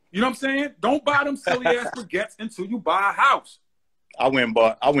there. You know what I'm saying? Don't buy them silly ass baguettes until you buy a house. I went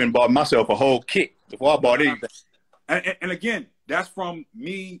and bought myself a whole kit before I bought anything. And again, that's from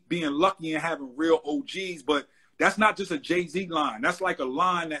me being lucky and having real OGs, but that's not just a Jay-Z line. That's like a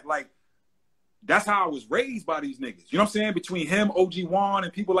line that, like, that's how I was raised by these niggas. You know what I'm saying? Between him, OG Juan,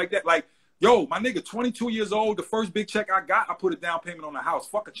 and people like that. Like, yo, my nigga, 22 years old, the first big check I got, I put a down payment on the house.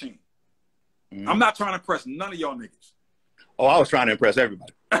 Fuck a chain. Mm-hmm. I'm not trying to impress none of y'all niggas. Oh, I was trying to impress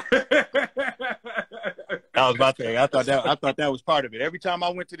everybody. That was my thing. I thought that was part of it. Every time I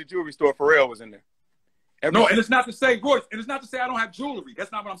went to the jewelry store, Pharrell was in there. No, and it's not to say, Royce, and it's not to say I don't have jewelry.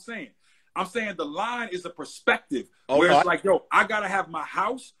 That's not what I'm saying. I'm saying the line is a perspective where it's like, yo, I gotta have my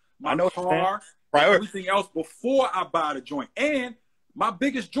house, my car, everything else before I buy the joint. And my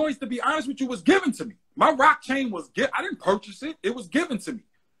biggest joints, to be honest with you, was given to me. My rock chain was I didn't purchase it. It was given to me.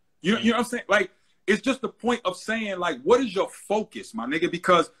 You know what I'm saying? Like, it's just the point of saying, like, what is your focus, my nigga?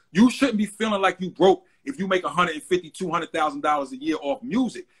 Because you shouldn't be feeling like you broke if you make $150,000, $200,000 a year off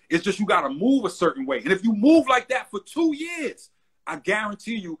music. It's just you got to move a certain way. And if you move like that for 2 years, I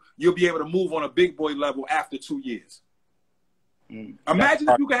guarantee you'll be able to move on a big boy level after 2 years. Imagine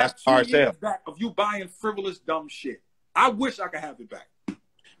if you could have 2 years back of you buying frivolous, dumb shit. I wish I could have it back.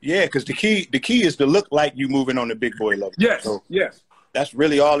 Yeah, because the key is to look like you moving on the big boy level. Yes, so yes. That's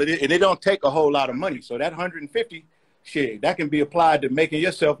really all it is. And it don't take a whole lot of money. So that 150 shit, that can be applied to making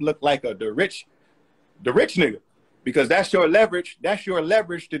yourself look like the rich nigga. Because that's your leverage. That's your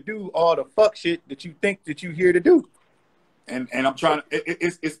leverage to do all the fuck shit that you think that you're here to do. And I'm trying to,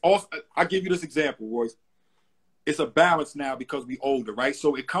 it's also, I'll give you this example, Royce. It's a balance now because we older, right?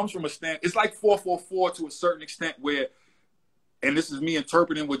 So it comes from a stand, it's like 444 to a certain extent where, and this is me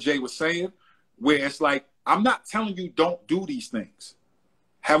interpreting what Jay was saying, where it's like, I'm not telling you don't do these things.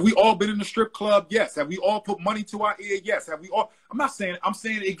 Have we all been in the strip club? Yes. Have we all put money to our ear? Yes. Have we all? I'm saying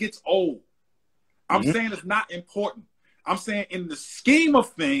it gets old. I'm saying it's not important. I'm saying in the scheme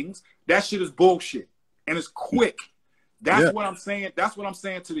of things, that shit is bullshit. And it's quick. That's what I'm saying. That's what I'm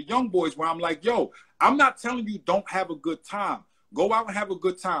saying to the young boys where I'm like, yo, I'm not telling you don't have a good time. Go out and have a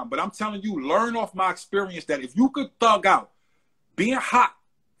good time. But I'm telling you, learn off my experience that if you could thug out being hot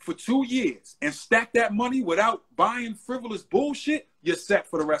for 2 years and stack that money without buying frivolous bullshit, you're set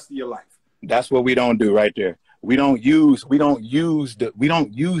for the rest of your life. That's what we don't do right there. We don't use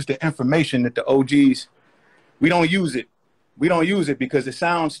the information that the OGs, we don't use it. We don't use it because it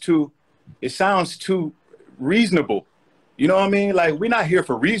sounds too reasonable. You know what I mean? Like, we're not here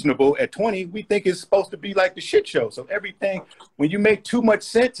for reasonable at 20. We think it's supposed to be like the shit show. So everything, when you make too much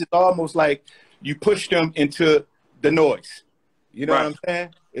sense, it's almost like you push them into the noise. You know what I'm saying?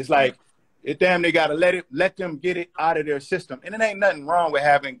 It's like, they gotta let them get it out of their system. And it ain't nothing wrong with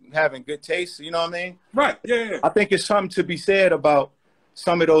having good taste, you know what I mean? Right, yeah. I think it's something to be said about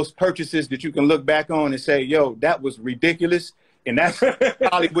some of those purchases that you can look back on and say, yo, that was ridiculous. And that's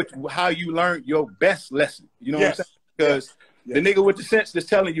probably how you learned your best lesson. You know what I'm saying? Because the nigga with the sense that's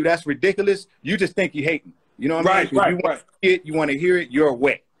telling you that's ridiculous, you just think he hating. You know what I mean? You want to hear it your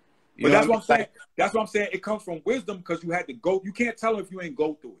way. But that's what I'm saying. That's what I'm saying. It comes from wisdom because you had to go. You can't tell them if you ain't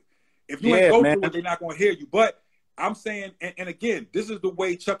go through it. If you ain't go through it, they're not going to hear you. But I'm saying, and again, this is the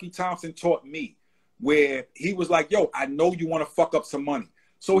way Chucky Thompson taught me, where he was like, yo, I know you want to fuck up some money.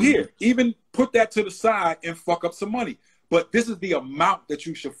 So here, even put that to the side and fuck up some money. But this is the amount that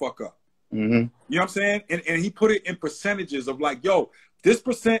you should fuck up. You know what I'm saying? And he put it in percentages of like, yo, this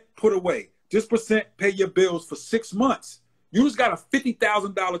percent put away. This percent pay your bills for 6 months. You just got a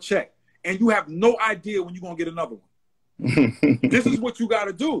 $50,000 check. And you have no idea when you're going to get another one. This is what you got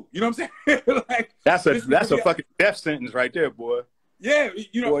to do. You know what I'm saying? Like, that's a fucking death sentence right there, boy. Yeah,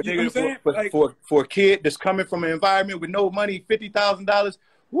 you know what I'm saying? For a kid that's coming from an environment with no money, $50,000,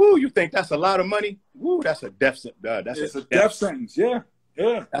 woo, you think that's a lot of money? Woo, that's a death sentence. It's a death sentence, yeah.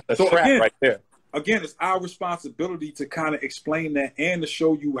 That's a trap right there. Again, it's our responsibility to kind of explain that and to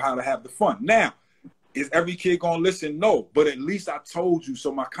show you how to have the fun. Now, is every kid going to listen? No. But at least I told you,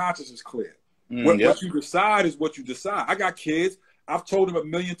 so my conscience is clear. What you decide is what you decide. I got kids. I've told them a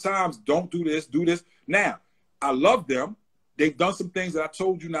million times, don't do this, do this. Now, I love them. They've done some things that I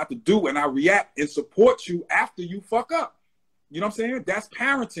told you not to do, and I react and support you after you fuck up. You know what I'm saying? That's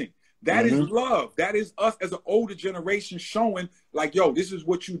parenting. That is love. That is us as an older generation showing like, yo, this is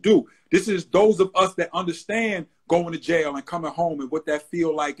what you do. This is those of us that understand going to jail and coming home and what that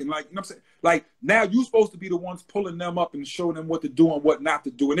feel like. And like, you know what I'm saying? Like, now you're supposed to be the ones pulling them up and showing them what to do and what not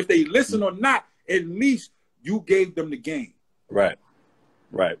to do. And if they listen or not, at least you gave them the game. Right.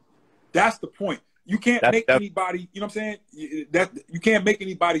 That's the point. You can't make anybody, you know what I'm saying? That you can't make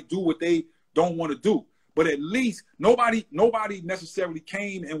anybody do what they don't want to do. But at least nobody necessarily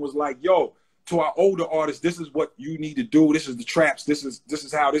came and was like, yo, to our older artists, this is what you need to do. This is the traps. This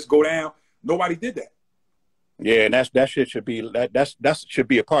is how this go down. Nobody did that. Yeah, and that shit should be that should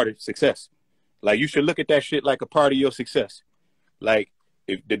be a part of success. Like, you should look at that shit like a part of your success. Like,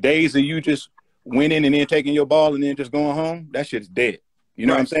 if the days of you just winning and then taking your ball and then just going home, that shit's dead. You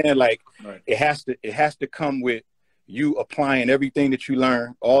know what I'm saying? Like, it has to come with you applying everything that you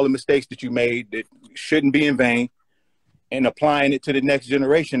learned, all the mistakes that you made that shouldn't be in vain, and applying it to the next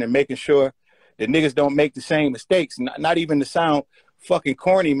generation and making sure that niggas don't make the same mistakes. Not even to sound fucking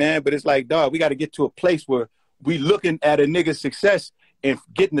corny, man, but it's like, dog, we got to get to a place where we looking at a nigga's success and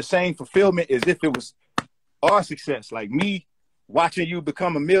getting the same fulfillment as if it was our success. Like, me watching you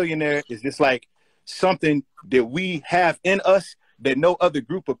become a millionaire is just like something that we have in us that no other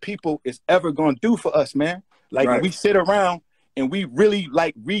group of people is ever going to do for us, man. Like, when we sit around and we really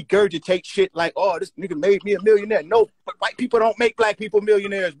like regurgitate shit like, oh, this nigga made me a millionaire. No, white people don't make black people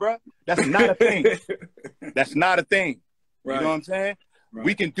millionaires, bro. That's not a thing. That's not a thing. You know what I'm saying?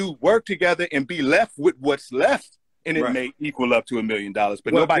 We can do work together and be left with what's left, and it may equal up to $1 million.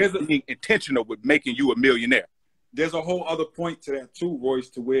 But nobody's being intentional with making you a millionaire. There's a whole other point to that too, Royce,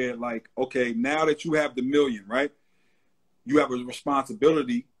 to where, like, okay, now that you have the million, right? You have a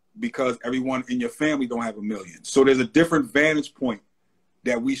responsibility because everyone in your family don't have $1 million. So there's a different vantage point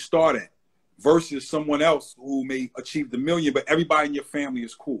that we start at versus someone else who may achieve the $1 million, but everybody in your family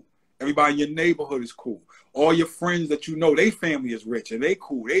is cool. Everybody in your neighborhood is cool. All your friends that you know, their family is rich and they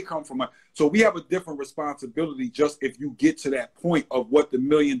cool. They come from so we have a different responsibility just if you get to that point of what the $1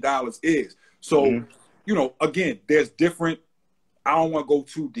 million is. So, you know, again, there's different. I don't want to go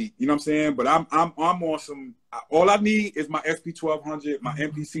too deep, you know what I'm saying? But I'm on some. All I need is my SP 1200, my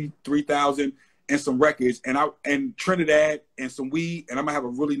MPC 3000, and some records, and Trinidad and some weed, and I'm gonna have a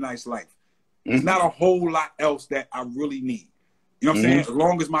really nice life. There's not a whole lot else that I really need. You know what I'm saying? As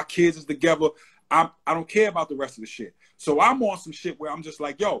long as my kids is together, I don't care about the rest of the shit. So I'm on some shit where I'm just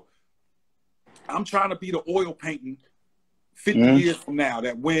like, yo, I'm trying to be the oil painting 50 years from now,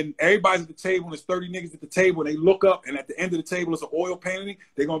 that when everybody's at the table and there's 30 niggas at the table and they look up and at the end of the table is an oil painting,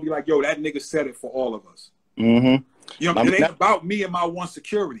 they're going to be like, yo, that nigga said it for all of us. You know, it ain't about me and my one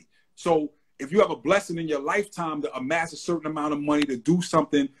security. So if you have a blessing in your lifetime to amass a certain amount of money to do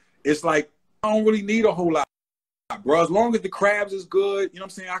something, it's like, I don't really need a whole lot, bro. As long as the crabs is good, you know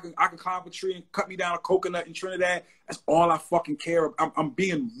what I'm saying? I can climb a tree and cut me down a coconut in Trinidad. That's all I fucking care about. I'm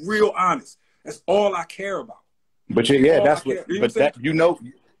being real honest. That's all I care about. But yeah, that's what. But that you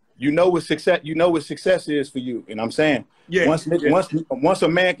know what success is for you. And I'm saying, once a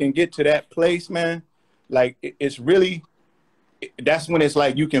man can get to that place, man, like it's really, that's when it's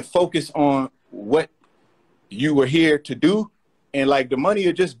like you can focus on what you were here to do, and like the money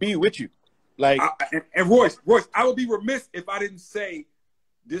will just be with you. Like, and Royce, I would be remiss if I didn't say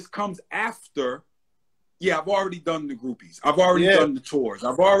this comes after. Yeah, I've already done the groupies. I've already done the tours.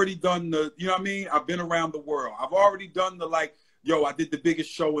 I've already done the, you know what I mean? I've been around the world. I've already done the, like, yo, I did the biggest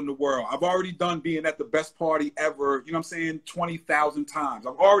show in the world. I've already done being at the best party ever, you know what I'm saying, 20,000 times.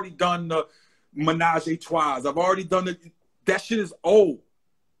 I've already done the menage a trois. I've already done that shit is old.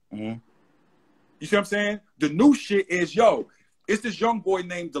 You see what I'm saying? The new shit is, yo, it's this young boy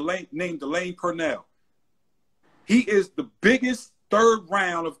named Delane Purnell. He is the biggest third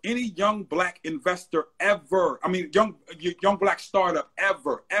round of any young black investor ever. I mean, young black startup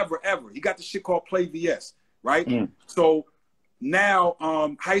ever. He got the shit called Play VS, right? So now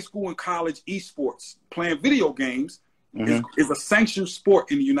high school and college esports, playing video games, is a sanctioned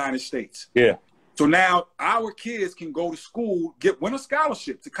sport in the United States. Yeah. So now our kids can go to school, win a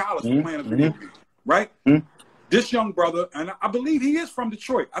scholarship to college for playing a video game, right? This young brother, and I believe he is from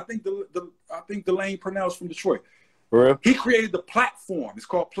Detroit. I think Delane Purnell's from Detroit. He created the platform. It's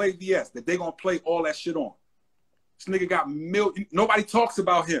called Play VS, that they're going to play all that shit on. This nigga got nobody talks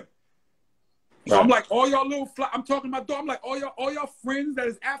about him. So I'm like, all y'all I'm talking about, I'm like, all y'all friends that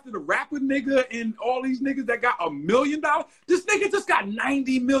is after the rapper nigga and all these niggas that got $1 million. This nigga just got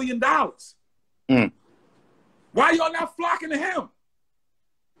 $90 million. Why y'all not flocking to him?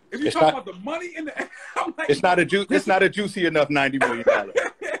 If you talking about the money in the, I'm like, it's not a juicy enough $90 million.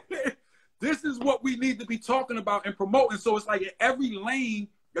 This is what we need to be talking about and promoting. So it's like in every lane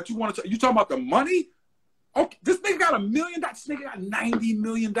that you want to, you talking about the money? Okay, this nigga got $1 million. This nigga got $90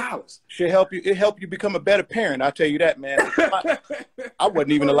 million. Should help you. It help you become a better parent. I'll tell you that, man. I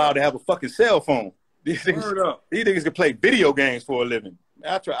wasn't even allowed to have a fucking cell phone. These niggas can play video games for a living.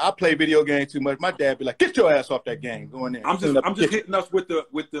 I play video games too much. My dad be like, "Get your ass off that game. Go in there." I'm just hitting us with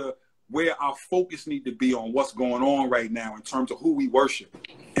the where our focus need to be on what's going on right now in terms of who we worship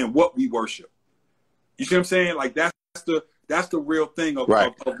and what we worship. You see what I'm saying? Like that's the real thing of,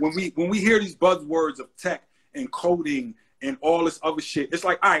 right. of when we hear these buzzwords of tech and coding and all this other shit. It's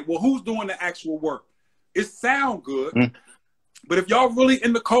like, all right, well, who's doing the actual work? It sound good, but if y'all really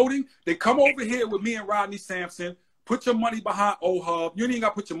in the coding, then come over here with me and Rodney Sampson. Put your money behind O-Hub. You ain't got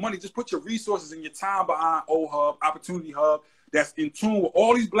to put your money, just put your resources and your time behind O-Hub, Opportunity Hub, that's in tune with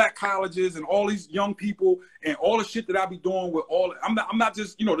all these black colleges and all these young people and all the shit that I be doing with all. I'm not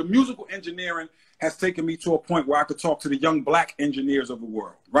just, you know, the musical engineering has taken me to a point where I could talk to the young black engineers of the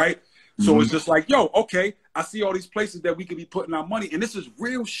world, right? So it's just like, yo, okay, I see all these places that we could be putting our money, and this is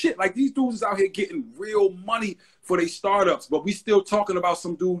real shit. Like, these dudes is out here getting real money for their startups, but we still talking about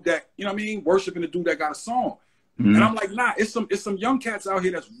some dude that, you know what I mean, worshiping the dude that got a song. And I'm like, nah, it's some young cats out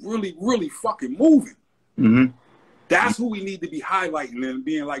here that's really, really fucking moving. That's who we need to be highlighting and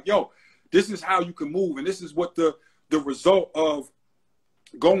being like, yo, this is how you can move, and this is what the result of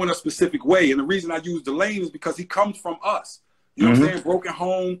going a specific way. And the reason I use Delane is because he comes from us. You know what I'm saying? Broken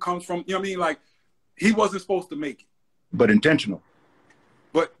Home comes from, you know what I mean? Like, he wasn't supposed to make it. But intentional.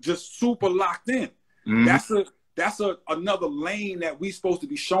 But just super locked in. That's another lane that we supposed to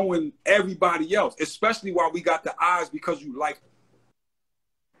be showing everybody else, especially while we got the eyes because you like.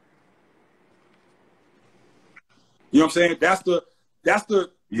 You know what I'm saying? That's the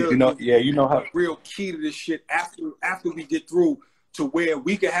you know how real key to this shit after we get through to where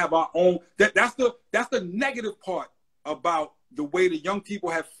we can have our own. That's the negative part about the way the young people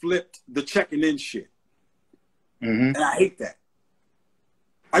have flipped the checking in shit. And I hate that.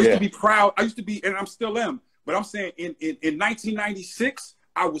 I used to be proud. I used to be, and I'm still am, but I'm saying in 1996,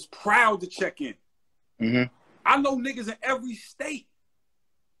 I was proud to check in. I know niggas in every state.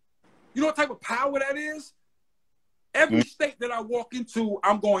 You know what type of power that is? Every state that I walk into,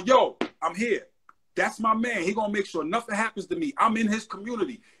 I'm going, yo, I'm here. That's my man. He gonna make sure nothing happens to me. I'm in his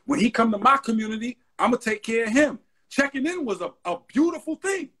community. When he come to my community, I'm gonna take care of him. Checking in was a beautiful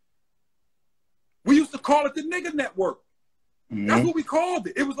thing. We used to call it the nigga network. That's what we called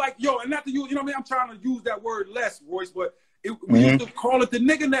it. It was like, yo, and not to use, you know what I mean? I'm trying to use that word less, Royce, but we used to call it the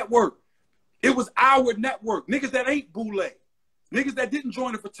nigga network. It was our network. Niggas that ain't boule. Niggas that didn't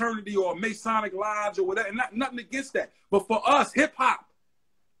join a fraternity or a Masonic lodge or whatever, and nothing against that. But for us, hip-hop,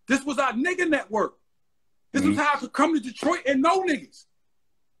 this was our nigga network. This was how I could come to Detroit and know niggas.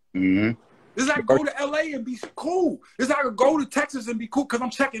 This is how I could go to LA and be cool. This is how I could go to Texas and be cool because I'm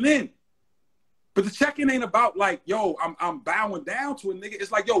checking in. But the check-in ain't about like, yo, I'm bowing down to a nigga.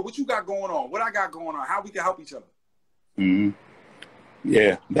 It's like, yo, what you got going on? What I got going on? How we can help each other?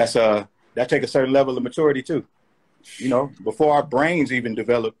 Yeah, that take a certain level of maturity too. You know, before our brains even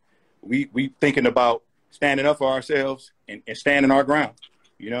develop, we thinking about standing up for ourselves and standing our ground.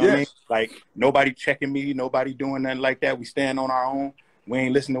 You know what I mean? Like, nobody checking me, nobody doing nothing like that. We stand on our own. We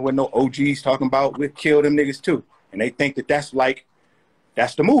ain't listening to what no OGs talking about. We'll kill them niggas too. And they think that that's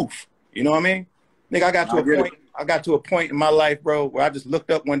the move. You know what I mean? Nigga, I got to a point in my life, bro, where I just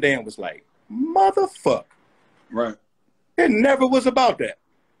looked up one day and was like, motherfucker. Right. It never was about that.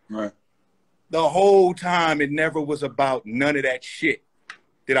 Right. The whole time, it never was about none of that shit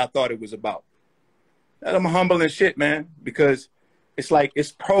that I thought it was about. I'm humble and shit, man, because it's like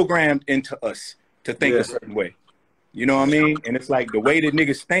it's programmed into us to think a certain way. You know what I mean? And it's like the way that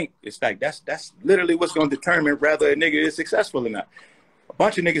niggas think, it's like that's literally what's going to determine whether a nigga is successful or not. A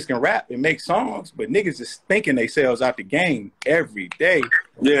bunch of niggas can rap and make songs, but niggas is thinking themselves out the game every day.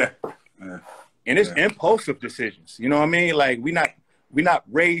 And it's impulsive decisions. You know what I mean? Like, we're not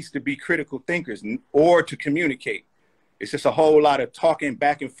raised to be critical thinkers or to communicate. It's just a whole lot of talking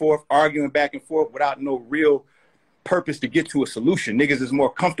back and forth, arguing back and forth without no real purpose to get to a solution. Niggas is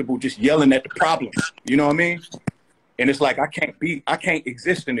more comfortable just yelling at the problem. You know what I mean? And it's like, I can't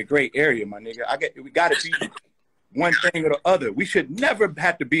exist in the gray area, my nigga. We gotta be one thing or the other. We should never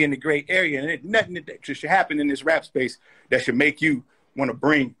have to be in the gray area, and there's nothing that should happen in this rap space that should make you want to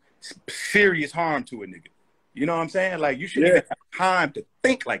bring serious harm to a nigga. You know what I'm saying? Like, you should even have time to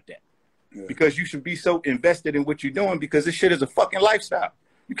think like that. Because you should be so invested in what you're doing, because this shit is a fucking lifestyle.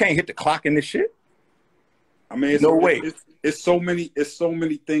 You can't hit the clock in this shit. I mean, no way. It's so many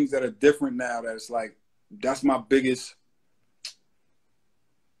things that are different now that it's like, that's my biggest,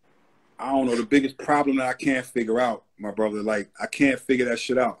 I don't know, the biggest problem that I can't figure out, my brother. Like, I can't figure that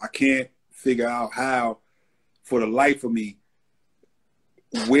shit out. I can't figure out how, for the life of me,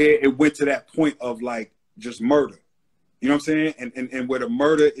 where it went to that point of like just murder. You know what I'm saying? And where the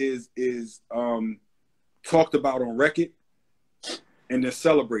murder is talked about on record and then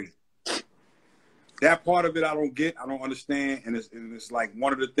celebrated. that part of it I don't get, I don't understand, and it's like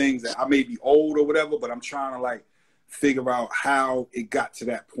one of the things that I may be old or whatever, but I'm trying to like figure out how it got to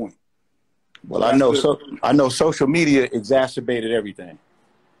that point. Well, I know social media exacerbated everything.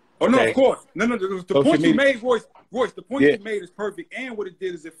 Oh no, of course. No, the point you made, Royce, the point you made is perfect, and what it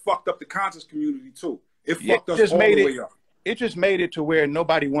did is it fucked up the conscious community too. It fucked us all the way up. It just made it to where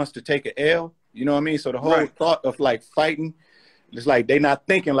nobody wants to take an L. You know what I mean? So the whole thought of like fighting, it's like they not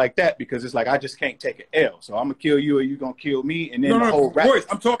thinking like that because it's like I just can't take an L. So I'm gonna kill you or you gonna kill me, and then the whole rap. Royce,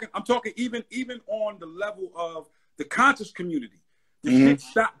 I'm talking even on the level of the conscious community. The shit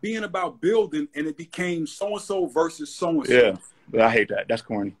stopped being about building and it became so and so versus so and so. Yeah, but I hate that. That's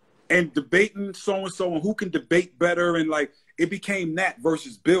corny. And debating so and so and who can debate better, and like it became that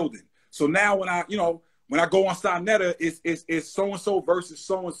versus building. So now when I go on Sonetta, it's so and so versus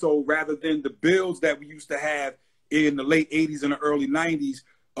so and so rather than the builds that we used to have in the late 80s and the early 90s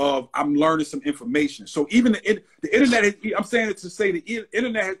of I'm learning some information. So even the internet, I'm saying it to say the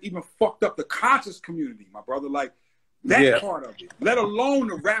internet has even fucked up the conscious community, my brother. Like that part of it, let alone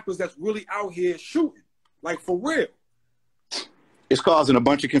the rappers that's really out here shooting, like for real. It's causing a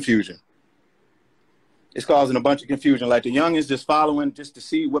bunch of confusion. It's causing a bunch of confusion. Like the youngins just following just to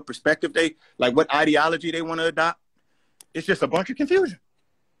see what perspective what ideology they want to adopt. It's just a bunch of confusion.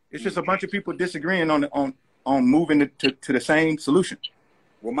 It's just a bunch of people disagreeing on moving to the same solution.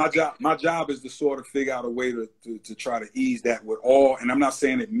 Well, my job is to sort of figure out a way to try to ease that with all. And I'm not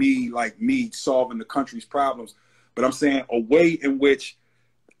saying that me solving the country's problems, but I'm saying a way in which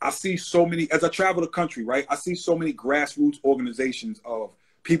I see so many, as I travel the country, right? I see so many grassroots organizations of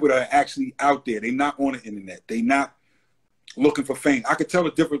people that are actually out there. They're not on the internet. They're not looking for fame. I could tell the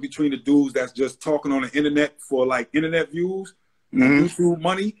difference between the dudes that's just talking on the internet for like internet views, YouTube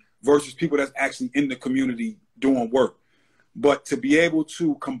money, versus people that's actually in the community doing work. But to be able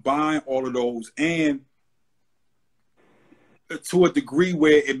to combine all of those, and to a degree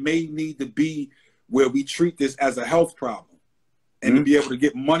where it may need to be where we treat this as a health problem, and to be able to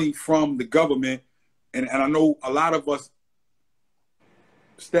get money from the government. And I know a lot of us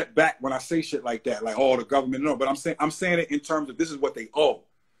step back when I say shit like that, like, oh, the government, no, but I'm saying it in terms of this is what they owe,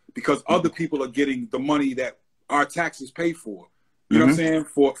 because other people are getting the money that our taxes pay for, you know what I'm saying,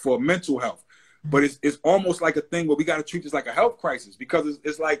 for mental health. But it's almost like a thing where we got to treat this like a health crisis, because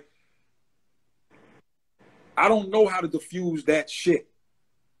it's like, I don't know how to diffuse that shit.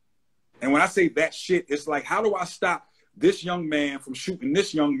 And when I say that shit, it's like, how do I stop this young man from shooting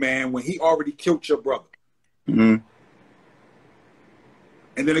this young man when he already killed your brother? And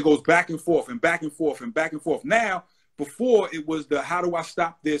then it goes back and forth and back and forth and back and forth. Now, before it was the how do I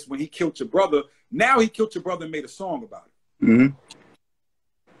stop this when he killed your brother? Now he killed your brother and made a song about it.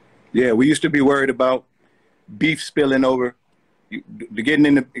 Yeah, we used to be worried about beef spilling over, getting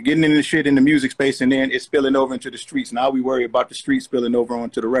in the shit in the music space, and then it's spilling over into the streets. Now we worry about the streets spilling over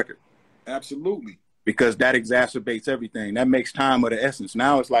onto the record. Absolutely. Because that exacerbates everything. That makes time of the essence.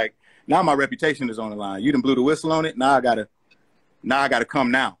 Now it's like, now my reputation is on the line. You done blew the whistle on it. Now I gotta come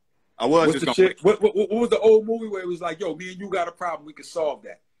now. I was just gonna what was the old movie where it was like, yo, me and you got a problem, we can solve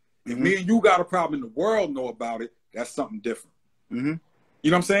that. If me and you got a problem and the world know about it, that's something different. You know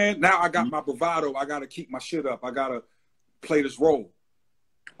what I'm saying? Now I got my bravado. I gotta keep my shit up. I gotta play this role.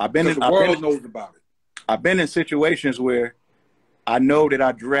 The world knows about it. I've been in situations where I know that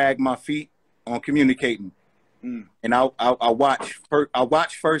I drag my feet on communicating, and I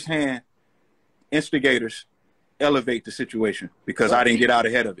watch firsthand instigators elevate the situation because I didn't get out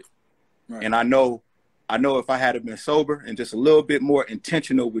ahead of it. And I know if I had been sober and just a little bit more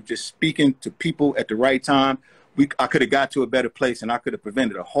intentional with just speaking to people at the right time, I could have got to a better place, and I could have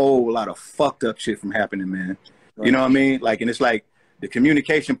prevented a whole lot of fucked up shit from happening, man. You know what I mean? Like, and it's like the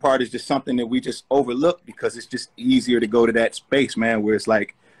communication part is just something that we just overlook because it's just easier to go to that space, man, where it's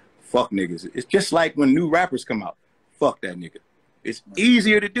like, fuck niggas. It's just like when new rappers come out. Fuck that nigga. It's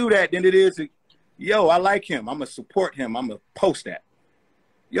easier to do that than it is to, yo, I like him. I'm going to support him. I'm going to post that.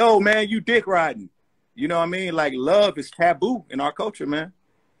 Yo, man, you dick riding. You know what I mean? Like, love is taboo in our culture, man.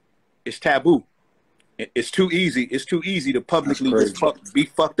 It's taboo. It's too easy. It's too easy to publicly just be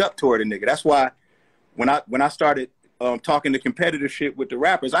fucked up toward a nigga. That's why when I started talking the competitive shit with the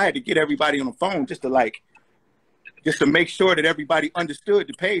rappers, I had to get everybody on the phone just to make sure that everybody understood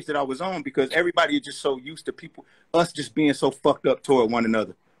the page that I was on, because everybody is just so used to us just being so fucked up toward one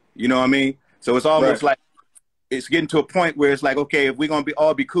another. You know what I mean? So it's almost like it's getting to a point where it's like, okay, if we're going to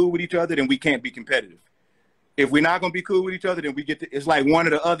all be cool with each other, then we can't be competitive. If we're not going to be cool with each other, then it's like one or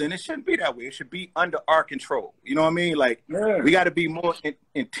the other, and it shouldn't be that way. It should be under our control. You know what I mean? Like, we got to be more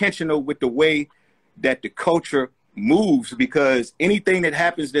intentional with the way that the culture moves, because anything that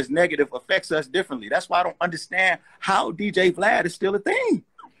happens that's negative affects us differently. That's why I don't understand how DJ Vlad is still a thing.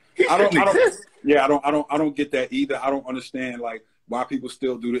 I don't get that either. I don't understand like why people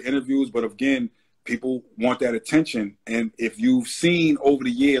still do the interviews, but again, people want that attention. And if you've seen over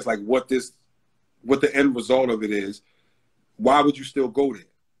the years like what the end result of it is, why would you still go there?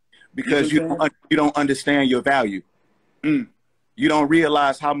 Because you don't understand your value. You don't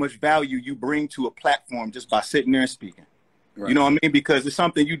realize how much value you bring to a platform just by sitting there and speaking. Right. You know what I mean? Because it's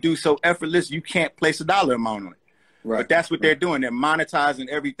something you do so effortless, you can't place a dollar amount on it. Right. But that's what they're doing. They're monetizing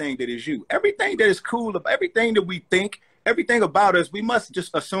everything that is you. Everything that is cool, everything that we think, everything about us, we must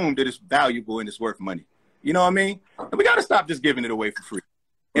just assume that it's valuable and it's worth money. You know what I mean? And we got to stop just giving it away for free.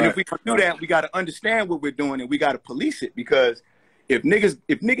 And if we do that, we got to understand what we're doing and we got to police it. Because if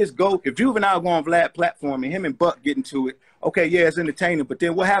Juvenile go on Vlad's platform and him and Buck get into it, okay, yeah, it's entertaining. But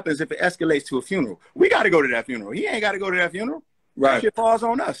then what happens if it escalates to a funeral? We got to go to that funeral. He ain't got to go to that funeral. Right. That shit falls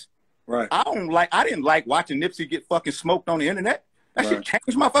on us. Right. I didn't like watching Nipsey get fucking smoked on the internet. That shit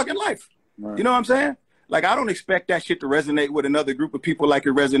changed my fucking life. Right. You know what I'm saying? Like, I don't expect that shit to resonate with another group of people like it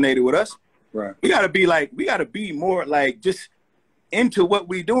resonated with us. Right. We gotta be more like just into what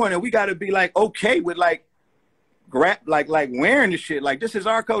we doing, and we gotta be like okay with like wearing the shit. Like, this is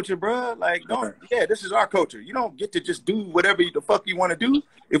our culture, bro. Like, this is our culture. You don't get to just do whatever the fuck you want to do.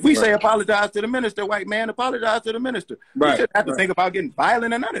 If we say apologize to the minister, white man, apologize to the minister. Right. You shouldn't have to think about getting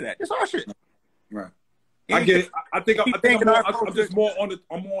violent or none of that. It's our shit. Right. I get it. I think I'm just more on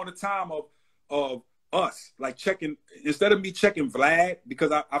the time of us, like checking, instead of me checking Vlad,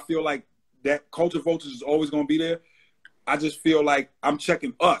 because I feel like that culture vultures is always going to be there. I just feel like I'm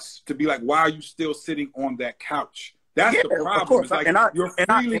checking us to be like, why are you still sitting on that couch? That's the problem. It's like you're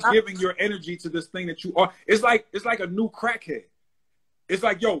freely giving your energy to this thing that you are. It's like a new crackhead. It's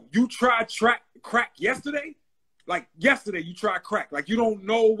like, yo, you tried crack yesterday? Like yesterday you tried crack. Like you don't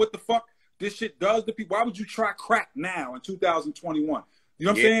know what the fuck this shit does to people. Why would you try crack now in 2021? You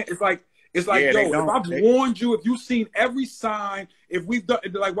know what I'm saying? It's like, yo, if I've warned you, if you've seen every sign, if we've done,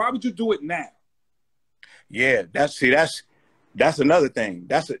 like, why would you do it now? Yeah, that's another thing.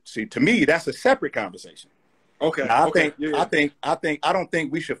 To me, that's a separate conversation. Okay. Now, I don't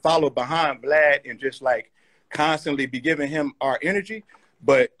think we should follow behind Vlad and just like constantly be giving him our energy,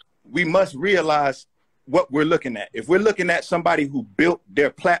 but we must realize what we're looking at. If we're looking at somebody who built their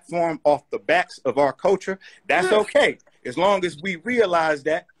platform off the backs of our culture, that's okay. As long as we realize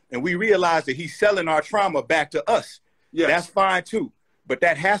that, and we realize that he's selling our trauma back to us, that's fine too. But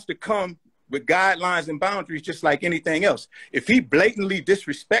that has to come with guidelines and boundaries, just like anything else. If he blatantly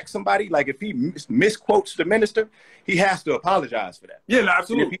disrespects somebody, like if he misquotes the minister, he has to apologize for that. Yeah, no,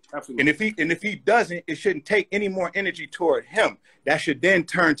 absolutely. And if he doesn't, it shouldn't take any more energy toward him. That should then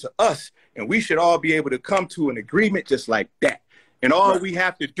turn to us, and we should all be able to come to an agreement just like that. And all we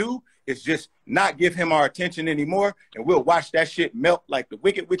have to do is just not give him our attention anymore, and we'll watch that shit melt like the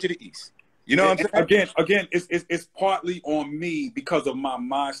Wicked Witch of the East. You know what I'm saying? Again, it's partly on me because of my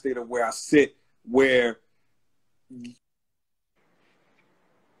mind state of where I sit, where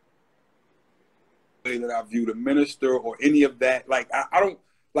way that I view the minister or any of that. Like I don't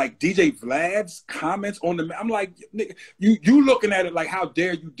like DJ Vlad's comments on the. I'm like, nigga, you looking at it like, how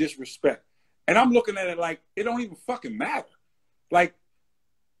dare you disrespect? And I'm looking at it like it don't even fucking matter. Like,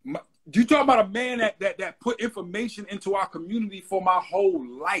 you talk about a man that put information into our community for my whole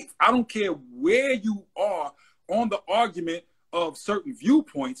life. I don't care where you are on the argument of certain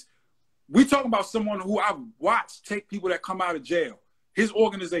viewpoints. We talking about someone who I've watched take people that come out of jail, his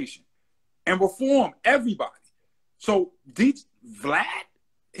organization, and reform everybody. So Vlad,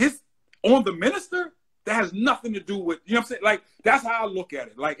 on the minister, that has nothing to do with, you know what I'm saying? Like, that's how I look at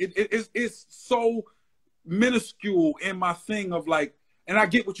it. Like, it's so minuscule in my thing of like, and I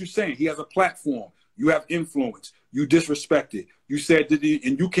get what you're saying. He has a platform. You have influence. You disrespect it. You said that,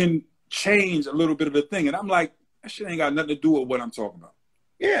 and you can change a little bit of the thing. And I'm like, that shit ain't got nothing to do with what I'm talking about.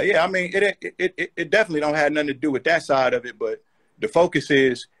 Yeah. I mean, it definitely don't have nothing to do with that side of it. But the focus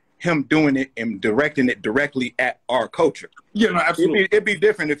is him doing it and directing it directly at our culture. Yeah, no, absolutely. It'd be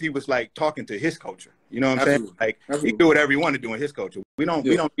different if he was like talking to his culture. You know what I'm saying? Like, he do whatever he want to do in his culture. We don't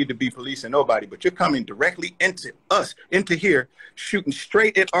need to be policing nobody, but you're coming directly into us, into here, shooting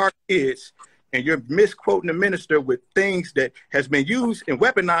straight at our kids, and you're misquoting the minister with things that has been used and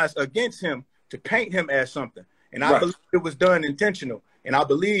weaponized against him to paint him as something. And I believe it was done intentional. And I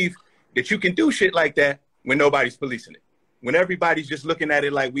believe that you can do shit like that when nobody's policing it. When everybody's just looking at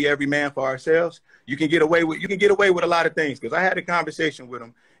it like we every man for ourselves, you can get away with a lot of things. Because I had a conversation with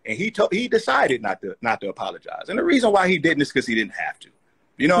him, and he decided not to apologize. And the reason why he didn't is because he didn't have to.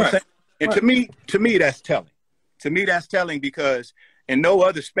 You know what I'm saying? And to me, that's telling. To me, that's telling because in no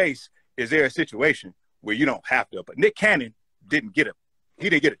other space is there a situation where you don't have to. But Nick Cannon didn't get he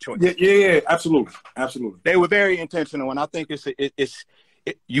didn't get a choice. Yeah, absolutely, absolutely. They were very intentional, and I think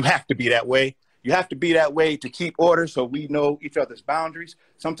you have to be that way. You have to be that way to keep order, so we know each other's boundaries.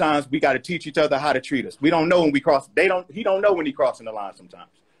 Sometimes we got to teach each other how to treat us. We don't know when we cross. He don't know when he crossing the line sometimes.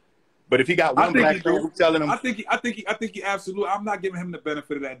 But if he got one black dude telling him, I think he absolutely. I'm not giving him the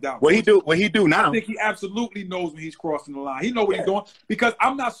benefit of that doubt. What he do now? I think he absolutely knows when he's crossing the line. He know what he's doing because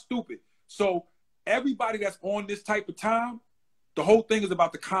I'm not stupid. So everybody that's on this type of time, the whole thing is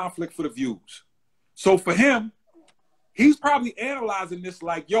about the conflict for the views. So for him, he's probably analyzing this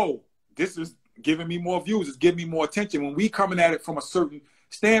like, yo, this is giving me more views. It's giving me more attention. When we coming at it from a certain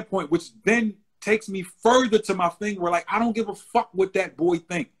standpoint, which then takes me further to my thing where like I don't give a fuck what that boy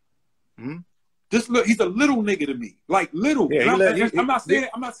think. Mm-hmm. He's a little nigga to me, like little. Yeah, I'm not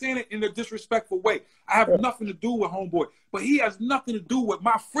saying it in a disrespectful way. I have nothing to do with homeboy, but he has nothing to do with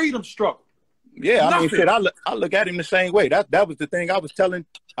my freedom struggle. Yeah, nothing. I mean, shit. I look at him the same way. That was the thing I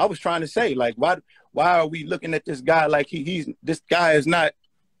was trying to say. Like, why are we looking at this guy like this guy is not?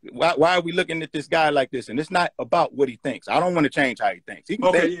 Why are we looking at this guy like this? And it's not about what he thinks. I don't want to change how he thinks. He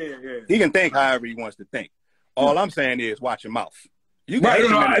can think, He can think however he wants to think. All I'm saying is watch your mouth. You can hate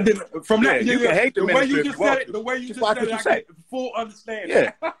you can hate the way you just said it. The way you just said it, I get full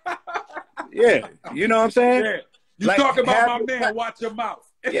understanding. Yeah, you know what I'm saying? Yeah. You like, talk about my man. Watch your mouth.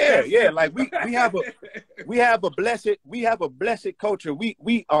 Yeah. Like we have a blessed culture.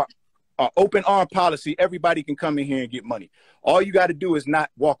 We are open arm policy. Everybody can come in here and get money. All you got to do is not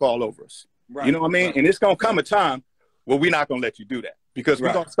walk all over us. Right. You know what I mean? Right. And it's gonna come a time where we're not gonna let you do that. Because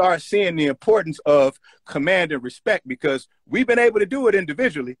we're going to start seeing the importance of command and respect because we've been able to do it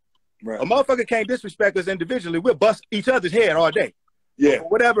individually. Right. A motherfucker can't disrespect us individually. We'll bust each other's head all day. Yeah. But for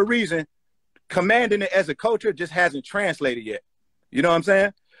whatever reason, commanding it as a culture just hasn't translated yet. You know what I'm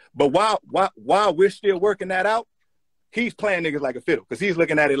saying? But while we're still working that out, he's playing niggas like a fiddle because he's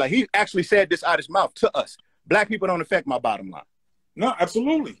looking at it like he actually said this out his mouth to us. Black people don't affect my bottom line. No,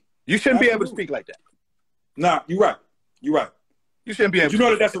 absolutely. You shouldn't be able to speak like that. Nah, you're right. You're right. You shouldn't be able to. You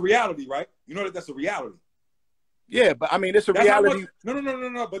know that's a reality, right? You know that's a reality. Yeah, but I mean, it's a reality.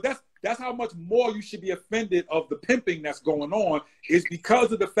 No. But that's how much more you should be offended of the pimping that's going on is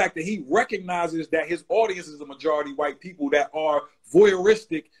because of the fact that he recognizes that his audience is a majority white people that are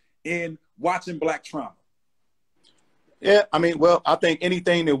voyeuristic in watching black trauma. Yeah, I mean, well, I think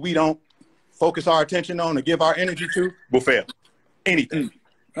anything that we don't focus our attention on or give our energy to will fail. Anything.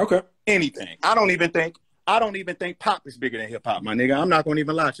 Okay. Anything. I don't even think pop is bigger than hip hop, my nigga. I'm not going to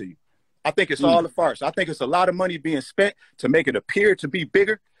even lie to you. I think it's all a farce. I think it's a lot of money being spent to make it appear to be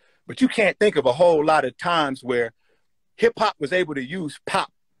bigger, but you can't think of a whole lot of times where hip hop was able to use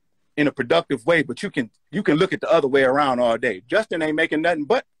pop in a productive way, but you can look at the other way around all day. Justin ain't making nothing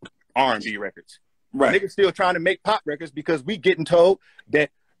but R&B records. Right. Niggas still trying to make pop records because we getting told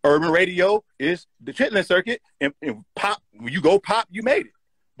that urban radio is the chitlin circuit and pop, when you go pop, you made it.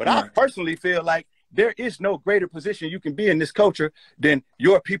 But I personally feel like there is no greater position you can be in this culture than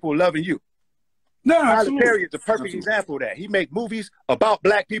your people loving you. No, Tyler Perry is a perfect example of that. He make movies about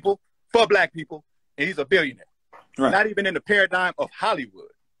black people, for black people, and he's a billionaire. Right. Not even in the paradigm of Hollywood.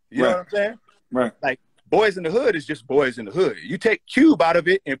 You know what I'm saying? Right. Like, Boys in the Hood is just Boys in the Hood. You take Cube out of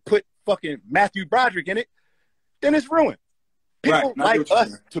it and put fucking Matthew Broderick in it, then it's ruined. People like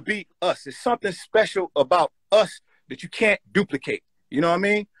us to be us. There's something special about us that you can't duplicate. You know what I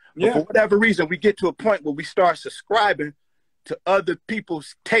mean? But for whatever reason, we get to a point where we start subscribing to other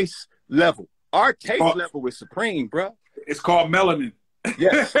people's taste level. Our taste level is supreme, bro. It's called melanin.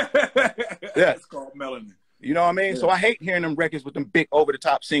 Yes. It's called melanin. You know what I mean? Yeah. So I hate hearing them records with them big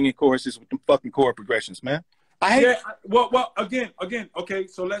over-the-top singing choruses with them fucking chord progressions, man. I hate. Yeah. Well. Again. Okay.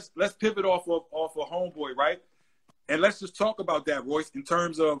 So let's pivot off of Homeboy, right? And let's just talk about that, Royce, in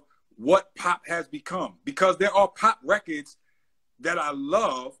terms of what pop has become, because there are pop records that I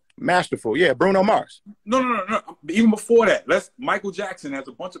love. Masterful, yeah. Bruno Mars. No. Even before that, Michael Jackson has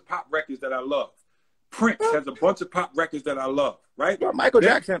a bunch of pop records that I love. Prince has a bunch of pop records that I love, right? Well, Michael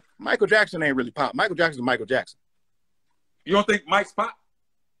Jackson ain't really pop. Michael Jackson's Michael Jackson. You don't think Mike's pop?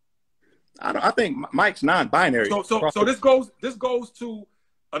 I think Mike's non-binary. So this goes to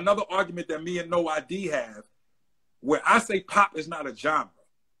another argument that me and No ID have, where I say pop is not a genre.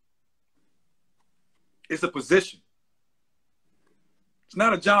 It's a position. It's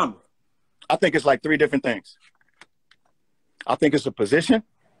not a genre. I think it's like three different things. I think it's a position.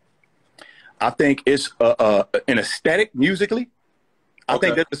 I think it's an aesthetic musically. I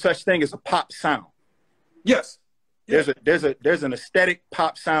think there's such thing as a pop sound. Yes. There's an aesthetic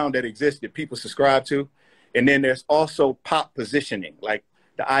pop sound that exists that people subscribe to, And then there's also pop positioning, like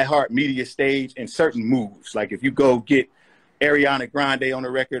the iHeartMedia stage and certain moves. Like if you go get Ariana Grande on a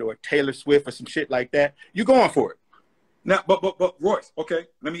record or Taylor Swift or some shit like that, you're going for it. Now, but Royce, okay,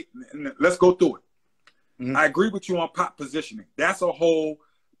 let's go through it. I agree with you on pop positioning. That's a whole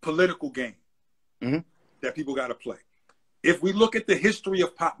political game that people got to play. If we look at the history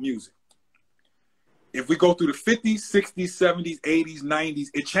of pop music, if we go through the 50s, 60s, 70s, 80s, 90s,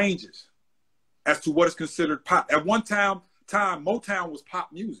 it changes as to what is considered pop. At one time, Motown was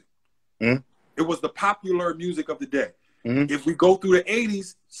pop music. It was the popular music of the day. If we go through the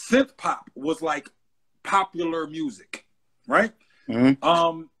 80s, synth pop was like popular music, right?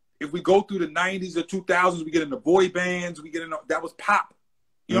 If we go through the 90s or 2000s, we get into boy bands, we get into, that was pop.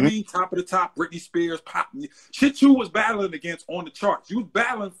 You know what I mean? Top of the top, Britney Spears, pop. Shit you was battling against on the charts. You was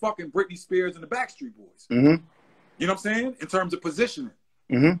battling fucking Britney Spears and the Backstreet Boys. You know what I'm saying? In terms of positioning.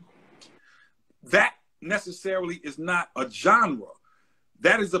 That necessarily is not a genre.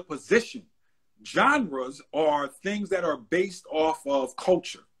 That is a position. Genres are things that are based off of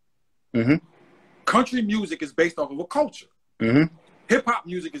culture. Country music is based off of a culture. Hip-hop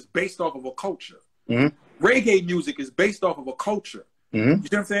music is based off of a culture. Reggae music is based off of a culture. You know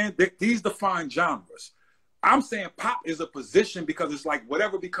what I'm saying? These define genres. I'm saying pop is a position because it's like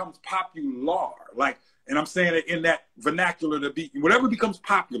whatever becomes popular. Like, and I'm saying it in that vernacular to be, whatever becomes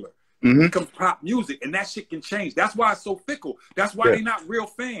popular becomes pop music, and that shit can change. That's why it's so fickle. That's why they're not real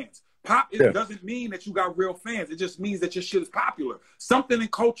fans. Pop doesn't mean that you got real fans. It just means that your shit is popular. Something in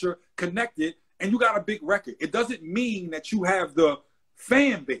culture connected, and you got a big record. It doesn't mean that you have the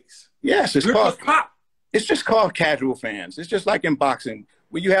fan base. Yes, it's called pop. It's just called casual fans. It's just like in boxing.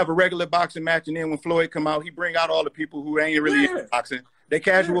 When you have a regular boxing match, and then when Floyd come out, he bring out all the people who ain't really in boxing. They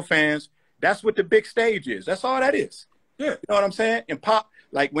casual fans. That's what the big stage is. That's all that is. You know what I'm saying? And pop,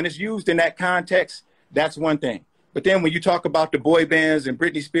 like when it's used in that context, that's one thing. But then when you talk about the boy bands and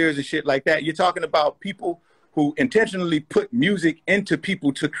Britney Spears and shit like that, you're talking about people who intentionally put music into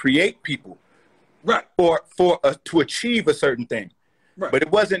people to create people, to achieve a certain thing. But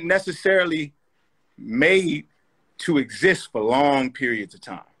it wasn't necessarily made to exist for long periods of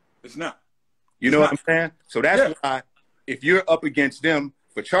time. It's not. You know what I'm saying? So that's why if you're up against them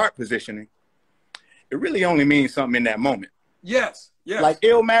for chart positioning, it really only means something in that moment. Like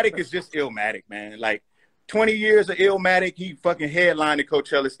Illmatic is just Illmatic, man. Like 20 years of Illmatic, he fucking headlined the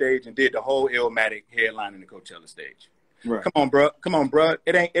Coachella stage and did the whole Illmatic headlining the Coachella stage. Come on, bro. Come on, bro.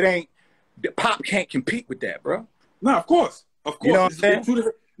 It ain't, pop can't compete with that, bro. No, of course. Of course. You know what I'm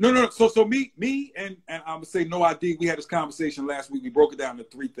saying? No. So me and I'm gonna say no ID. We had this conversation last week. We broke it down to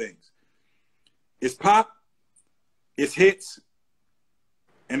three things. It's pop, it's hits,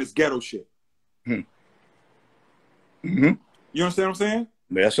 and it's ghetto shit. You understand what I'm saying?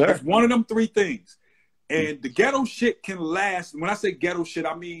 Yes, sir. It's one of them three things. And the ghetto shit can last. When I say ghetto shit,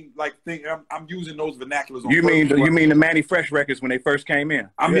 I mean like I'm using those vernaculars. You mean the Manny Fresh records when they first came in?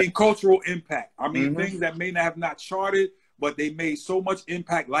 I mean cultural impact. I mean things that may not have not charted, but they made so much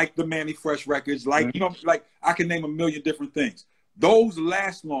impact, like the Manny Fresh records, like you know, like I can name a million different things. Those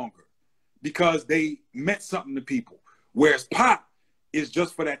last longer because they meant something to people. Whereas pop is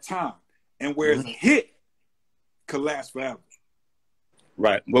just for that time, and whereas hit could last forever.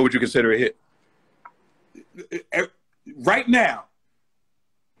 Right. What would you consider a hit? Right now,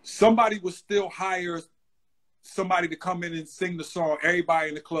 somebody would still hire somebody to come in and sing the song. Everybody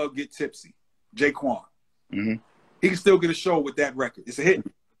in the club get tipsy. Jaquan. He can still get a show with that record. It's a hit.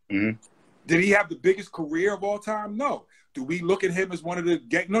 Did he have the biggest career of all time? No. Do we look at him as one of the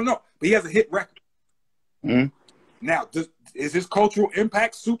no? But he has a hit record. Now, is his cultural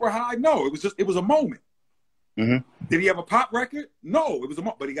impact super high? No. It was a moment. Did he have a pop record? No. It was a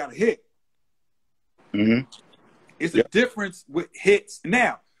moment, but he got a hit. It's a difference with hits.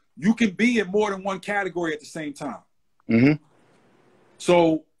 Now, you can be in more than one category at the same time.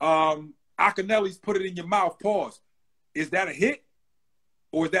 So, Akinelli's Put It in Your Mouth, pause. Is that a hit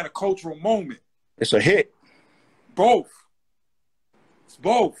or is that a cultural moment? It's a hit. Both. It's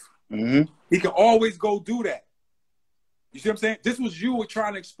both. He can always go do that. You see what I'm saying? This was you were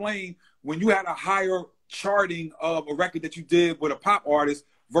trying to explain when you had a higher charting of a record that you did with a pop artist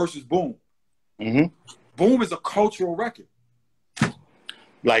versus Boom. Boom is a cultural record.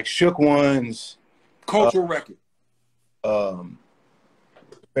 Like Shook One's cultural record. The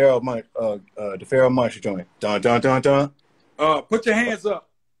Pharaoh Munch joint. Dun dun dun dun. Put your hands up.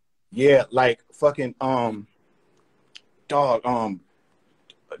 Yeah, like fucking 0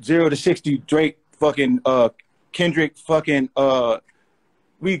 to 60 Drake fucking Kendrick fucking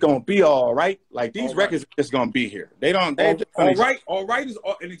we gonna be all right. Like these records are just gonna be here. They don't. All right is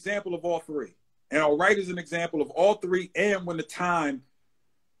an example of all three. And All Right is an example of all three, and when the time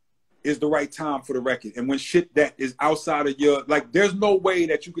is the right time for the record. And when shit that is outside of your, like, there's no way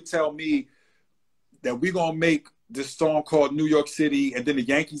that you could tell me that we're going to make this song called New York City and then the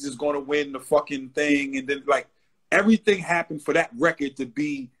Yankees is going to win the fucking thing. And then, like, everything happened for that record to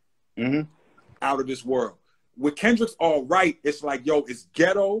be out of this world. With Kendrick's All Right, it's like, yo, it's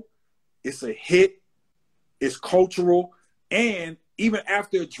ghetto, it's a hit, it's cultural, and even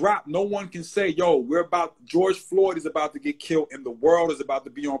after it dropped, no one can say, yo, George Floyd is about to get killed and the world is about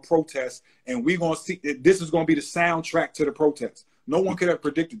to be on protest and we're going to see, this is going to be the soundtrack to the protest. No one could have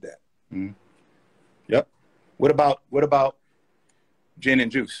predicted that. Yep. What about Gin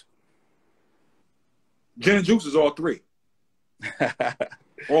and Juice? Gin and Juice is all three.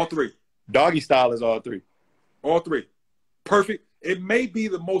 All three. Doggy Style is all three. All three. Perfect. It may be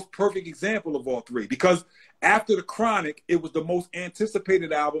the most perfect example of all three because after The Chronic, it was the most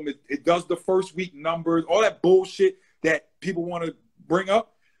anticipated album. It does the first week numbers, all that bullshit that people want to bring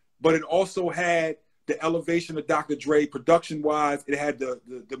up. But it also had the elevation of Dr. Dre production-wise. It had the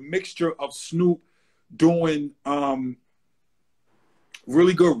mixture of Snoop doing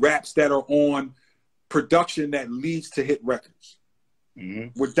really good raps that are on production that leads to hit records.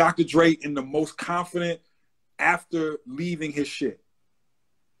 With Dr. Dre in the most confident after leaving his shit.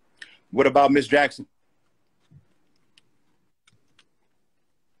 What about Miss Jackson?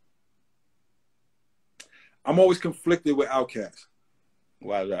 I'm always conflicted with Outkast.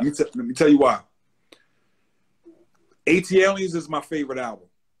 Why is that? Let me tell you why. ATLiens is my favorite album.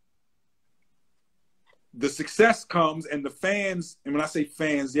 The success comes and the fans, and when I say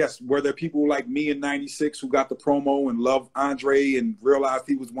fans, yes, were there people like me in 96 who got the promo and loved Andre and realized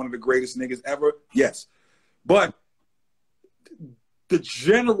he was one of the greatest niggas ever? Yes. But the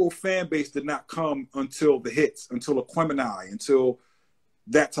general fan base did not come until the hits, until Aquemini, until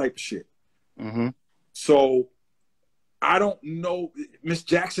that type of shit. So I don't know. Miss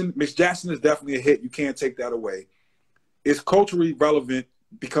Jackson is definitely a hit. You can't take that away. It's culturally relevant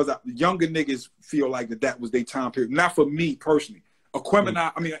because younger niggas feel like that was their time period. Not for me personally.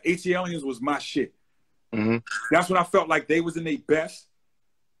 Aquemini, I mean, ATLiens was my shit. That's when I felt like they was in their best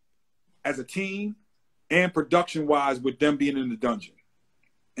as a team and production-wise with them being in the Dungeon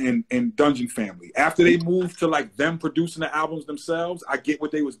and Dungeon Family. After they moved to like them producing the albums themselves, I get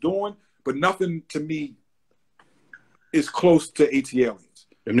what they was doing, but nothing to me is close to ATLiens.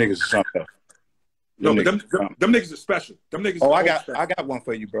 Them niggas are something. No, but them niggas are special. Them niggas. Oh, I got one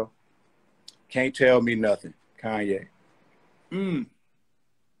for you, bro. Can't Tell Me Nothing. Kanye.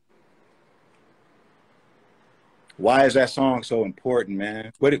 Why is that song so important,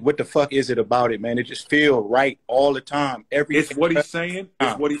 man? What the fuck is it about it, man? It just feel right all the time. It's what he's saying.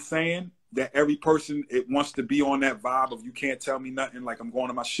 It's what he's saying. That every person, it wants to be on that vibe of you can't tell me nothing, like I'm going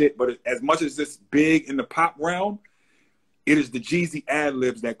to my shit. But as much as it's big in the pop realm, it is the Jeezy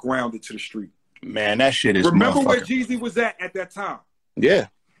ad-libs that ground it to the street. Man, that shit is. Remember where Jeezy was at that time? Yeah.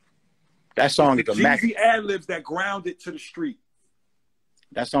 That song is immaculate. Jeezy ad-libs that ground it to the street.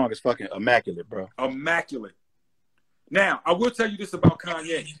 That song is fucking immaculate, bro. Immaculate. Now, I will tell you this about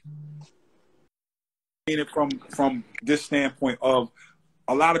Kanye. From this standpoint of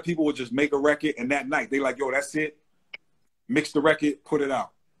a lot of people would just make a record and that night they like, yo, that's it. Mix the record, put it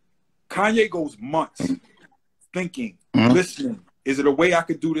out. Kanye goes months thinking, listening. Is it a way I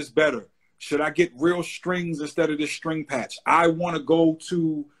could do this better? Should I get real strings instead of this string patch? I want to go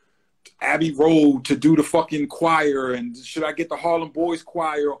to Abbey Road to do the fucking choir. And should I get the Harlem Boys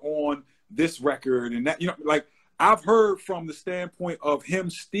choir on this record? And that, you know, like I've heard from the standpoint of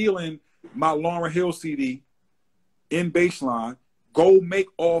him stealing my Lauryn Hill CD in Baseline, go make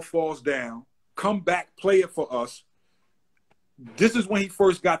All Falls Down, come back, play it for us. This is when he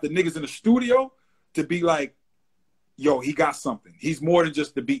first got the niggas in the studio to be like, yo, he got something. He's more than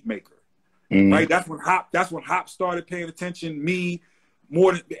just the beat maker. Right? That's when Hop started paying attention, me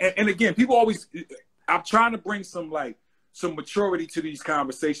more than, and again, people always, I'm trying to bring some maturity to these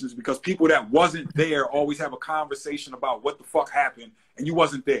conversations because people that wasn't there always have a conversation about what the fuck happened and you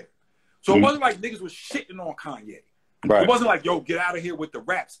wasn't there. So it wasn't like niggas was shitting on Kanye. Right. It wasn't like, yo, get out of here with the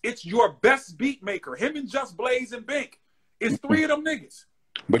raps. It's your best beat maker. Him and Just Blaze and Bink. It's three of them niggas.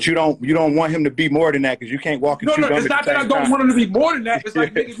 But you don't want him to be more than that because you can't walk and chew gum. It's not that I don't want him to be more than that. It's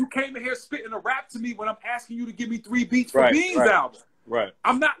like, nigga, you came in here spitting a rap to me when I'm asking you to give me 3 beats for Beans album. Right.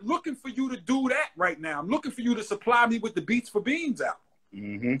 I'm not looking for you to do that right now. I'm looking for you to supply me with the beats for Beans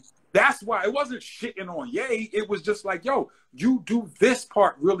album. That's why it wasn't shitting on Ye. It was just like, yo, you do this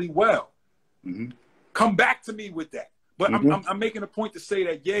part really well. Come back to me with that. But I'm making a point to say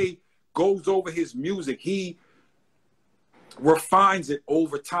that Ye goes over his music. refines it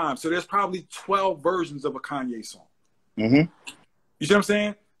over time. So there's probably 12 versions of a Kanye song. Mm-hmm. You see what I'm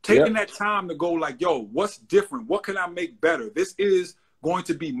saying? Taking that time to go like, yo, what's different? What can I make better? This is going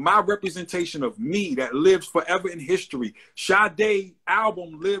to be my representation of me that lives forever in history. Shady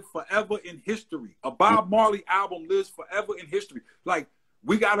album lived forever in history. A Bob Marley album lives forever in history. Like,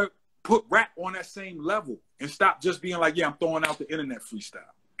 we got to put rap on that same level and stop just being like, yeah, I'm throwing out the internet freestyle.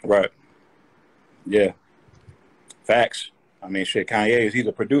 Right. Yeah. Facts. I mean, shit, Kanye, he's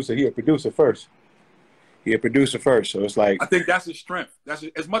a producer. He a producer first. He a producer first. So it's like, I think that's his strength. That's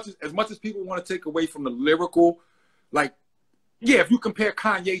as much as people want to take away from the lyrical, like, yeah, if you compare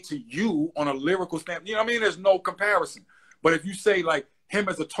Kanye to you on a lyrical standpoint, you know what I mean? There's no comparison. But if you say like him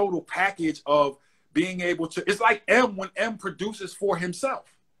as a total package of being able to, it's like M when M produces for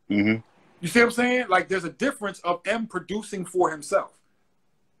himself. mm-hmm. You see what I'm saying? Like there's a difference of M producing for himself.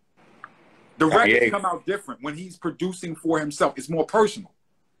 The records come out different when he's producing for himself. It's more personal.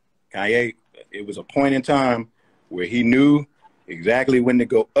 Kanye, it was a point in time where he knew exactly when to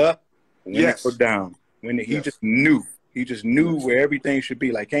go up, when to go down. He just knew. He just knew where everything should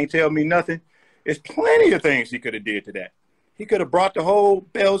be. Like, can't tell me nothing. There's plenty of things he could have did to that. He could have brought the whole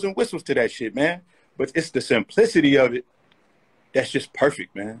bells and whistles to that shit, man. But it's the simplicity of it that's just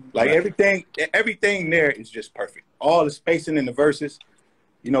perfect, man. Like everything there is just perfect. All the spacing in the verses.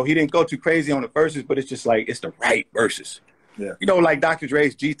 You know, he didn't go too crazy on the verses, but it's just like, it's the right verses. Yeah. You know, like Dr.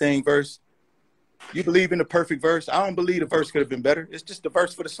 Dre's G Thing verse. You believe in the perfect verse. I don't believe the verse could have been better. It's just the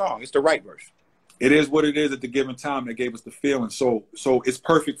verse for the song. It's the right verse. It is what it is at the given time that gave us the feeling. So it's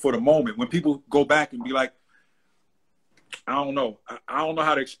perfect for the moment. When people go back and be like, I don't know. I don't know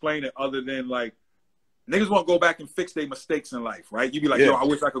how to explain it other than like, niggas want to go back and fix their mistakes in life, right? You be like, yo, I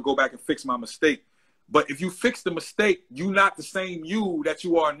wish I could go back and fix my mistake. But if you fix the mistake, you're not the same you that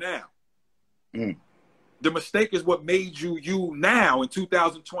you are now. Mm. The mistake is what made you now in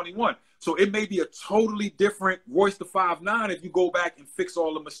 2021. So it may be a totally different Royce the 5'9" if you go back and fix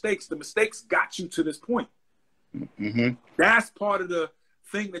all the mistakes. The mistakes got you to this point. Mm-hmm. That's part of the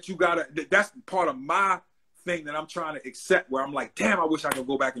thing that you gotta, that's part of my thing that I'm trying to accept, where I'm like, damn, I wish I could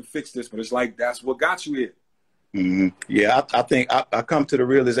go back and fix this. But it's like, that's what got you here. Mm-hmm. Yeah, I think I come to the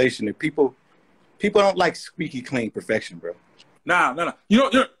realization that people don't like squeaky clean perfection, bro. Nah. You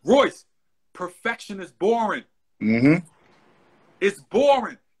know, Royce, perfection is boring. Mm-hmm. It's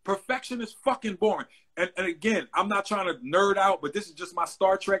boring. Perfection is fucking boring. And again, I'm not trying to nerd out, but this is just my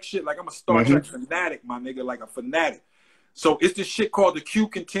Star Trek shit. Like, I'm a Star Trek fanatic, my nigga, like a fanatic. So it's this shit called the Q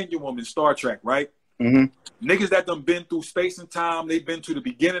continuum in Star Trek, right? Mm-hmm. Niggas that done been through space and time, they've been to the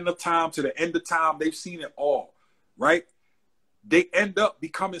beginning of time, to the end of time, they've seen it all, right? They end up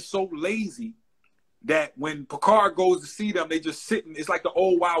becoming so lazy that when Picard goes to see them, they just sitting. It's like the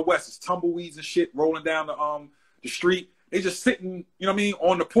old Wild West. It's tumbleweeds and shit rolling down the street. They just sitting, you know what I mean,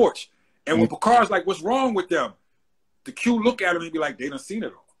 on the porch. And when Picard's like, what's wrong with them? The Q look at him and be like, they done seen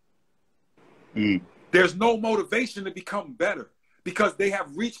it all. There's no motivation to become better because they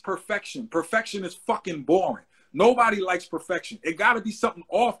have reached perfection. Perfection is fucking boring. Nobody likes perfection. It got to be something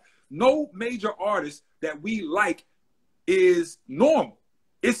off. No major artist that we like is normal.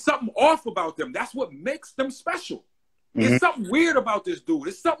 It's something off about them. That's what makes them special. It's something weird about this dude.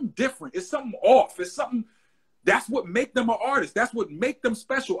 It's something different. It's something off. It's something. That's what make them an artist. That's what make them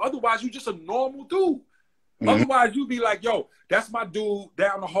special. Otherwise, you just a normal dude. Otherwise, you be like, yo, that's my dude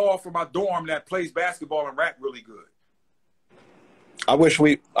down the hall from my dorm that plays basketball and rap really good. I wish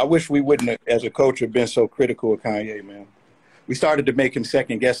we wouldn't have, as a coach, have been so critical of Kanye, man. We started to make him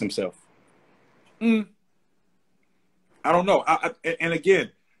second guess himself. I don't know. And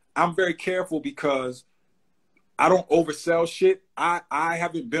again, I'm very careful because I don't oversell shit. I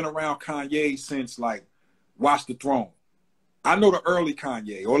haven't been around Kanye since like Watch the Throne. I know the early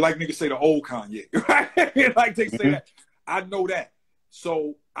Kanye, or like niggas say the old Kanye, right? Like they say that. I know that.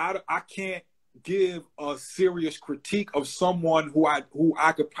 So I can't give a serious critique of someone who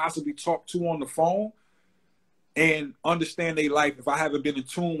I could possibly talk to on the phone and understand their life if I haven't been in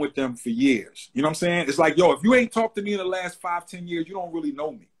tune with them for years. You know what I'm saying? It's like, yo, if you ain't talked to me in the last 5-10 years, you don't really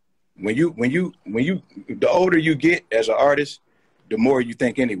know me. When you the older you get as an artist, the more you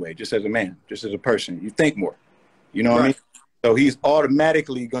think anyway, just as a man, just as a person, you think more. You know what I mean? So he's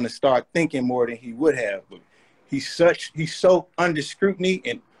automatically going to start thinking more than he would have. But he's so under scrutiny,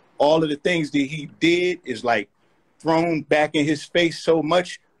 and all of the things that he did is like thrown back in his face so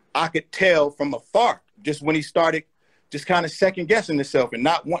much. I could tell from afar, just when he started just kind of second guessing himself and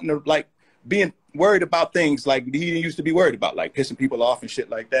not wanting to, like, being worried about things like he didn't used to be worried about, like pissing people off and shit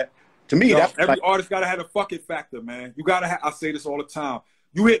like that. To me, that's every artist gotta have a fuck it factor, man. You gotta have, I say this all the time.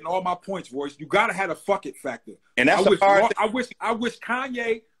 You hitting all my points, Royce. You gotta have a fuck it factor. And that's I wish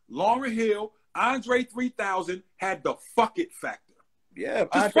Kanye, Lauryn Hill, Andre 3000 had the fuck it factor. Yeah,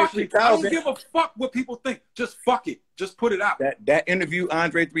 just fuck it. I don't give a fuck what people think. Just fuck it. Just put it out. That interview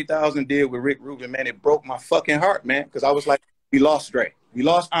Andre 3000 did with Rick Rubin, man, it broke my fucking heart, man. Because I was like, we lost Dre. We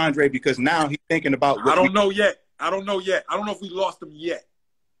lost Andre because now he's thinking about. I don't know yet. I don't know if we lost him yet.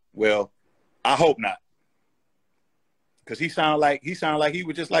 Well, I hope not. Because he sounded like he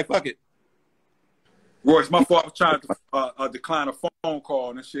was just like, fuck it. Royce, my fault. I was trying to decline a phone call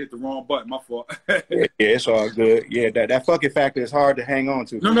and that shit hit the wrong button. My fault. Yeah, it's all good. Yeah, that fucking factor is hard to hang on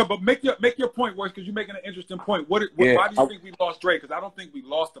to. No, but make your point, Royce, because you're making an interesting point. Why do you think we lost Drake? Because I don't think we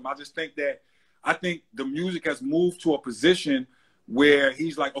lost him. I just think that the music has moved to a position where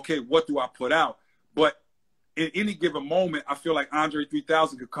he's like, okay, what do I put out? But in any given moment, I feel like Andre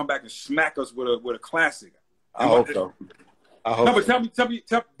 3000 could come back and smack us with a classic. I hope so. But tell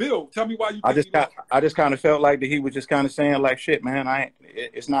me why you. I just kind of felt like that he was just kind of saying like, shit, man,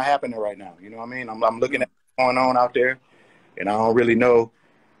 it's not happening right now. You know what I mean? I'm looking at what's going on out there, and I don't really know,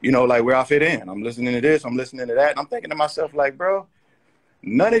 like where I fit in. I'm listening to this, I'm listening to that, and I'm thinking to myself like, bro,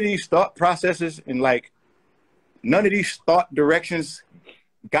 none of these thought processes and like none of these thought directions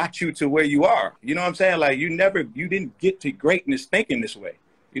got you to where you are. You know what I'm saying? Like you didn't get to greatness thinking this way.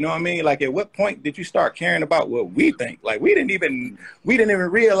 You know what I mean? Like, at what point did you start caring about what we think? Like, we didn't even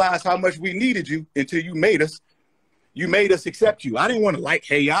realize how much we needed you until you made us. You made us accept you. I didn't want to like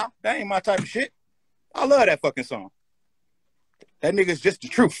Hey Ya. That ain't my type of shit. I love that fucking song. That nigga's just the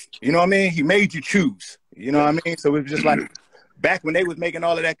truth. You know what I mean? He made you choose. You know what I mean? So it was just like, back when they was making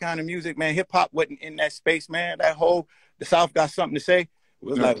all of that kind of music, man, hip hop wasn't in that space, man. The South got something to say. It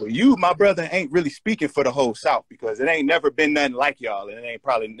was like, well, you, my brother, ain't really speaking for the whole South because it ain't never been nothing like y'all, and it ain't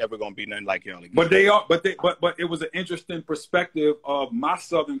probably never gonna be nothing like y'all again. But it was an interesting perspective of my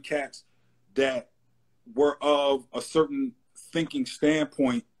Southern cats that were of a certain thinking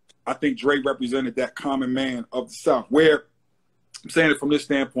standpoint. I think Dre represented that common man of the South. Where I'm saying it from this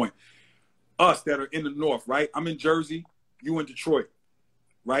standpoint, us that are in the North, right? I'm in Jersey, you in Detroit,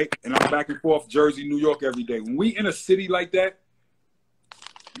 right? And I'm back and forth Jersey, New York every day. When we in a city like that,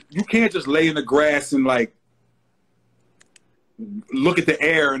 you can't just lay in the grass and like look at the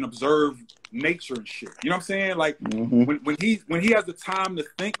air and observe nature and shit. You know what I'm saying? Like when he has the time to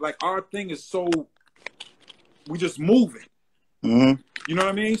think, like our thing is so we just moving. You know what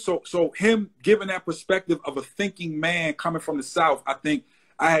I mean? So him giving that perspective of a thinking man coming from the South, I think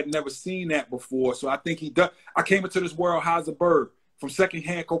I had never seen that before. So I think he does. I came into this world high as a bird from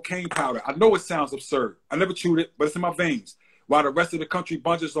secondhand cocaine powder. I know it sounds absurd. I never chewed it, but it's in my veins. While the rest of the country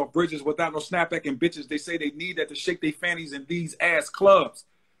bunches off bridges without no snapback and bitches, they say they need that to shake their fannies in these ass clubs.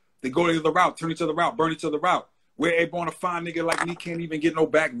 They go the other route, turn each other out, burn each other out. Where they born a fine nigga like me can't even get no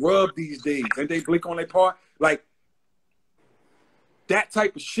back rub these days. And they blink on their part. Like, that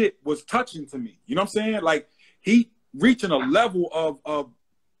type of shit was touching to me. You know what I'm saying? Like, he reaching a level of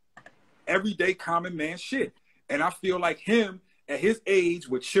everyday common man shit. And I feel like him, at his age,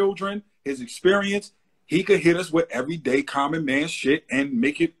 with children, his experience, he could hit us with everyday common man shit and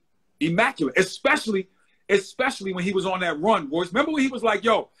make it immaculate. Especially when he was on that run, boys. Remember when he was like,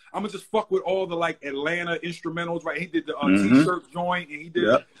 yo, I'm gonna just fuck with all the like Atlanta instrumentals, right? He did the T-shirt joint and he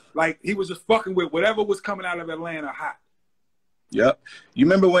did like he was just fucking with whatever was coming out of Atlanta hot. Yep. You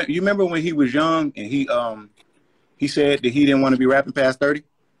remember when he was young and he said that he didn't want to be rapping past 30?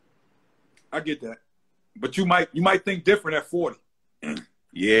 I get that. But you might think different at 40.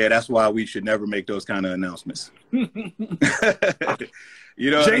 Yeah, that's why we should never make those kind of announcements. You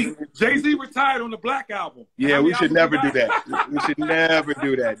know, Jay-Z retired on the Black album. Yeah, we should never do that. We should never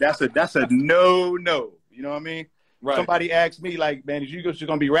do that. That's a no. You know what I mean? Right. Somebody asked me, like, man, is you just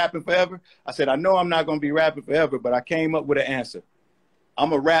gonna be rapping forever? I said, I know I'm not gonna be rapping forever, but I came up with an answer. I'm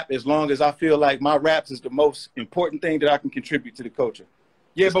gonna rap as long as I feel like my raps is the most important thing that I can contribute to the culture.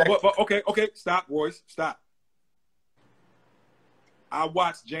 Yeah, but okay, stop, Royce, stop. I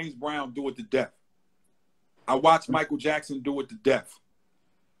watched James Brown do it to death. I watched Michael Jackson do it to death.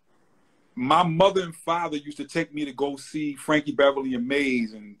 My mother and father used to take me to go see Frankie Beverly and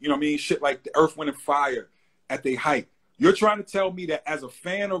Maze and, you know what I mean, shit like the Earth, Wind, and Fire at their height. You're trying to tell me that as a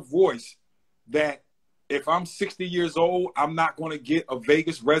fan of Royce, that if I'm 60 years old, I'm not going to get a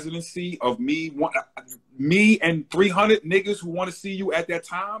Vegas residency of me and 300 niggas who want to see you at that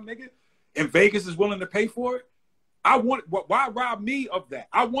time, nigga, and Vegas is willing to pay for it? Why rob me of that?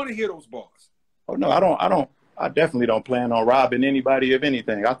 I want to hear those bars. Oh no, I definitely don't plan on robbing anybody of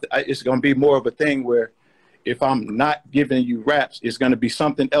anything. It's going to be more of a thing where if I'm not giving you raps, it's going to be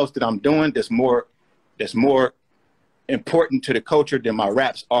something else that I'm doing that's more important to the culture than my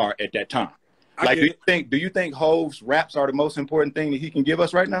raps are at that time. Like, do you think Hov's raps are the most important thing that he can give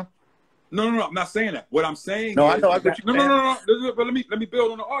us right now? No, I'm not saying that. What I'm saying no, is, I know. no. But let me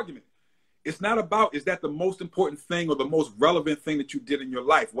build on the argument. It's not about, is that the most important thing or the most relevant thing that you did in your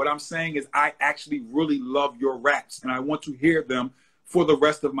life? What I'm saying is I actually really love your raps and I want to hear them for the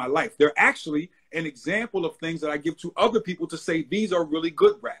rest of my life. They're actually an example of things that I give to other people to say, these are really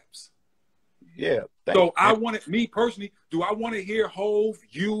good raps. Yeah. So I wanted, me personally, do I want to hear Hov,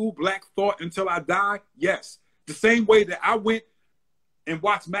 you, Black Thought until I die? Yes. The same way that I went and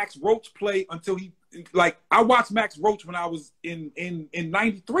watched Max Roach play until he, like, I watched Max Roach when I was in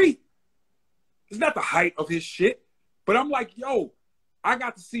 93. It's not the height of his shit, but I'm like, yo, I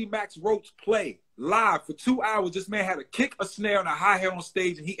got to see Max Roach play live for 2 hours. This man had a kick, a snare, and a hi-hat on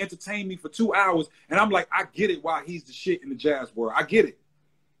stage, and he entertained me for 2 hours. And I'm like, I get it why he's the shit in the jazz world. I get it.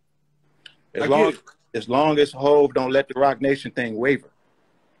 As long as Hov don't let the Rock Nation thing waver.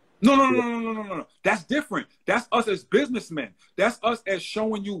 No. That's different. That's us as businessmen. That's us as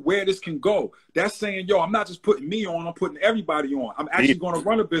showing you where this can go. That's saying, yo, I'm not just putting me on, I'm putting everybody on. I'm actually going to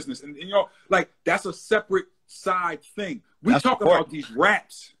run a business. And you know, like, that's a separate side thing. We talk about these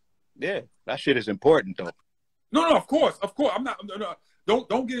raps. Yeah, that shit is important, though. No, of course. I'm not. No,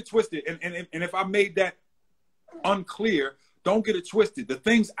 don't get it twisted. And if I made that unclear, don't get it twisted. The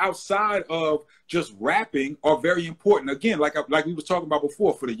things outside of just rapping are very important. Again, like we was talking about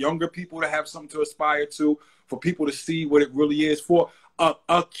before, for the younger people to have something to aspire to, for people to see what it really is, for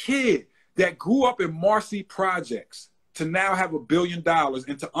a kid that grew up in Marcy projects to now have $1 billion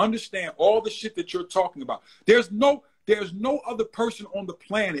and to understand all the shit that you're talking about. There's no other person on the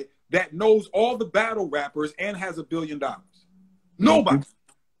planet that knows all the battle rappers and has $1 billion. Nobody.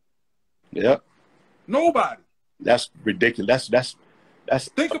 Yeah. Nobody. That's ridiculous. That's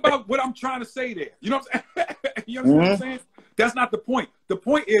think about what I'm trying to say there. You know what I'm saying? You understand what I'm saying? That's not the point. The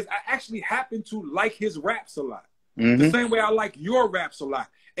point is I actually happen to like his raps a lot. The same way I like your raps a lot.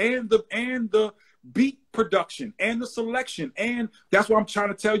 And the beat production and the selection. And that's what I'm trying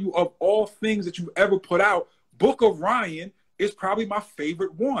to tell you, of all things that you've ever put out, Book of Ryan is probably my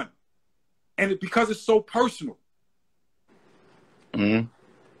favorite one. And because it's so personal.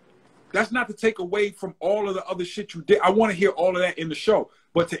 That's not to take away from all of the other shit you did. I want to hear all of that in the show.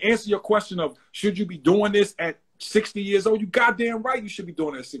 But to answer your question of should you be doing this at 60 years old, you goddamn right you should be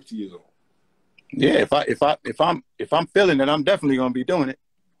doing it at 60 years old. Yeah, if I'm feeling it, I'm definitely gonna be doing it.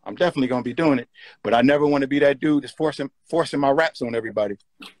 I'm definitely gonna be doing it. But I never want to be that dude that's forcing my raps on everybody.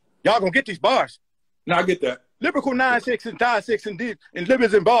 Y'all gonna get these bars. No, I get that. Lyrical 9-6 and die 6 and deep and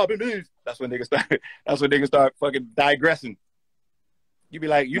livers and bob and bees. That's when niggas start fucking digressing. You be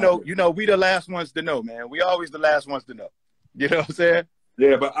like, you know, we the last ones to know, man. We always the last ones to know. You know what I'm saying?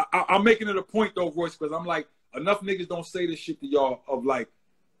 Yeah, but I'm making it a point though, Royce, because I'm like, enough niggas don't say this shit to y'all of like,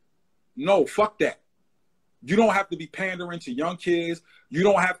 no, fuck that. You don't have to be pandering to young kids. You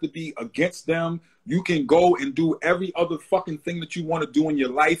don't have to be against them. You can go and do every other fucking thing that you want to do in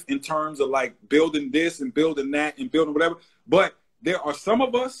your life in terms of like building this and building that and building whatever. But there are some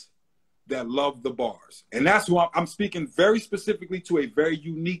of us that love the bars. And that's who I'm speaking very specifically to, a very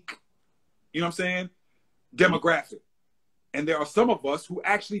unique, you know what I'm saying, demographic. And there are some of us who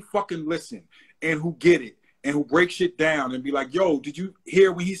actually fucking listen and who get it and who break shit down and be like, yo, did you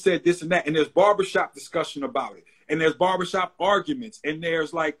hear when he said this and that? And there's barbershop discussion about it. And there's barbershop arguments. And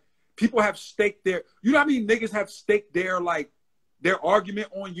there's like, people have staked their, you know how many niggas have staked their, like, their argument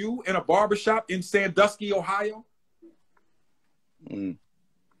on you in a barbershop in Sandusky, Ohio?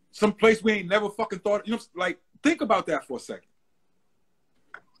 Some place we ain't never fucking thought, you know, like, think about that for a second.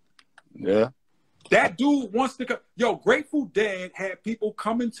 Yeah. That dude wants to come. Yo, Grateful Dead had people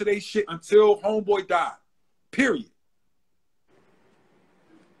coming to their shit until Homeboy died. Period.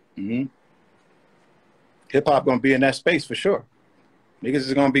 Hip-hop gonna be in that space for sure. Niggas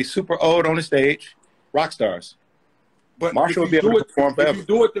is gonna be super old on the stage, rock stars. But Marshall will be able to perform forever. If you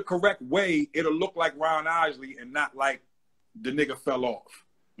do it the correct way, it'll look like Ron Isley and not like the nigga fell off.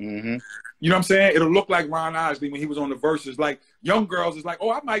 You know what I'm saying? It'll look like Ron Isley when he was on the verses. Like, young girls is like,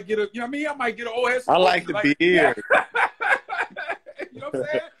 oh, I might get a, you know what I mean? I might get an old head. I like the beard. You know what I'm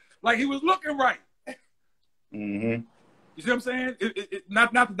saying? Like, he was looking right. You see what I'm saying?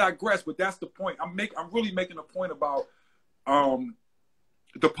 Not to digress, but that's the point. I'm really making a point about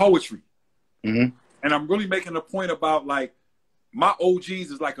the poetry. And I'm really making a point about, like, my OGs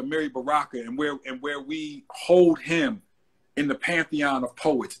is like a Mary Baraka, and where we hold him in the pantheon of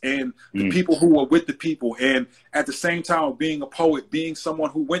poets and the people who are with the people. And at the same time of being a poet, being someone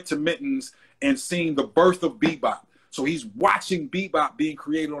who went to Mittens and seeing the birth of bebop. So he's watching bebop being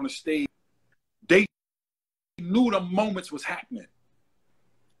created on the stage, knew the moments was happening.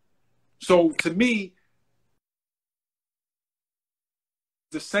 So to me,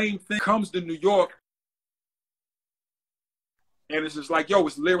 the same thing comes to New York, and it's just like, yo,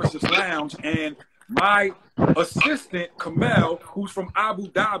 it's Lyricist Lounge, and my assistant, Kamel, who's from Abu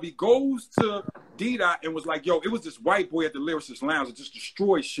Dhabi, goes to D-Dot and was like, yo, it was this white boy at the Lyricist Lounge that just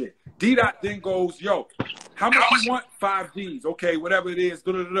destroyed shit. D-Dot then goes, yo, how much you want? 5 G's. Okay, whatever it is,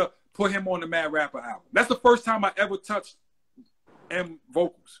 put him on the Mad Rapper album. That's the first time I ever touched M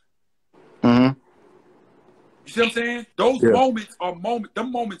vocals. Mm-hmm. You see what I'm saying? Those moments are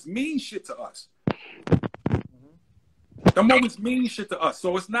them moments mean shit to us. The moments mean shit to us.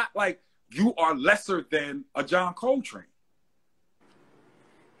 So it's not like you are lesser than a John Coltrane.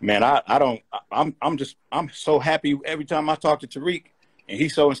 Man, I'm so happy every time I talk to Tariq and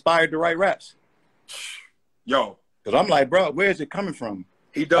he's so inspired to write raps. Yo. Because I'm like, bro, where is it coming from?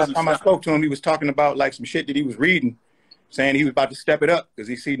 He doesn't. Last time I spoke to him, he was talking about like some shit that he was reading, saying he was about to step it up because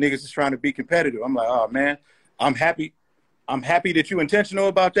he see niggas is trying to be competitive. I'm like, oh man, I'm happy that you intentional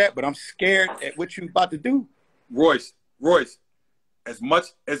about that, but I'm scared at what you about to do. Royce, as much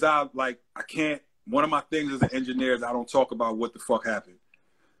as I can't, one of my things as an engineer is I don't talk about what the fuck happened.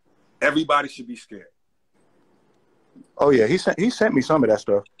 Everybody should be scared. Oh yeah, he sent me some of that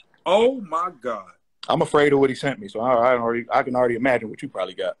stuff. Oh my God. I'm afraid of what he sent me, so I can already imagine what you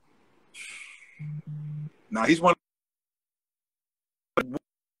probably got. Now he's one.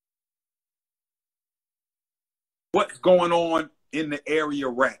 What's going on in the area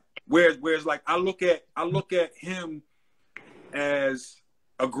rap? Whereas like I look at him as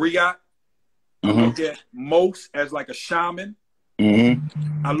a griot. I look at Most as like a shaman.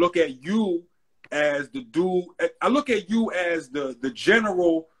 I look at you as the dude. I look at you as the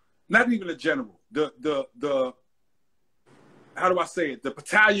general, not even the general. The how do I say it? The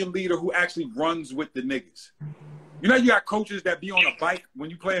battalion leader who actually runs with the niggas. You know, you got coaches that be on a bike when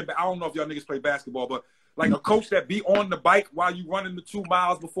you playing. I don't know if y'all niggas play basketball, but like a coach that be on the bike while you running the 2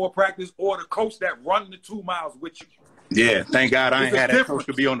 miles before practice, or the coach that run the 2 miles with you. Yeah, thank God I ain't had that coach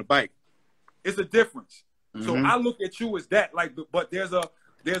to be on the bike. It's a difference. So I look at you as that, like, but there's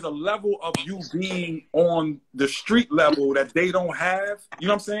a level of you being on the street level that they don't have. You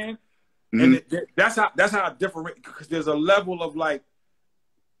know what I'm saying? And that's how different, because there's a level of like,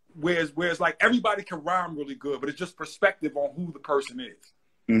 whereas like everybody can rhyme really good, but it's just perspective on who the person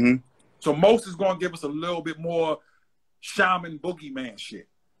is. So Most is going to give us a little bit more shaman boogeyman shit.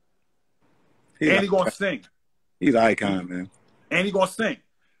 And he's going to sing. He's an icon, man. And he's going to sing.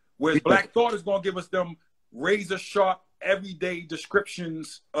 Whereas Black Thought is going to give us them razor sharp, everyday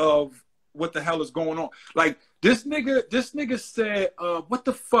descriptions of what the hell is going on. Like this nigga said, what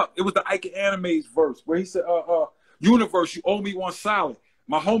the fuck? It was the Ike Anime's verse where he said, universe, you owe me one solid.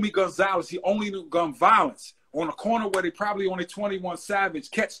 My homie Gonzalez, he only knew gun violence. On a corner where they probably only 21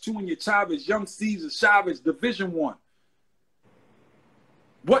 Savage, catch 2 in your Chavez, Young Caesar, Chavez, Division 1.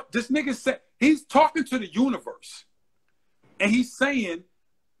 What this nigga said, he's talking to the universe. And he's saying,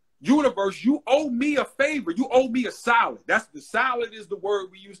 universe, you owe me a favor. You owe me a solid. That's the solid is the word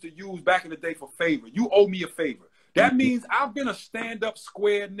we used to use back in the day for favor. You owe me a favor. That means I've been a stand-up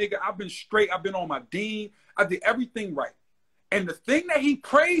square nigga. I've been straight. I've been on my dean. I did everything right. And the thing that he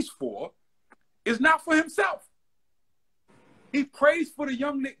prays for is not for himself. He prays for the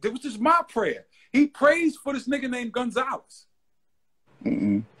young nigga. It was just my prayer. He prays for this nigga named Gonzalez.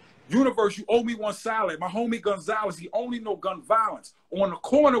 Universe, you owe me one solid. My homie Gonzalez, he only know gun violence. On the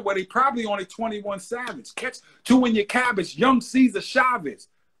corner where they probably only 21 Savage. Catch 2 in your cabbage. Young Caesar Chavez.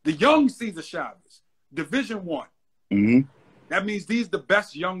 The young Caesar Chavez. Division 1. That means these the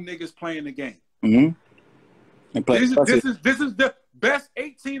best young niggas playing the game. This is the best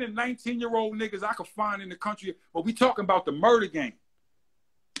 18 and 19-year-old niggas I could find in the country. But we talking about the murder game.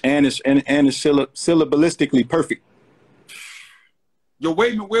 And it's syllabalistically perfect. Yo,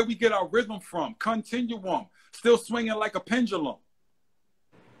 wait a minute, where we get our rhythm from? Continuum. Still swinging like a pendulum.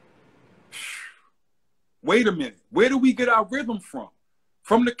 Wait a minute. Where do we get our rhythm from?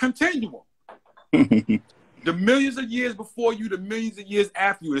 From the continuum. The millions of years before you, the millions of years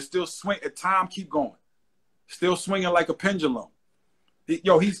after you, it's still swing. Time keep going. Still swinging like a pendulum.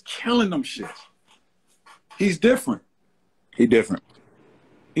 Yo, he's killing them shit. He's different. He different.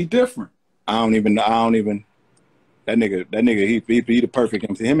 He different. I don't even. That nigga, he the perfect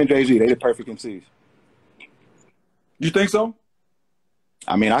MC. Him and Jay-Z, they the perfect MCs. You think so?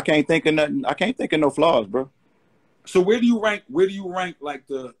 I mean, I can't think of nothing. I can't think of no flaws, bro. So where do you rank like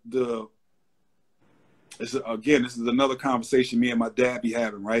the this is another conversation me and my dad be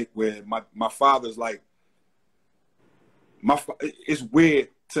having, right? Where my father's like, it's weird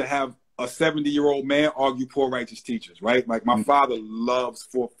to have a 70-year-old man argue poor righteous teachers, right? Like my father loves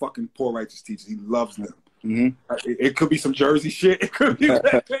fucking poor righteous teachers. He loves them. It could be some Jersey shit. It could be, you know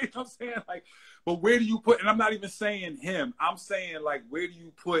what I'm saying? Like, but where do you put, and I'm not even saying him, I'm saying like, where do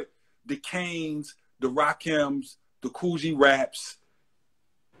you put the Kanes, the Rakims, the Coogee Raps?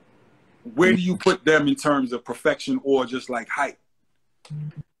 Where do you put them in terms of perfection or just like hype?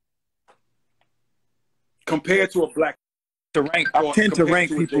 Compared to a black, I tend to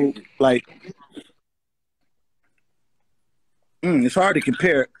rank people like. It's hard to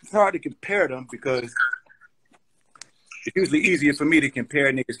compare. It's hard to compare them because it's usually easier for me to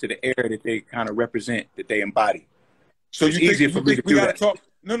compare niggas to the era that they kind of represent, that they embody. So it's easier for me to do that. Talk?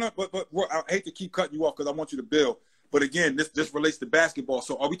 No, but I hate to keep cutting you off because I want you to build. But again, this relates to basketball.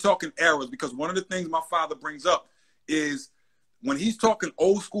 So are we talking eras? Because one of the things my father brings up is when he's talking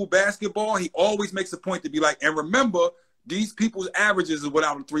old school basketball, he always makes a point to be like, and remember, these people's averages is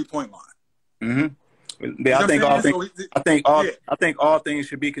without a 3-point line. Yeah, I think all things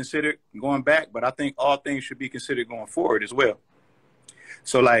should be considered going back, but I think all things should be considered going forward as well.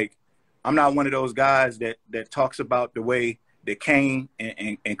 So like, I'm not one of those guys that talks about the way that Kane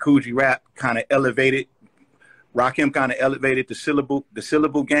and Coogee Rap kind of elevated, Rakim kind of elevated the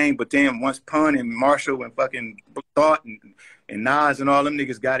syllable game, but then once Pun and Marshall and fucking Thought and Nas and all them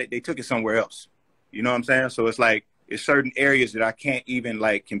niggas got it, they took it somewhere else. You know what I'm saying? So it's like, it's certain areas that I can't even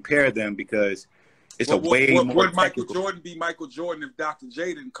like compare them because it's more would Michael Jordan be Michael Jordan if Dr.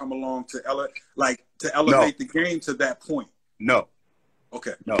 J didn't come along to elevate the game to that point? No.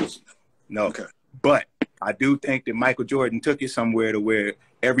 Okay. No. Okay. But I do think that Michael Jordan took it somewhere to where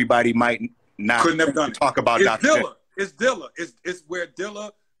everybody might not couldn't have done talk about Dr. J. It's Dilla. It's where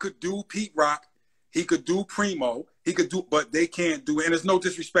Dilla could do Pete Rock. He could do Primo. He could do, but they can't do it. And there's no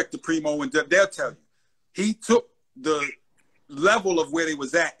disrespect to Primo, and they'll tell you. He took the level of where they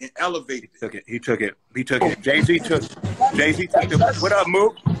was at and elevated it. He took it. Jay-Z took it. What up,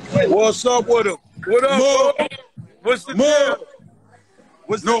 Mook? What's up with him? What up, Mook? What's the deal?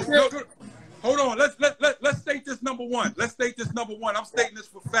 No. Hold on. Let's state this number one. I'm stating this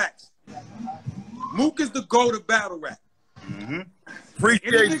for facts. Mook is the GOAT of battle rap.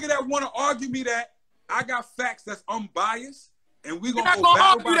 Appreciate Any nigga that want to argue me that, I got facts that's unbiased, and we gonna go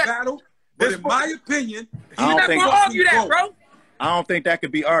battle by battle. But in my opinion, I don't think argue that, bro. I don't think that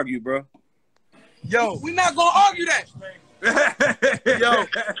could be argued, bro. Yo, we not gonna argue that. Yo,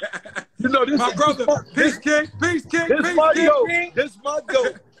 you know this, my brother. Peace King. This my yo.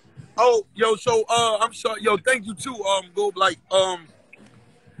 Oh, yo. So I'm sorry. Yo, thank you too. Go like I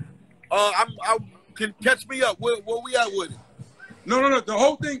can catch me up. Where we at with it? No. The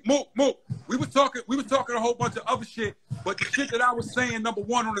whole thing, Mook. We were talking a whole bunch of other shit, but the shit that I was saying, number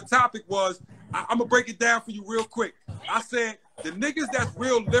one on the topic was, I'm gonna break it down for you real quick. I said the niggas that's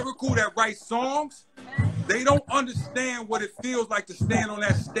real lyrical that write songs, they don't understand what it feels like to stand on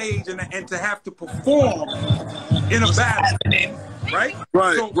that stage and to have to perform in a battle, right?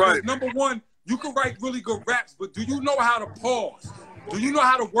 So number one, you can write really good raps, but do you know how to pause? Do you know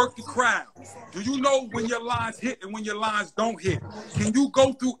how to work the crowd? Do you know when your lines hit and when your lines don't hit? Can you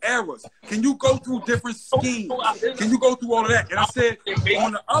go through errors? Can you go through different schemes? Can you go through all of that? And I said,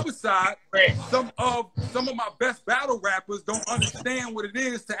 on the other side, some of my best battle rappers don't understand what it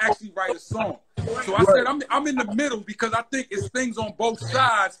is to actually write a song. So I said, I'm in the middle because I think it's things on both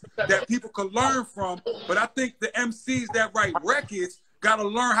sides that people can learn from. But I think the MCs that write records gotta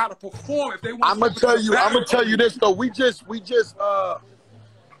learn how to perform if they want. I'm gonna tell you this though.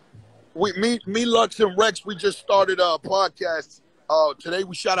 Me, Lux, and Rex, we just started a podcast. Today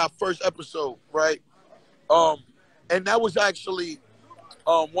we shot our first episode, right? And that was actually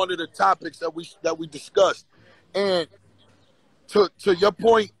one of the topics that we discussed. And to your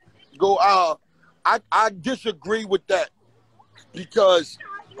point, I disagree with that because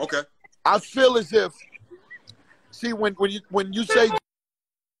I feel as if when you say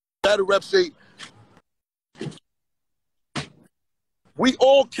battle rap, say we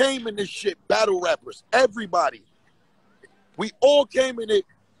all came in this shit battle rappers, everybody. We all came in it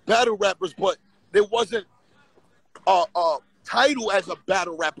battle rappers, but there wasn't a title as a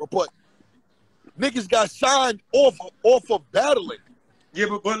battle rapper, but niggas got signed off of battling. Yeah,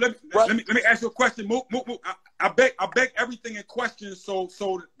 but let me ask you a question. Mook, I beg everything in question so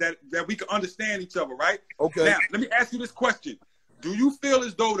that we can understand each other, right? Okay. Now, let me ask you this question. Do you feel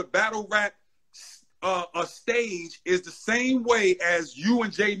as though the battle rap a stage is the same way as you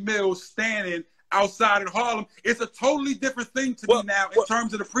and Jay Mills standing outside in Harlem? It's a totally different thing to me now in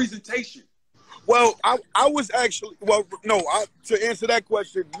terms of the presentation. Well, I was actually, to answer that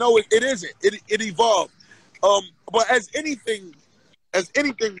question, no, it isn't. It evolved. But as anything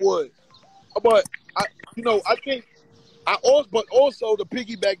would, but I think but also to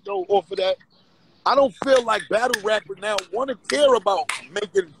piggyback though off of that, I don't feel like battle rappers now want to care about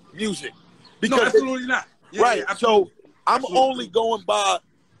making music because no, absolutely not. Yeah, right. Yeah, so I'm absolutely. only going by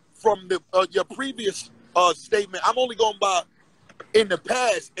from the your previous statement. I'm only going by in the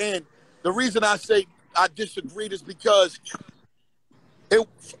past, and the reason I say I disagreed is because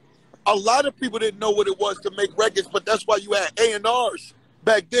a lot of people didn't know what it was to make records, but that's why you had A&Rs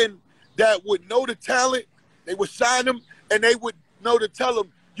back then that would know the talent. They would sign them, and they would know to tell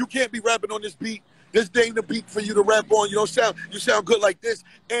them, you can't be rapping on this beat. This ain't the beat for you to rap on. You sound good like this.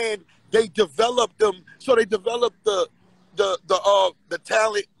 And they developed them, so they developed the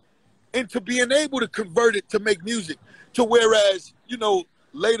talent into being able to convert it to make music. To whereas,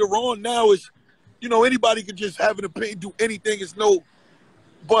 later on now is, anybody can just have an opinion, do anything. It's no,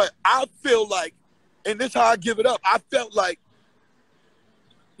 but I feel like, and this is how I give it up. I felt like,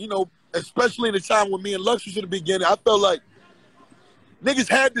 especially in the time when me and Lux was in the beginning, I felt like niggas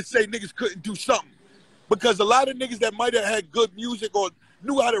had to say niggas couldn't do something. Because a lot of niggas that might have had good music or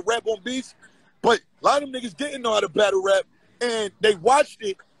knew how to rap on beats, but a lot of them niggas didn't know how to battle rap, and they watched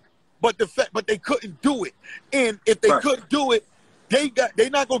it, but they couldn't do it. And if they couldn't do it, they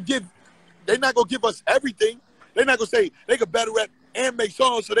not gonna give us everything. They're not gonna say they could battle rap and make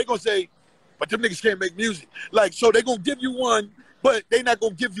songs, so they gonna say, but them niggas can't make music. Like, so they gonna give you one, but they not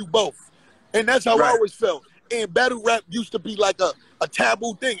gonna give you both. And that's how I always felt. And battle rap used to be like a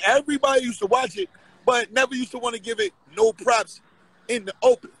taboo thing. Everybody used to watch it, but never used to want to give it no props in the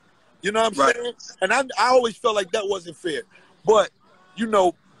open. You know what I'm saying? And I always felt like that wasn't fair. But,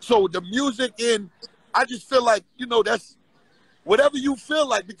 so the music, and I just feel like, that's whatever you feel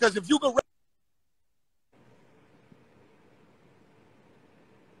like, because if you can rap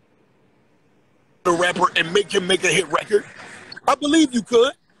a rapper and make him make a hit record, I believe you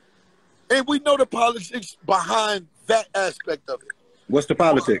could. And we know the politics behind that aspect of it. What's the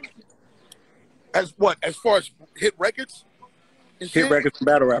politics? As what? As far as hit records? Hit records from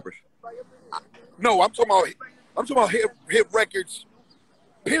battle rappers. No, I'm talking about hit records,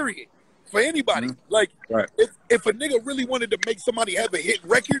 period. For anybody. Mm-hmm. Like, if a nigga really wanted to make somebody have a hit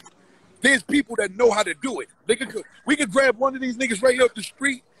record, there's people that know how to do it. We could grab one of these niggas right here up the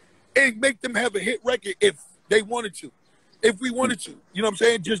street and make them have a hit record if they wanted to. If we wanted to. You know what I'm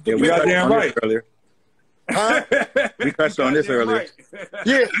saying? Just we got damn right earlier. Huh? We touched on this earlier.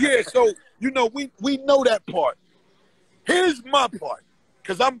 Yeah. So, we know that part. Here's my part.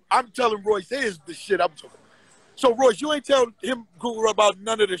 Because I'm telling Royce, here's the shit I'm talking. So, Royce, you ain't telling him Guru about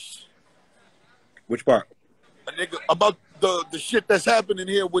none of this. Which part? A nigga, about the shit that's happening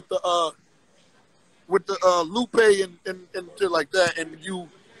here with the Lupe and shit like that, and you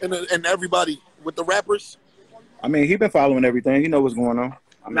and everybody with the rappers. I mean, he been following everything. He know what's going on.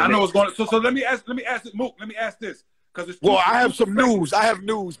 I know what's going on. So let me ask it, Mook. Let me ask this, because it's I have some news. I have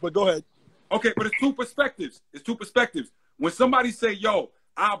news, but go ahead. Okay, but it's two perspectives. When somebody say, "Yo,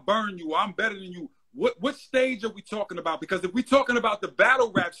 I'll burn you," I'm better than you. What stage are we talking about? Because if we're talking about the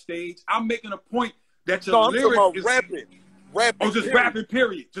battle rap stage, I'm making a point that your lyrics is rapping. Oh, just period. Rapping.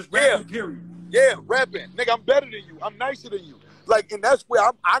 Period. Just rapping. Period. Yeah, rapping. Nigga, I'm better than you. I'm nicer than you. Like, and that's where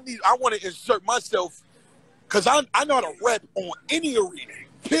I want to insert myself. Cause I know how to rap on any arena.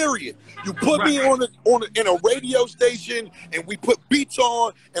 Period. You put me in a radio station, and we put beats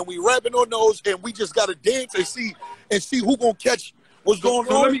on, and we rapping on those, and we just gotta dance and see who gonna catch what's going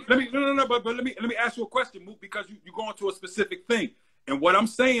on. Let me ask you a question, Mook, because you're going to a specific thing, and what I'm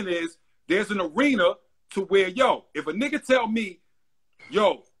saying is there's an arena to where if a nigga tell me,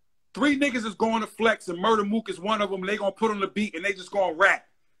 3 niggas is going to flex and Murder Mook is one of them, and they gonna put on the beat and they just gonna rap.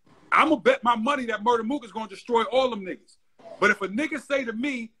 I'm going to bet my money that Murder Mook is going to destroy all them niggas. But if a nigga say to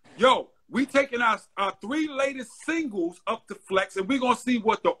me, we taking our 3 latest singles up to flex and we going to see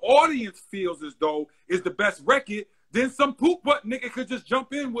what the audience feels as though is the best record, then some poop butt nigga could just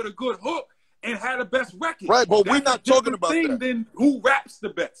jump in with a good hook and have the best record. Right, but we're not talking about that. Then who raps the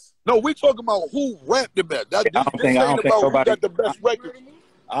best? No, we're talking about who rap the best. I don't think nobody got the best record.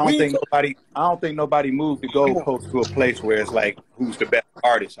 I don't think nobody moved the goalpost to a place where it's like who's the best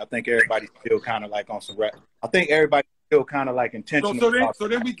artist. I think everybody's still kind of like on some rap. I think everybody's still kind of like intentional. So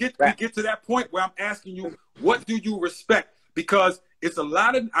then we get to that point where I'm asking you, what do you respect? Because it's a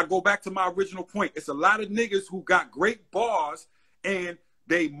lot of, I go back to my original point. It's a lot of niggas who got great bars and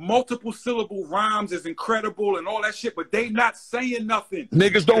they multiple syllable rhymes is incredible and all that shit, but they not saying nothing.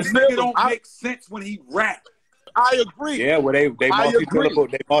 Niggas don't make sense when he rap. I agree. Yeah, well, they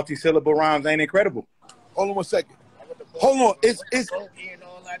multi-syllable rhymes ain't incredible. Hold on 1 second. Hold on.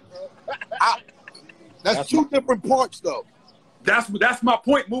 That's 2 different parts, though. That's my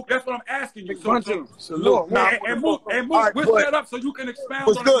point, Mook. That's what I'm asking you. So look, and Mook, right, we're set up so you can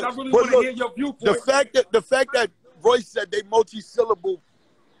expound on it. I really want to hear your viewpoint. The fact that Royce said they multi-syllable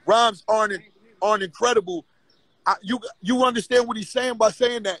rhymes aren't incredible. You understand what he's saying by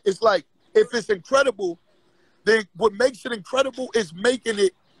saying that? It's like, if it's incredible, then what makes it incredible is making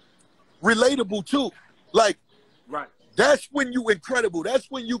it relatable too. Like, right. That's when you incredible. That's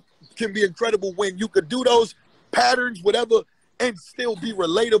when you can be incredible, when you could do those patterns, whatever, and still be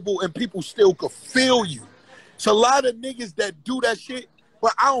relatable and people still could feel you. It's a lot of niggas that do that shit,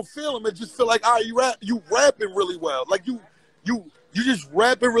 but I don't feel them. It just feel like, you rapping really well. Like you just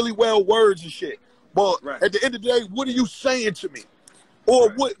rapping really well words and shit. But at the end of the day, what are you saying to me? Or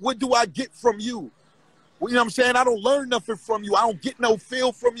what do I get from you? Well, you know what I'm saying? I don't learn nothing from you. I don't get no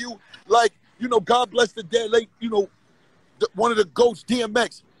feel from you. Like, you know, God bless the dead late, you know, one of the GOATs,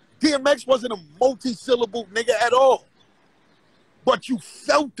 DMX. DMX wasn't a multi-syllable nigga at all. But you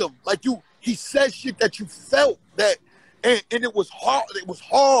felt him. Like he said shit that you felt that, and it was hard. It was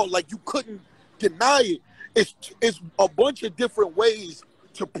hard. Like you couldn't deny it. It's a bunch of different ways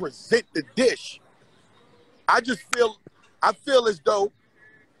to present the dish. I feel as though,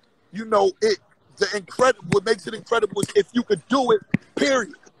 you know, what makes it incredible is if you could do it,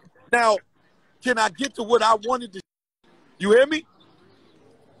 period. Now, can I get to what I wanted to? You hear me?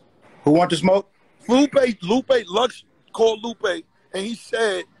 Who want to smoke? Lupe, Lux called Lupe, and he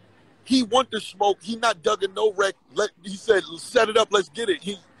said he want to smoke. He not dugging no wreck. He said, set it up, let's get it.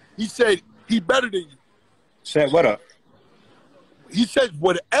 He said he better than you. Set what up? He said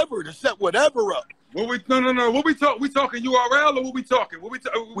whatever, to set whatever up. No. What we talking URL or what we talking?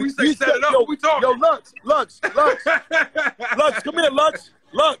 We say set it up. What we talking? Yo, Lux. Lux, come here, Lux.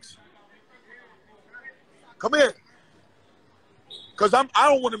 Come here. Because I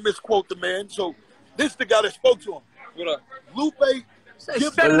don't want to misquote the man. So this the guy that spoke to him. What up? Lupe.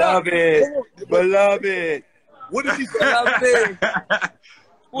 Beloved. What did he say?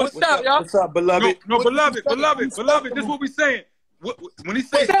 What's up, y'all? What's up, beloved? No, beloved. This is what we saying. When he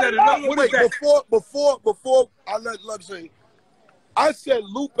says set it up, what is that? Before I let Lux say, I said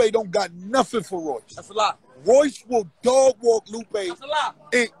Lupe don't got nothing for Royce. That's a lot. Royce will dog walk Lupe That's a lot.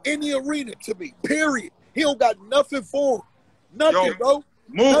 in any arena to me, period. He don't got nothing for him. Nothing, bro.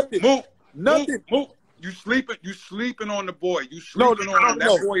 Nothing. Mook. You sleeping on the boy. You sleeping on him.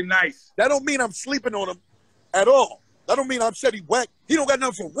 That boy nice. That don't mean I'm sleeping on him at all. That don't mean I said he whack. He don't got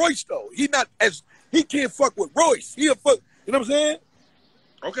nothing for Royce though. He can't fuck with Royce. He a fuck. You know what I'm saying?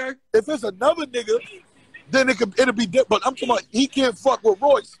 Okay. If it's another nigga, then it'll be different. But I'm talking about he can't fuck with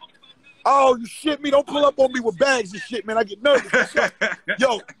Royce. Oh, you shit me. Don't pull up on me with bags and shit, man. I get nervous.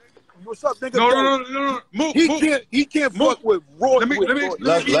 Yo, what's up, nigga? No. Mook, he can't fuck with Royce.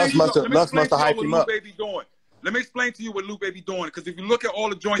 Lux must have hyped him up. Let me explain to you what Lupe be doing. Because if you look at all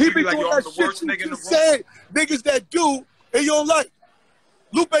the joints, you be like, yo, I'm the worst nigga in the room. Niggas that do, and you don't like.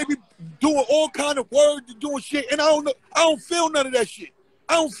 Lupe be doing all kind of words and doing shit, and I don't feel none of that shit.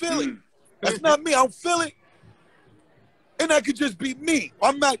 I don't feel it. That's not me. I don't feel it. And that could just be me.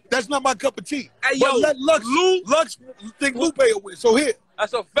 That's not my cup of tea. Hey, but yo, let Lux think Lupe will win. So here.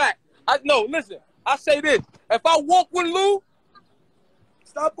 That's a fact. Listen, I say this. If I walk with Lou,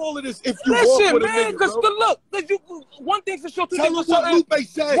 stop all of this if you walk with a nigga, because one thing for sure. Tell him what Lupe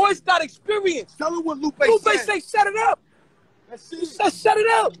said. Boys got experience. Tell him what Lupe say set it up. He said set it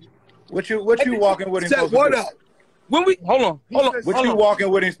up. What you walking with him supposed to do? Up. When we hold on. What you walking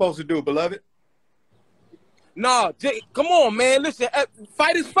with him supposed to do, beloved? Nah, come on, man. Listen,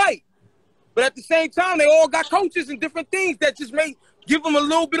 fight is fight. But at the same time, they all got coaches and different things that just may give them a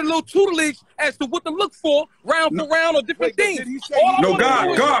little tutelage as to what to look for, round for round, or different things.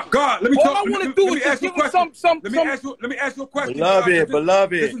 God. Let me talk. All I want to do is just give them some. Let me ask you a question.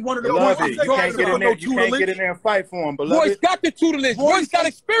 Beloved. This is one of the beloved. You can't get in there and fight for him, beloved. Royce got the tutelage. Royce got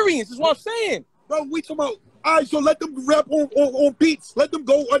experience. Is what I'm saying. Bro, we talking about. All right, so let them rap on beats. Let them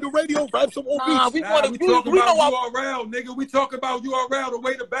go on the radio, rap some on beats. We talking about URL, nigga. We talk about URL, the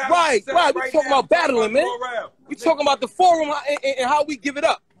way to battle. Right. We talking about battling, man. We talking about the forum and how we give it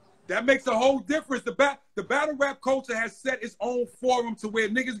up. That makes a whole difference. The battle rap culture has set its own forum to where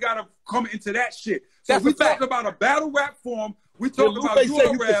niggas gotta come into that shit. So we talk about a battle rap forum. We talk about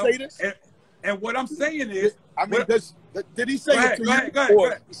URL. And what I'm saying is, did he say it to you? Go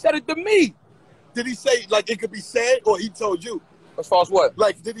ahead. He said it to me. Did he say, like, it could be said, or he told you? As far as what?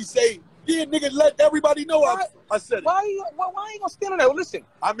 Like, did he say, yeah, nigga, let everybody know I said it? Why you gonna stand on that? Well, listen.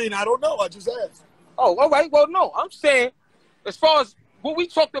 I mean, I don't know. I just asked. Oh, all right. Well, no. I'm saying, as far as what we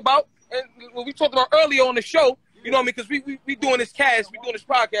talked about, and what we talked about earlier on the show, you know what I mean? Because we doing this cast, we doing this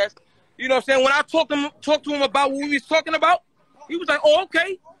podcast. You know what I'm saying? When I talk to him about what we was talking about, He was like, oh,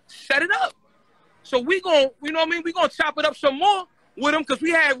 okay, set it up. So we gon', you know what I mean? We gonna chop it up some more with him because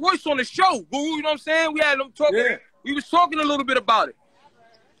we had Royce on the show. You know what I'm saying? We had him talking. Yeah. We was talking a little bit about it.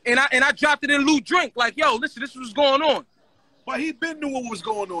 And I dropped it in Lou Drink, like, yo, listen, this is what's going on. But he been knew what was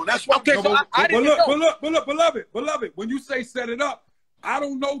going on. That's why. Okay, so I didn't know. But look, beloved, when you say set it up, I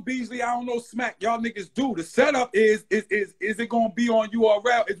don't know Beasley, I don't know Smack. Y'all niggas do. The setup is it gonna be on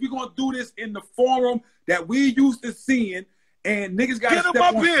URL? Is we gonna do this in the forum that we used to seeing, and niggas gotta step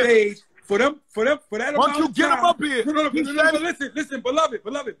on stage for that amount Once you get him up here. No, listen,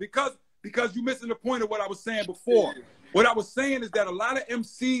 beloved, because you missing the point of what I was saying before. What I was saying is that a lot of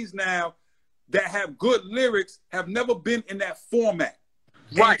MCs now that have good lyrics have never been in that format.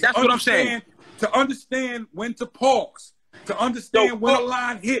 Right, that's what I'm saying. To understand when to pause, to understand when a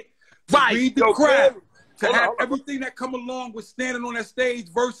line hit, to read the crowd, to have everything that come along with standing on that stage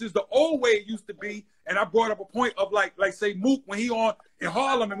versus the old way it used to be. And I brought up a point of like say Mook when he on in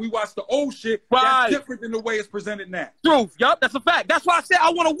Harlem and we watched the old shit. Right. That's different than the way it's presented now. Truth, yup, that's a fact. That's why I said I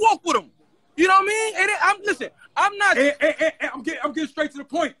want to walk with him. You know what I mean? And listen, I'm not. I'm getting straight to the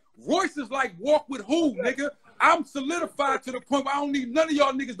point. Royce is like walk with who, nigga? I'm solidified to the point where I don't need none of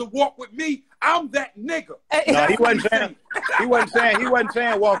y'all niggas to walk with me. I'm that nigga. No, he wasn't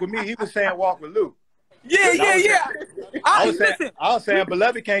saying walk with me. He was saying walk with Lou. Yeah. I was saying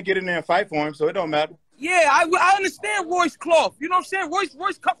Beloved can't get in there and fight for him, so it don't matter. Yeah, I understand Royce cloth. You know what I'm saying?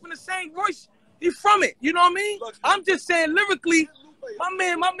 Royce cut from the same. Royce, he from it. You know what I mean? I'm just saying lyrically, my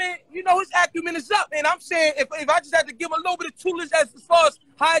man, you know, his acumen is up. And I'm saying if I just had to give him a little bit of tutelage as far as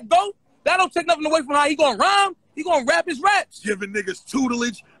how it go, that don't take nothing away from how he gonna rhyme. He gonna rap his raps. Giving niggas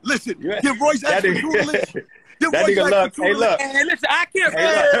tutelage. Listen, give Royce extra tutelage. That nigga Lux. Hey, Lux. And listen, I can't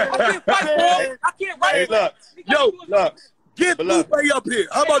fight for him. I can't write. Hey, Lux. Yo, Lux. Get Lupe up here.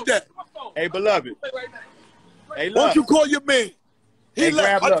 How about that? Hey, Beloved. Hey, Lux. Why don't you call your man? He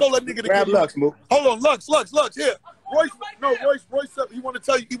left. I told that nigga to grab Lux, Mook. Hold on, Lux, here. Royce, he want to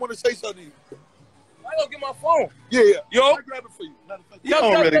tell you. He want to say something to you. I don't get my phone. Yeah. Yo, I'll grab it for you. You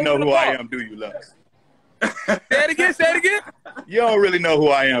don't really know who I am, do you, Lux? Say it again. You don't really know who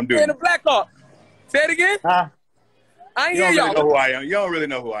I am, do you? In the black car. Say it again. Huh? I ain't you hear don't y'all. Really know who I am. You don't really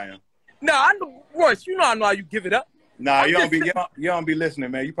know who I am. No, I know Royce. You know I know how you give it up. Nah, you don't be listening,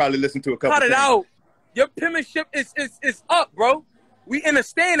 man. You probably listen to a couple. Cut it out. Your penmanship is up, bro. We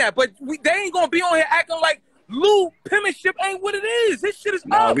understand that, but they ain't gonna be on here acting like Lou penmanship ain't what it is. This shit is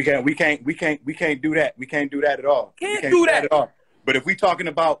up. We can't do that. We can't do that at all. Can't do that at all. But if we talking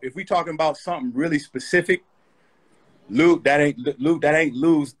about something really specific, Lou, that ain't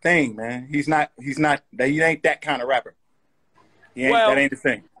Lou's thing, man. He ain't that kind of rapper. That ain't the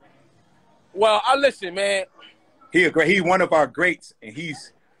thing. Well, I listen, man. He one of our greats, and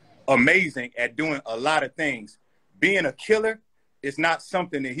he's amazing at doing a lot of things. Being a killer is not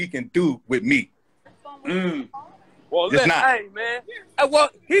something that he can do with me. Well, listen, hey, man. Well,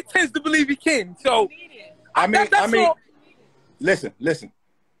 he tends to believe he can. So, I mean, listen.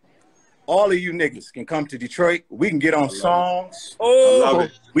 All of you niggas can come to Detroit. We can get on songs. Oh,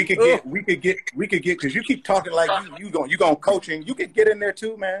 we could get, because you keep talking like you gonna coaching. You could get in there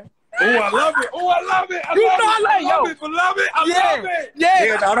too, man. Oh, I love it. I love it. Beloved. I love it.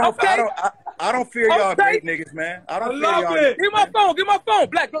 Yeah. I don't fear y'all great niggas, man. I don't fear y'all. Get my phone.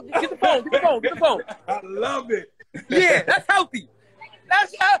 Black, get the phone. I love it. Yeah, that's healthy.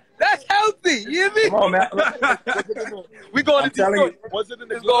 That's healthy. You hear me? Come on, man. We going to Detroit. What's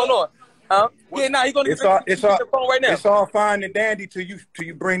going on? Huh? Yeah, nah, he gonna get the phone right now. It's all fine and dandy till you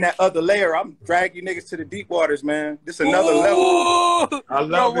bring that other layer. I'm dragging you niggas to the deep waters, man. This is another level. I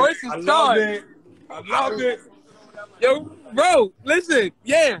love it. I love it. Yo, bro, listen,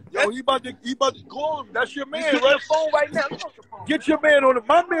 yeah. Yo, he about to go on. That's your man, right? Phone right now. Get your man on it.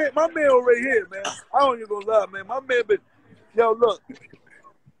 My man right here, man. I don't even gonna lie, man. My man, but yo, look.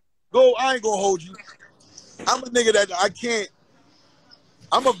 I ain't gonna hold you. I'm a nigga that I can't.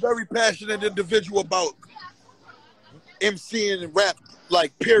 I'm a very passionate individual about MCing and rap,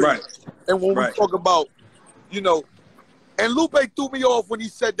 like, period. Right. And when we talk about, and Lupe threw me off when he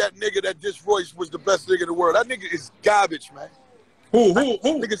said that nigga that this Royce was the best nigga in the world. That nigga is garbage, man. Who?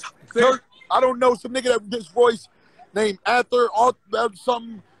 Niggas hurt. I don't know, some nigga that this Royce named Arthur or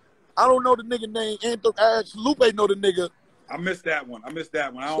something. I don't know the nigga named Arthur. Lupe know the nigga. I missed that one. I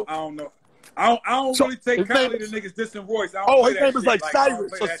don't know. I don't really take kindly to niggas dissing Royce. His name is like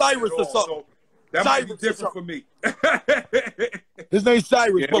Cyrus or Cyrus or something. So that might be different for me. His name's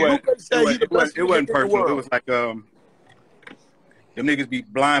Cyrus. But Lupe said he the best. It wasn't personal. It was like them niggas be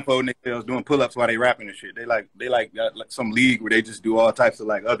blindfolding themselves doing pull-ups while they rapping and shit. They like some league where they just do all types of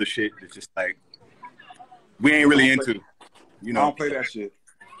like other shit. It's just like we ain't really into. You I know. don't play that shit.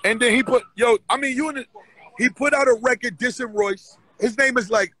 And then he put, he put out a record dissing Royce. His name is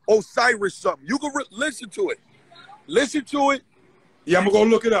like Osiris something. You can listen to it. Listen to it. Yeah, I'm gonna go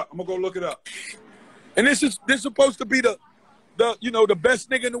look it up. And this is supposed to be the best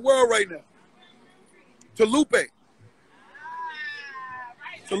nigga in the world right now. To Lupe.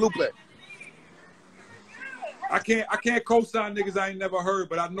 I can't co-sign niggas I ain't never heard,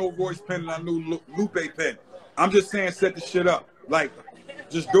 but I know Royce Penn and I knew Lupe Penn. I'm just saying, set the shit up. Like,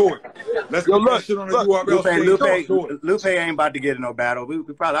 just do it. Let's get that shit on the URL stage. Lupe ain't about to get in no battle.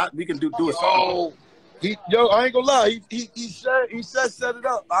 We can do a Oh, song. I ain't gonna lie. He said set it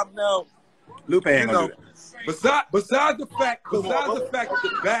up. I'm now. Lupe ain't gonna do that. Besides the fact that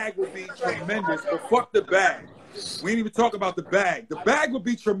the bag would be tremendous, but fuck the bag. We ain't even talk about the bag. The bag would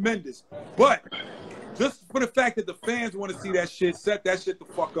be tremendous, but just for the fact that the fans want to see that shit, set that shit the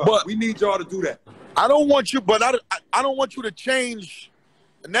fuck up. But we need y'all to do that. I don't want you, but I don't want you to change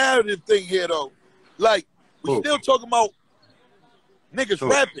the narrative thing here though. Like we still talking about niggas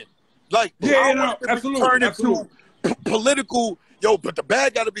rapping. Like absolutely. Turn into political. Yo, but the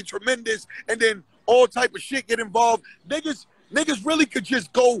bag got to be tremendous, and then all type of shit get involved. Niggas really could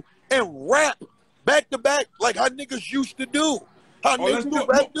just go and rap back to back like how niggas used to do. How niggas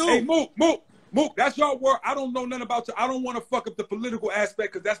do. Hey, Mook, that's your world. I don't know nothing about you. I don't want to fuck up the political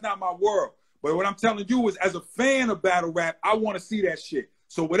aspect because that's not my world. But what I'm telling you is, as a fan of battle rap, I want to see that shit.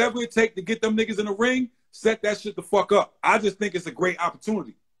 So whatever it takes to get them niggas in the ring, set that shit the fuck up. I just think it's a great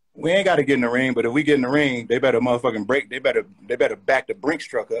opportunity. We ain't got to get in the ring, but if we get in the ring, they better motherfucking break. They better back the Brinks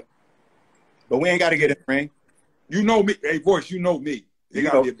truck up. But we ain't got to get in the ring. You know me. Hey, Royce, you know me. They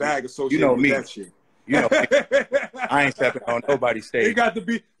got to be a bag associated with that shit. You know, I ain't stepping on nobody's stage. It got to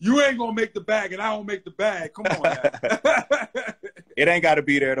be, you ain't going to make the bag and I don't make the bag. Come on now. It ain't got to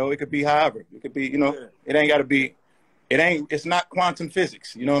be there, though. It could be however. It could be, It ain't got to be, it's not quantum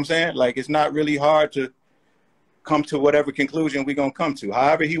physics. You know what I'm saying? Like, it's not really hard to come to whatever conclusion we going to come to.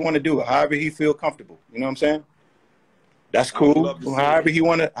 However he want to do it. However he feel comfortable. You know what I'm saying? That's cool. However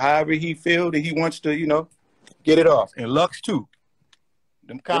he feel that he wants to, get it off. And Lux, too.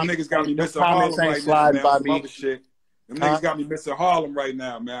 Them niggas got me missing Harlem right now, man. Some other shit. Them niggas got me missing Harlem right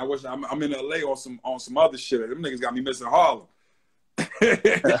now, man. I wish I'm in LA on some other shit. Them niggas got me missing Harlem.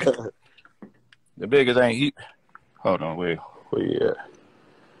 The biggest ain't he. Hold on, where you at?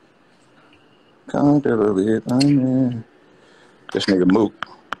 Come to a bit, man. This nigga Mook.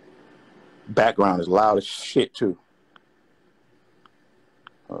 Background is loud as shit too.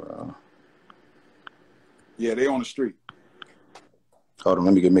 Yeah, they on the street. Hold on,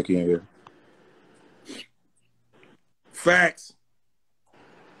 let me get Mickey in here. Factz.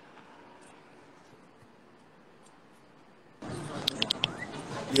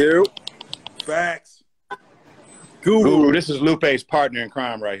 You. Factz. Guru, this is Lupe's partner in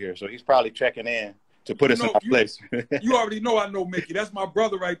crime right here, so he's probably checking in to put us in our place. You already know I know Mickey. That's my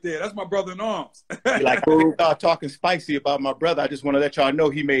brother right there. That's my brother in arms. Like, y'all talking spicy about my brother. I just want to let y'all know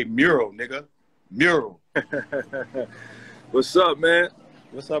he made Mural, nigga. Mural. What's up, man?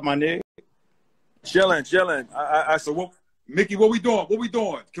 What's up, my nigga? Chilling. So Mickey, what we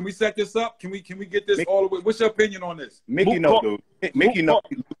doing? Can we set this up? Can we get this all the way? What's your opinion on this? Mickey know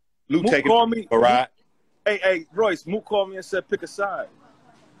Luke taking me a ride. Hey, Royce, Mook called me and said pick a side.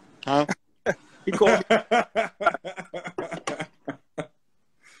 Huh? He called me.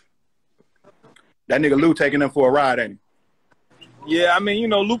 That nigga Lou taking them for a ride, ain't he? Yeah, I mean,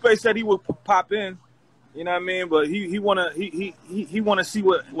 Lupe said he would pop in. You know what I mean? But he wanna see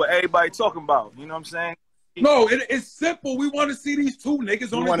what everybody talking about. You know what I'm saying? No, it's simple. We want to see these two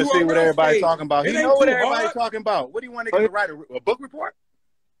niggas on the URL. We want to see what everybody's talking about. He know what everybody's hard. talking about. What do you want to write a book report?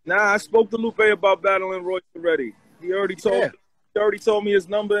 Nah, I spoke to Lupe about battling Royce already. He already told me his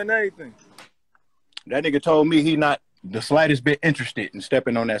number and everything. That nigga told me he not the slightest bit interested in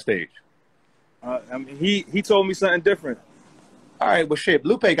stepping on that stage. I mean, he told me something different. All right, well, shit,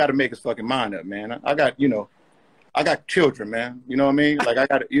 Lupe got to make his fucking mind up, man. I got children, man. You know what I mean? Like, I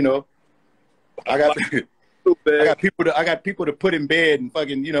got people to put in bed and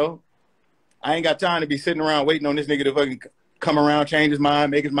fucking, I ain't got time to be sitting around waiting on this nigga to fucking come around, change his mind,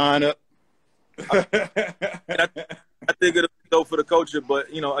 make his mind up. I think it'll be dope for the culture, but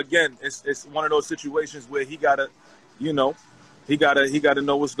again, it's one of those situations where he gotta know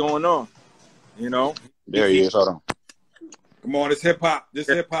what's going on. There he is. Hold on. Come on, it's hip hop.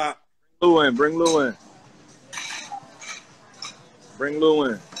 Hip hop. Bring Lou in.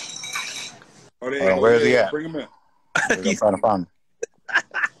 Oh, there where's he at? Bring him in. I'm trying to find him.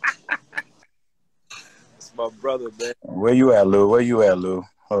 That's my brother, man. Where you at, Lou?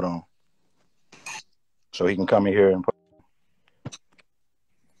 Hold on. So he can come in here and put...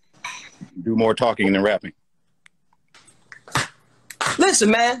 Do more talking than rapping.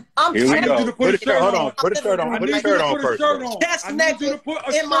 Listen, man. Here we go. Put a shirt on. Put a shirt on. Put a shirt on first. Chest naked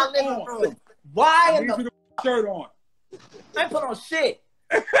in my living room. Why in the shirt on? I ain't put on shit.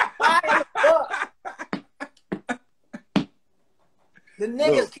 Why in the fuck? The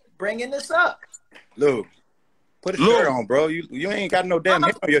niggas keep bringing this up. Lou, put a shirt on, bro. You ain't got no damn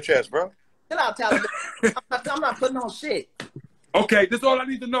hair on your chest, bro. Chill out, Tyler. I'm not putting on shit. Okay, this is all I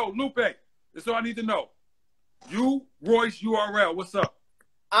need to know. Lupe, this is all I need to know. You, Royce, URL, what's up?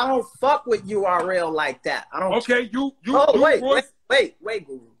 I don't fuck with URL like that. I don't. Okay, you. Oh, you, wait, Royce. wait,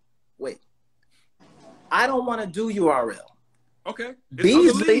 Guru. Wait. I don't want to do URL. Okay.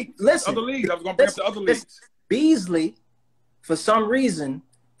 Beasley, listen. Other leagues. I was going to bring up the other leagues. Beasley, for some reason,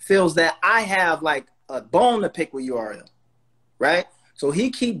 feels that I have like a bone to pick with URL, right? So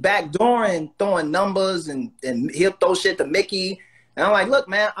he keep backdooring, throwing numbers, and he'll throw shit to Mickey. And I'm like, look,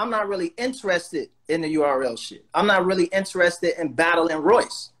 man, I'm not really interested in the URL shit. I'm not really interested in battling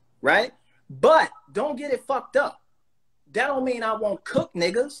Royce, right? But don't get it fucked up. That don't mean I won't cook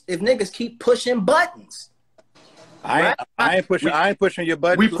niggas if niggas keep pushing buttons. I ain't pushing your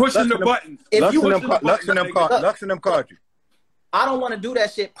buttons. We pushing the buttons. Lux and them called you. I don't want to do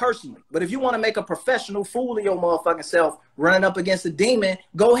that shit personally. But if you want to make a professional fool of your motherfucking self running up against a demon,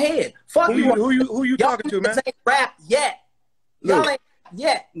 go ahead. Fuck you. Who you talking to, man? Ain't rap yet. Y'all ain't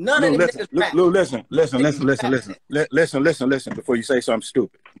yet. None of the niggas rap. Lou, listen. Listen before you say something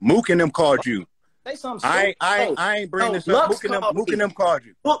stupid. Mook and them called you. Say something stupid. I ain't bringing this up. Mook and them called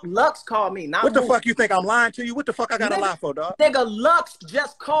you. Lux called me. Not what the fuck you think I'm lying to you? What the fuck I gotta lie for, dog? Nigga, Lux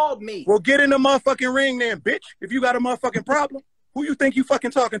just called me. Well, get in the motherfucking ring then, bitch. If you got a motherfucking problem, who you think you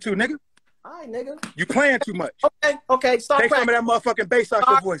fucking talking to, nigga? All right, nigga. You playing too much. Okay. Start Take some of that motherfucking bass out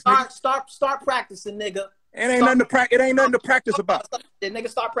your voice, nigga. Start practicing, nigga. It ain't nothing to practice about. Nigga,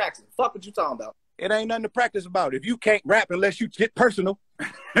 start practicing. Fuck what you talking about. It ain't nothing to practice about. If you can't rap unless you get personal.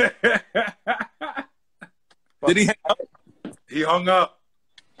 Did he hang up? He hung up.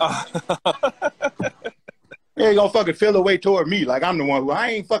 You ain't gonna fucking feel away toward me like I'm the one who I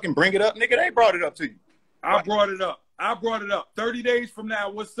ain't fucking bring it up, nigga. They brought it up to you. I brought it up. 30 days from now,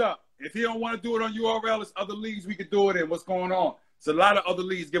 what's up? If he don't want to do it on URL, it's other leagues we could do it in. What's going on? It's a lot of other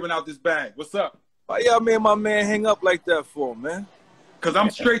leagues giving out this bag. What's up? Why y'all made my man hang up like that for, man? Because I'm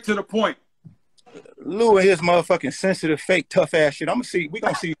straight to the point. Lou and his motherfucking sensitive, fake, tough ass shit. We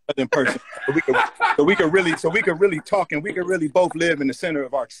gonna see each other in person. So we can really talk and we can really both live in the center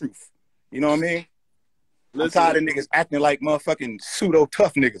of our truth. You know what I mean? I'm tired of niggas acting like motherfucking pseudo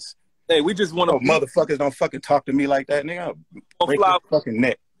tough niggas. Hey, we just want to motherfuckers don't fucking talk to me like that, nigga. I'll break your fucking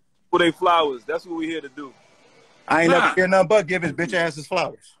neck. For they flowers. That's what we here to do. I ain't never hear nothing but give his bitch ass his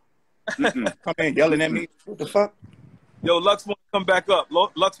flowers. Come in yelling at me. What the fuck? Yo, Lux want to come back up.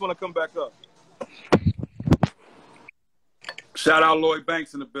 Lux want to come back up. Shout out Lloyd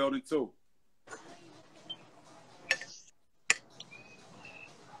Banks in the building too.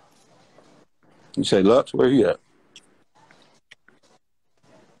 You say Lux? Where he at?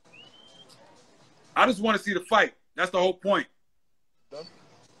 I just want to see the fight. That's the whole point.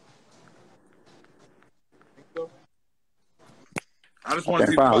 I just want to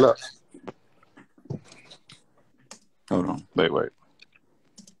see the fight. Lux. Hold on. Wait.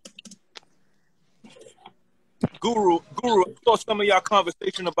 Guru, I saw some of y'all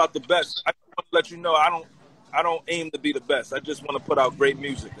conversation about the best. I just want to let you know I don't aim to be the best. I just want to put out great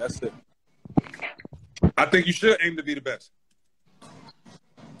music. That's it. I think you should aim to be the best.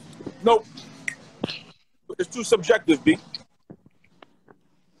 Nope. It's too subjective, B.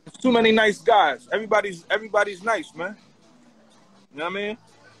 There's too many nice guys. Everybody's nice, man. You know what I mean?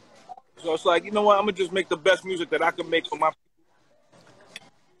 So it's like, you know what? I'm gonna just make the best music that I can make for my people.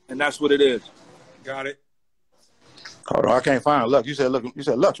 And that's what it is. Got it. Hold on, I can't find Lux. You said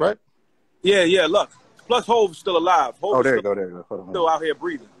Lux, right? Yeah, Lux. Plus Hove's still alive. Hove there you go. Hold on. Still out here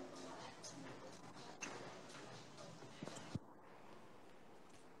breathing.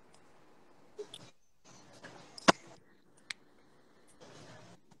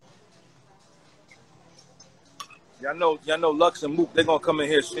 Y'all know Lux and Mook, they're gonna come in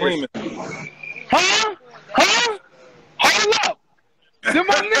here screaming. Huh? Hold up! Hold up!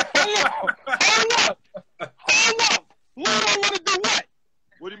 Lou don't want to do what?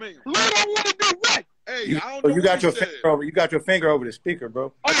 What do you mean? Lou don't want to do what? Hey, I don't know. You got your finger over the speaker,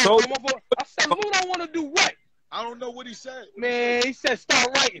 bro. I said Lou don't want to do what? I don't know what he said. Man, he said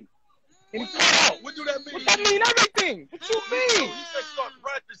start writing. And he cut out. What do that mean? What that mean? Everything. What you mean? He said start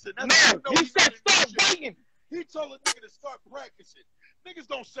practicing. No, he said start writing. He told a nigga to start practicing. Niggas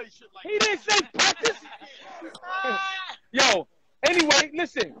don't say shit like that. He didn't say practice. Yo, Anyway,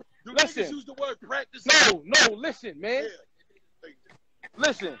 listen. You Listen. niggas use the word practice. No, listen, man. Yeah.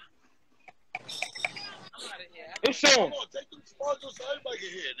 Listen. It's Sean. Come on, take them sparkles so everybody can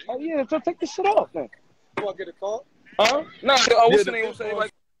hear. Oh yeah, so take this shit off, man. You want to get a call? Huh? Nah, what's the name? What's the name?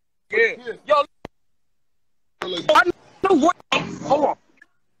 Like, yeah. Yo, I know what. Hold on.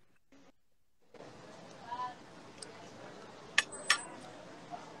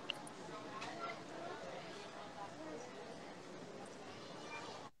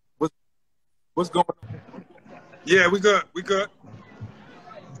 What's going on? Yeah, we good. We good.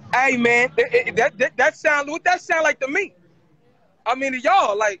 Hey man, that sound what that sound like to me. I mean to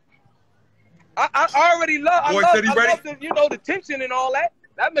y'all, like I already love I love the, you know, the tension and all that.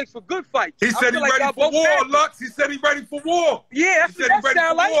 That makes for good fights. He said he's ready for war, Lux. He said he's ready for war. Yeah, that's what that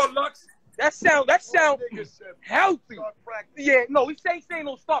sound like. War, Lux. That sound healthy. Yeah, no, he saying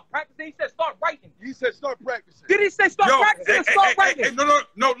don't start practicing. He said start writing. He said start practicing. Did he say start practicing or start writing?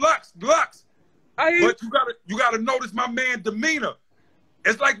 No, Lux. I hear But you gotta notice my man demeanor.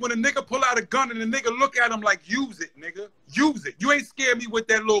 It's like when a nigga pull out a gun and the nigga look at him like, use it, nigga. Use it. You ain't scared me with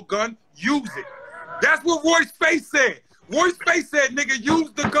that little gun. Use it. That's what Royce face said. Royce face said, nigga,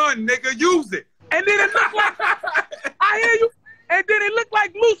 use the gun, nigga. Use it. And then it looked like, I hear you. And then it looked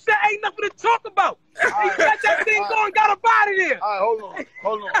like Lupe said ain't nothing to talk about. He got that thing going, got up out of there. All right,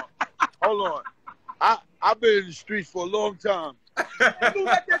 hold on. I've been in the streets for a long time. You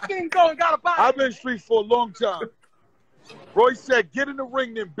let that thing go and got up out of there. I've been in the streets for a long time. Royce said, get in the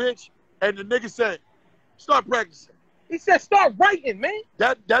ring then, bitch. And the nigga said, start practicing. He said, start writing, man.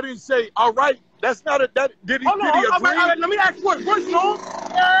 That didn't say, all right. That's not a, that, did he agree? Let me ask you what, Royce, no?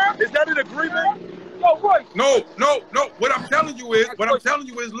 Is that an agreement? Yo, Royce. No. What I'm telling you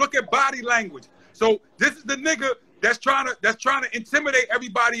is, look at body language. So this is the nigga that's trying to intimidate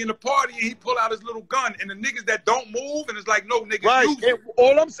everybody in the party, and he pull out his little gun, and the niggas that don't move, and it's like, no, nigga, right. use it.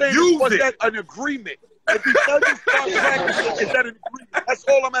 All I'm saying is, was it. that an agreement? If he tells you start practicing, is that an agreement? That's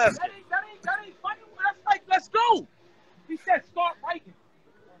all I'm asking. That ain't funny. That's like, let's go. He said start writing.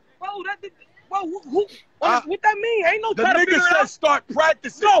 Bro, what that mean? Ain't no the trying to figure nigga it said out. start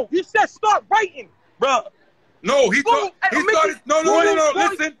practicing. No, he said start writing. Bro. No, he started. No.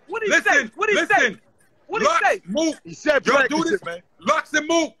 Listen. What did he say? What did he say? What did he say? Mook. He said y'all do practice this, it, man. Lux and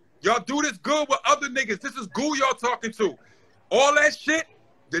Mook. Y'all do this good with other niggas. This is Goo y'all talking to. All that shit.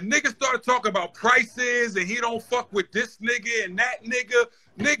 The nigga started talking about prices and he don't fuck with this nigga and that nigga.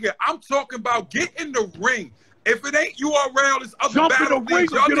 Nigga, I'm talking about get in the ring. If it ain't URL, it's other battle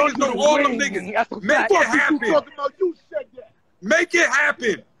leagues. Y'all niggas know all them niggas. Make it happen. You said that. Make it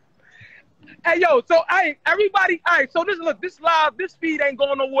happen. Hey yo, so everybody, all right, so this live, this feed ain't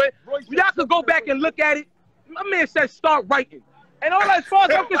going nowhere. Y'all could go back and look at it. My man said start writing. And all that, as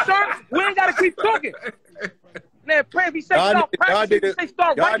far as I'm concerned, we ain't gotta keep talking. Man, if he say start practicing, say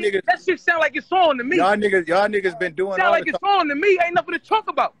start writing, that shit sound like it's on to me. Y'all niggas been doing sound like it's on to me. Ain't nothing to talk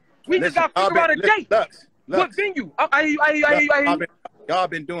about. We just gotta figure out a date. What venue? Y'all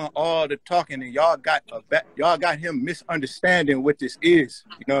been doing all the talking, and y'all got him misunderstanding what this is.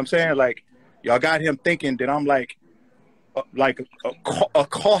 You know what I'm saying? Like, y'all got him thinking that I'm like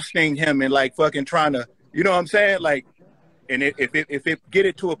accosting him and like fucking trying to, you know what I'm saying? Like, and if it get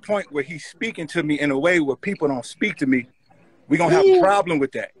it to a point where he's speaking to me in a way where people don't speak to me, we gonna have a problem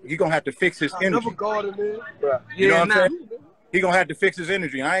with that. He gonna have to fix his energy. You know what I'm saying? He gonna have to fix his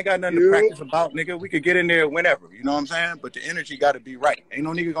energy. I ain't got nothing to practice about, nigga. We could get in there whenever, you know what I'm saying? But the energy got to be right. Ain't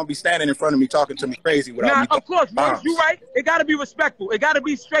no nigga gonna be standing in front of me talking to me crazy without me. Of course, you right. It got to be respectful. It got to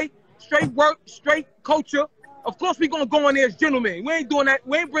be straight work, straight culture. Of course, we gonna go in there as gentlemen. We ain't doing that.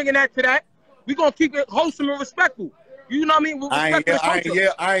 We ain't bringing that to that. We gonna keep it wholesome and respectful. You know what I mean?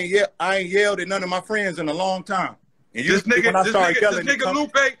 I ain't yelled at none of my friends in a long time. And this nigga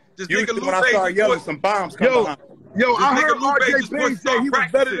Lupe, when I started yelling, some bombs come behind. Yo, I heard RJ Payne say he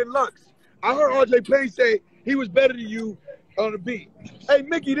was better than Lux. I heard RJ Payne say he was better than you on the beat. Hey,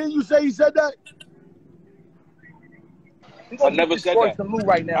 Mickey, didn't you say he said that? I never said that.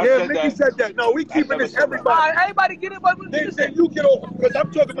 Right now. Yeah, Mickey said that. No, we keeping this everybody. All right, everybody get it, but then you get over, because I'm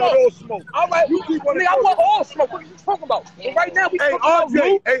talking about all smoke. All right, you keep on. I want all smoke. What are you talking about? But right now, we talking about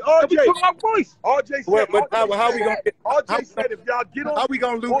Mook. Hey, RJ. We talking about Royce. RJ said. How we gonna? RJ said if y'all get on. How we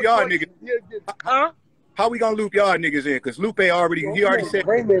gonna loop y'all niggas? Huh? How we gonna loop y'all niggas in? Because Lupe already said.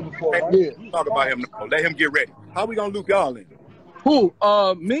 Talk about him. Let him get ready. How we gonna loop y'all in? Who?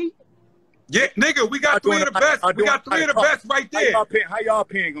 Me? Yeah, nigga, we got three of the best. We got three of the best right there. How y'all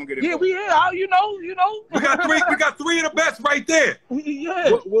pen gonna get it? Yeah, we here. You know. We got three of the best right there. Yeah.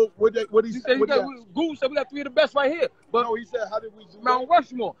 What he said? Goose said we got three of the best right here. But no, he said, how did we do Mount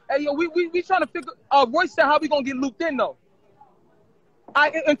Rushmore? Hey, yo, we trying to figure. Royce said how we gonna get looped in though.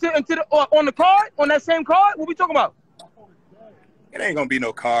 On the card, on that same card, what we talking about? It ain't gonna be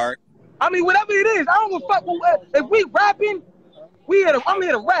no card. I mean, whatever it is, I don't give a fuck. If we rapping, I'm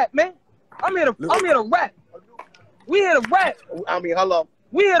here to rap, man. I'm here to rap. We here to rap. I mean, hello.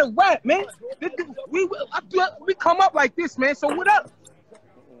 We here to rap, man. We come up like this, man. So what up?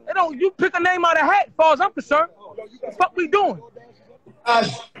 You pick a name out of hat, as far as I'm concerned. What the fuck we doing?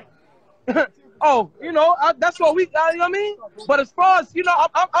 Oh, that's what we, you know what I mean? But as far as,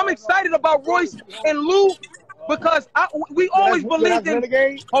 I'm excited about Royce and Lou because we always believed in.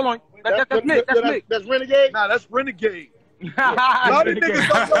 Renegade? Hold on. That's Nick. That's Nick. That's Renegade? Nah, that's Renegade. A lot of niggas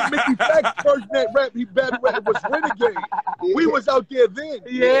don't know Mickey Factz first net rap. He better rap was Renegade. We was out there then.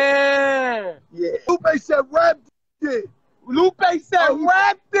 Yeah. Lupe said rap it. Lupe said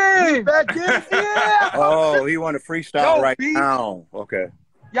rap it. Back in? Yeah. Oh, he want to freestyle now. Okay.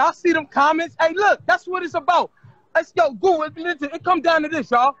 Y'all see them comments? Hey, look, that's what it's about. Let's go. Listen, it come down to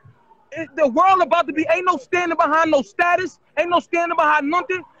this, y'all. The world about to be, ain't no standing behind no status. Ain't no standing behind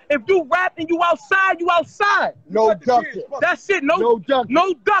nothing. If you rap and you outside, you outside. No ducking. That's it. No ducking.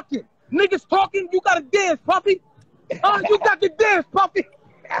 No ducking. Niggas talking, you gotta dance, Puffy. You got to dance, Puffy.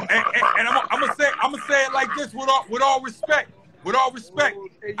 And I'm gonna say it like this with all respect. With all respect,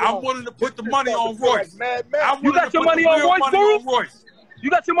 I'm willing to put the money on Royce. You got your money on Royce? You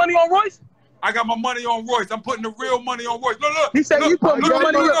got your money on Royce? I got my money on Royce. I'm putting the real money on Royce. Look. He said you put your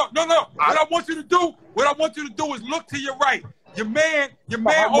money on. No. What I want you to do is look to your right. Your man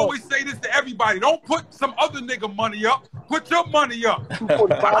always say this to everybody. Don't put some other nigga money up. Put your money up. I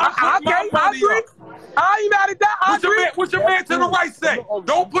ain't mad at that. What's your man to the right say?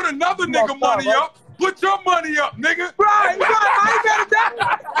 Don't put another nigga money up. Put your money up, nigga. Right. I ain't mad at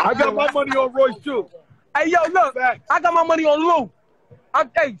that. I got my money on Royce too. Hey, yo, look. I got my money on Lou.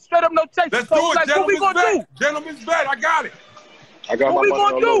 Hey, straight up no chase. Let's do it. Gentleman's bet. Gentleman's bet. I got it. I got my money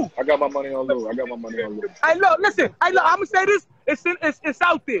on Lou. I got my money on Lou. Hey, look, listen. Hey, look, I'm gonna say this. It's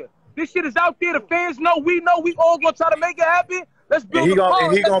out there. This shit is out there. The fans know. We all gonna try to make it happen. Let's build he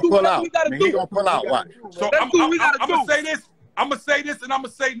gonna pull out. He gonna pull out. Watch. So I'm gonna say this. I'm gonna say this and I'm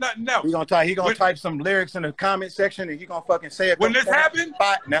gonna say nothing else. He gonna type some lyrics in the comment section and he gonna fucking say it. When this happened,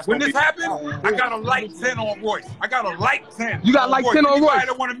 I got a light 10 on Royce. I got a light 10. You got light 10 on Royce. I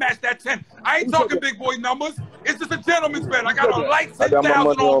don't want to match that 10. I ain't talking big boy numbers. It's just a gentleman's bet. I got a light 10,000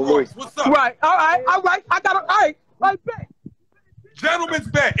 on Royce. What's up? Right. All right. I got a right bet. Gentleman's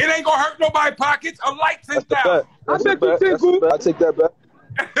bet. It ain't gonna hurt nobody's pockets. A light 10,000. I bet you 10, Group. I take that bet.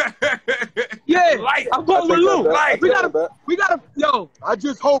 Yeah, I'm going with Lou. We gotta, yo. I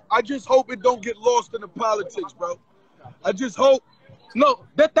just hope it don't get lost in the politics, bro. I just hope. No,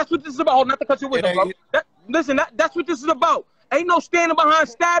 that's what this is about. Not to cut your wisdom, bro. That's what this is about. Ain't no standing behind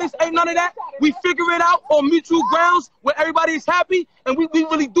status. Ain't none of that. We figure it out on mutual grounds where everybody is happy, and we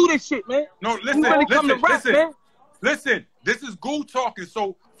really do this shit, man. No, listen. This is Goo talking.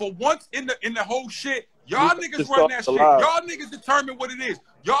 So for once in the whole shit. Y'all niggas run that shit. Y'all niggas determine what it is.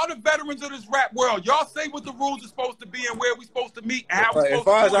 Y'all the veterans of this rap world. Y'all say what the rules are supposed to be and where we supposed to meet and how we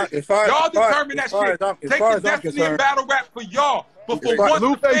supposed to do it. Y'all determine that shit. Take the destiny and battle rap for y'all. But for once,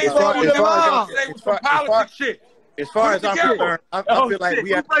 the fans on y'all say with some politics shit. As far as I'm concerned, I feel like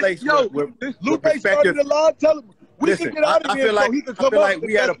we have a place where Lupe started the line. Tell him we can get out of here so he can come up. I feel like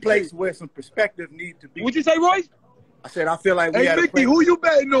we had a place where some perspective needs to be. What'd you say, Royce? I said, I feel like we had Mickey, a place. who you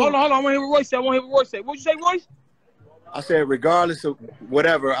betting on? Hold on. I want to hear what Royce say. What'd you say, Royce? I said, regardless of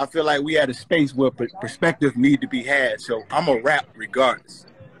whatever, I feel like we had a space where perspective need to be had. So I'm going to rap regardless.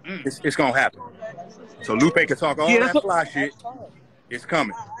 It's going to happen. So Lupe can talk all that fly shit. It's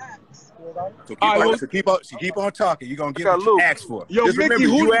coming. So keep on talking. You're going to get what you asked for. Yo, just Mickey,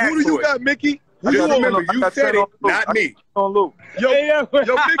 who do you got, Mickey? Just remember, you said it, not me. Yo, Mickey.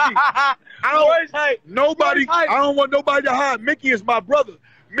 I don't want nobody to hide. Mickey is my brother.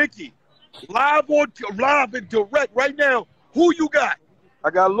 Mickey, live and direct right now. Who you got?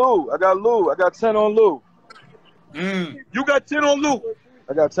 I got Lou. I got 10 on Lou. You got 10 on Lou?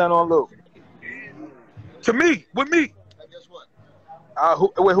 I got 10 on Lou. To me, with me.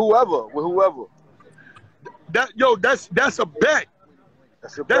 With whoever. That's a bet.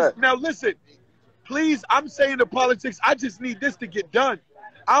 That's a bet. Now listen, please. I'm saying the politics. I just need this to get done.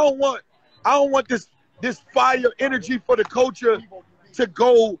 I don't want this fire energy for the culture to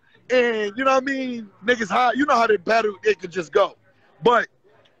go and you know what I mean. Niggas high. You know how they battle. It could just go, but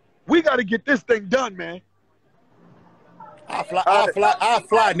we got to get this thing done, man. I'll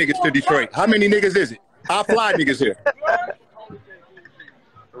fly niggas to Detroit. How many niggas is it? I'll fly niggas here.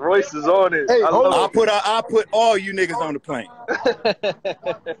 Royce is on it. Hey, I'll put all you niggas on the plane.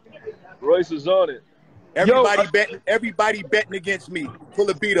 Royce is on it. Everybody betting against me. Pull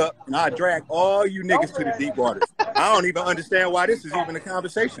a beat up, and I drag all you niggas to the deep waters. I don't even understand why this is even a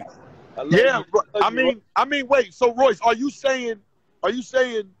conversation. Yeah, I mean, wait. So Royce, are you saying,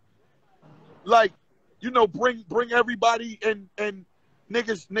 like, you know, bring everybody and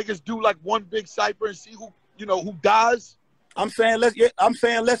niggas do like one big cipher and see who dies? I'm saying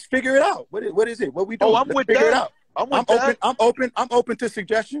let's figure it out. What is it? What we doing? Oh, I'm with that. It out. I'm open to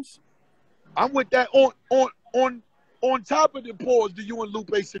suggestions. I'm with that. On top of the pause, the you and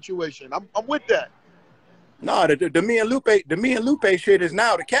Lupe situation. I'm with that. No, the me and Lupe shit is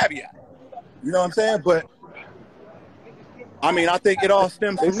now the caveat. You know what I'm saying? But I mean, I think it all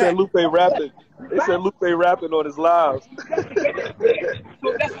stems from that. Lupe rapping. They said Lupe rapping on his lives.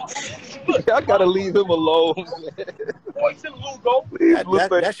 I gotta leave him alone. Royce and Lugo.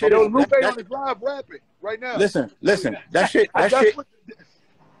 That shit is Lupe on his live rapping right now. Listen. That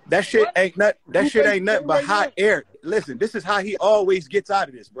shit ain't nothing but hot air. Listen, this is how he always gets out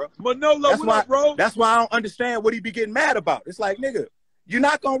of this, bro. Manolo, bro? That's why I don't understand what he be getting mad about. It's like, nigga, you're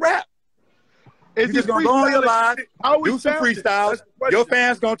not gonna rap. You're just gonna go on your live, do some freestyles. Your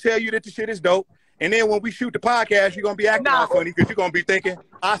fans gonna tell you that the shit is dope. And then when we shoot the podcast, you're gonna be acting all funny because you're gonna be thinking,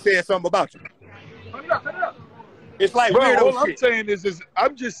 I said something about you. It's like weirdo all shit. I'm saying is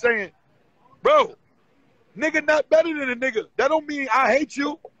I'm just saying, bro, nigga not better than a nigga. That don't mean I hate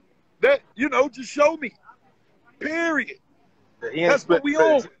you. That, just show me. Period. That's what we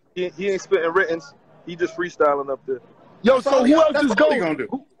on. He ain't spitting writtens. He just freestyling up there. Yo, so who else is going? Gonna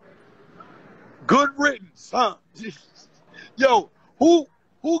do? Good riddance, huh? Yo, who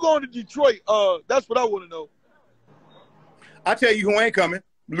going to Detroit? That's what I want to know. I tell you who ain't coming.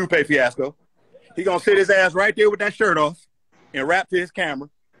 Lupe Fiasco. He gonna sit his ass right there with that shirt off and rap to his camera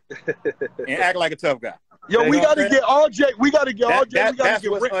and act like a tough guy. Yo, we gotta get RJ. We gotta get RJ. That's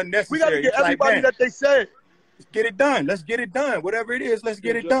what's unnecessary. We gotta get everybody that they said. Let's get it done. Let's get it done. Whatever it is, let's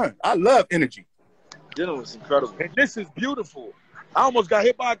get it done. I love energy. Dylan was incredible. And this is beautiful. I almost got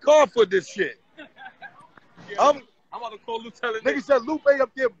hit by a car for this shit. I'm about to call Lieutenant. Nigga said Lupe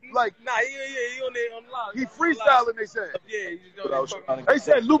up there like, he on there on live. He freestyling, they said. Yeah, they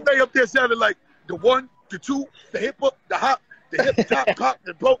said Lupe up there sounded like the 1, the 2, the hip hop, the hop, the hip top, cop,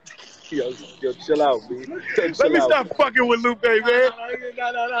 the boat. Yo, chill out, man. Let me stop fucking with Lupe, man.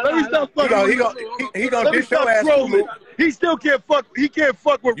 Let me stop fucking. He gonna dish your ass too. He still can't fuck. He can't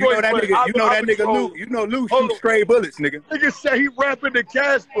fuck with Royce. You know that nigga Lou. You know Lou shoots stray bullets, nigga. Nigga said he rapping the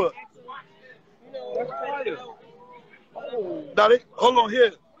Casper. Now hold on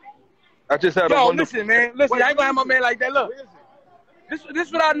here. I just had a listen, man. Listen, I ain't gonna have my man like that. Look, this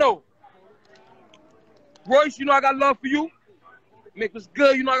is what I know. Royce, I got love for you. Mick was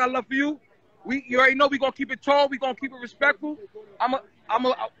good. I got love for you. You already know we gonna keep it tall. We gonna keep it respectful.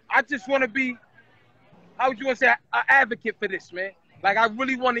 I just want to be, how would you want to say, an advocate for this, man. Like I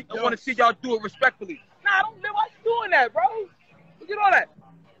really want to see y'all do it respectfully. Nah, don't live. Why you doing that, bro? Look at all that.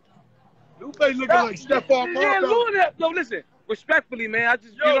 Lupe looking like Stephon Marbury. Yeah, doing that. Yo, listen, respectfully, man. I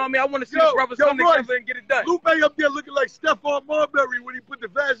just, you know what I mean. I want to see the brothers come together and get it done. Lupe up there looking like Stephon Marbury when he put the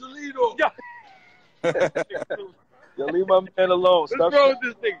Vaseline on. Yo, leave my man alone. What's wrong with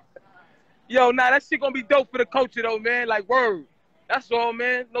this thing? Yo, that shit gonna be dope for the culture though, man. Like word. That's all,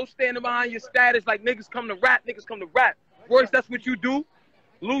 man. No standing behind your status. Like niggas come to rap. Royce, that's what you do.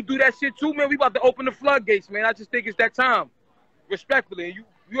 Lou do that shit too, man. We about to open the floodgates, man. I just think it's that time. Respectfully, and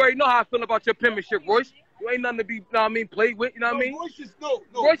you already know how I feel about your penmanship, Royce. You ain't nothing to be, played with. You know what I mean? Royce is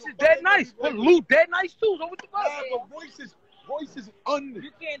Royce is dead nice. But Lou dead nice too. So what the fuck? Yeah, but Royce is under.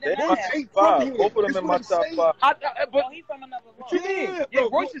 You can't deny that. Both of them in my top 5. But he's from another world. What you mean? Yeah,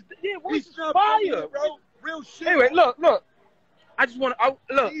 Royce is fire, bro. Real shit. Anyway, look. I just want to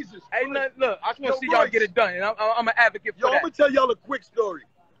look. Jesus, I just want to see y'all get it done, and I'm an advocate for that. I'm gonna tell y'all a quick story.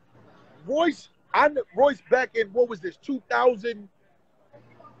 Royce back in what was this 2000?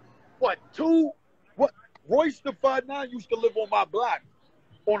 What Royce the 5'9" used to live on my block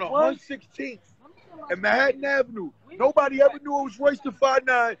on 116th and Manhattan Avenue. Nobody ever knew it was Royce the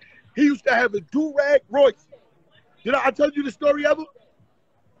 5'9". He used to have a do-rag. Royce, did I tell you the story ever?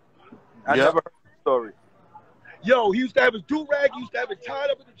 I never heard the story. Yo, he used to have his do-rag. He used to have it tied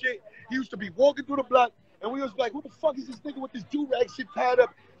up in the chain. He used to be walking through the block, and we was like, who the fuck is this nigga with this do-rag shit tied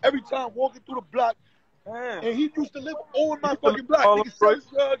up every time walking through the block? Man. And he used to live on my fucking block. Nigga selling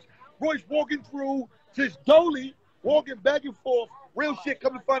drugs. Royce walking through, just dolly, walking back and forth. Real shit,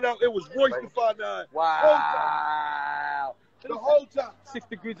 come to find out it was Royce the 5'9". Wow. The whole time. 6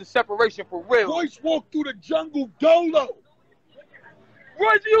 degrees of separation for real. Royce walked through the jungle dolo.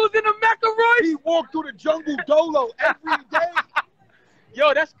 Royce, you was in the Mecca, Royce? He walked through the jungle dolo every day.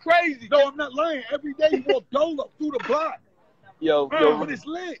 Yo, that's crazy. No, I'm not lying. Every day he walk Dolo through the block. Yo, But it's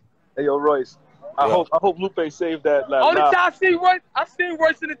lit. hey, yo, Royce. I hope Lupe saved that. Only time I seen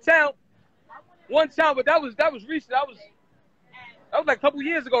Royce in the town one time, but that was recent. That was like a couple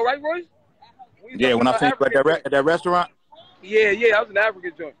years ago, right, Royce? Yeah, when I think about that restaurant. Yeah, that was an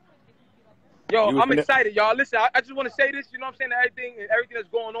African joint. Yo, I'm excited, y'all. Listen, I just want to say this. You know what I'm saying? Everything that's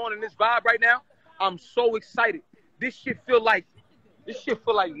going on in this vibe right now, I'm so excited. This shit feel like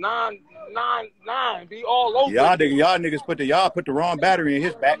 999. Be all over. Y'all niggas put the wrong battery in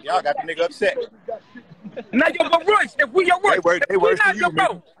his back. Y'all got the nigga upset. Now, yo, but Royce, if we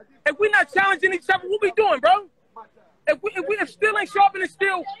not challenging each other, what we doing, bro? If still ain't sharpening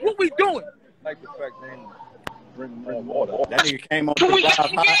steel, what we doing? Like the fact they ain't bring water. That nigga came on the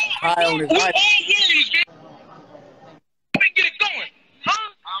drive high on his bike. We get it going,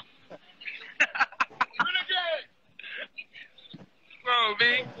 huh? Bro,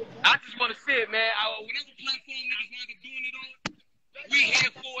 man, I just want to say it, man. Whatever platform niggas want to doing it on, we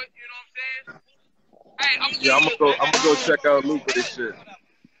here for it. You know what I'm saying? Hey, I'm gonna go check out Lupe this shit.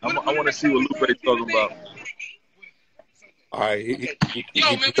 I want to see what Lupe is talking about. All right, he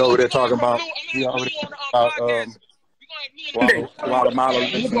over there talking about Guatemala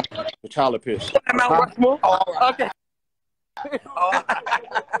the child piss. Okay.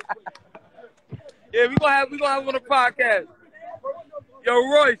 Yeah, we gonna have on the podcast. Yo,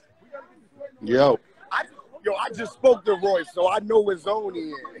 Royce. Yo, I just spoke to Royce, so I know his zone he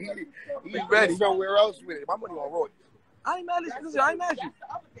in. He ready somewhere else with it. My money on Royce. I ain't mad at you. I ain't mad at you.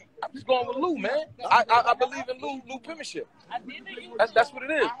 I'm just going with Lou, man. I believe in Lou penmanship. That's what it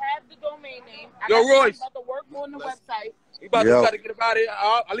is. I have the domain name. Yo, Royce. I'm about to work on the website. You about to get out of here.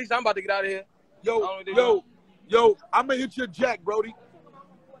 At least I'm about to get out of here. Yo, I'm gonna hit your jack, Brody.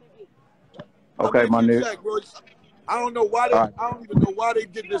 Okay, my nigga. Jack, I don't know why I don't even know why they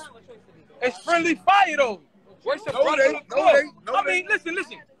did this. It's friendly fire though. Royce a brother. I mean, listen.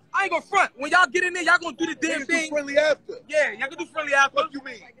 I ain't gonna front. When y'all get in there, y'all gonna do the damn thing. Friendly after. Yeah, y'all can do friendly after. What you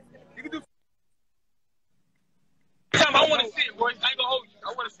mean? You can do. I want to see it, Royce. I ain't gonna hold you.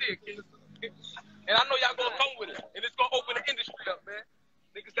 I want to see it, kid. And I know y'all gonna come with it, and it's gonna open the industry up, man.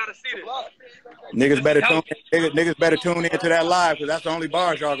 Niggas gotta see this. Niggas better tune into that live because that's the only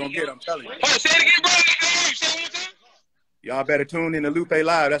bars y'all gonna get. I'm telling you. Oh, say it again, bro. Say it one more time. Y'all better tune in to Lupe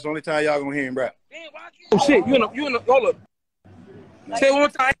live. That's the only time y'all gonna hear him rap. Oh shit, you in the hold up. Say it one more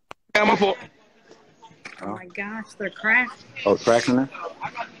time. Yeah, my fault. Oh my gosh, they're cracked. Oh, cracking it?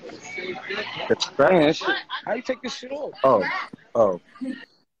 It's cracking. How you take this shit off? Oh.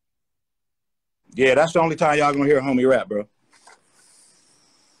 Yeah, that's the only time y'all gonna hear a homie rap, bro.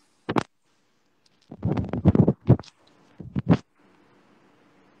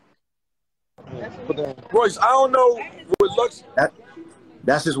 Royce, I don't know what looks.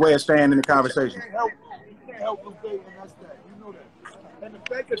 That's his way of staying in the conversation. You can't help Lupe when that's that. You know that. And the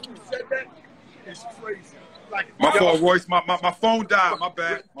fact that you said that is crazy. Like, My fault, Royce. My phone died. My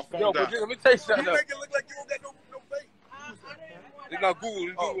bad. My phone died. Let me tell you something. You make it look like you don't got no face. It's not Google.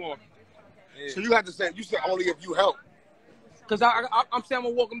 It's Google on. So you had to say, you said only if you help. Because I'm saying I'm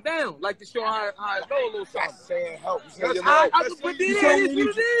going to walk him down, like to show how I go a little something. That's saying help. You saying But it is what it is.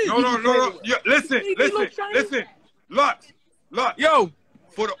 No. Yeah, listen. Lux. Yo.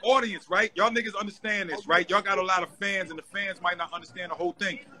 For the audience, right? Y'all niggas understand this, right? Y'all got a lot of fans, and the fans might not understand the whole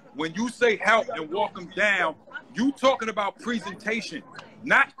thing. When you say help and walk them down, you talking about presentation,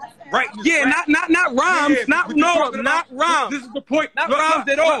 not writing. Yeah, not rhymes. Yeah, not rhymes. This is the point. Not rhymes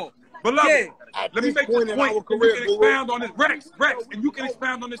at all. Beloved, Yeah. let me make this point. You can expound on this. Rex, and you can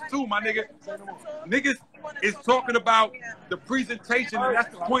expound on this too, my nigga. Niggas is talking about the presentation, and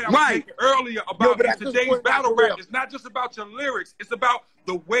that's the point I was making earlier about in today's battle rap. It's not just about your lyrics. It's about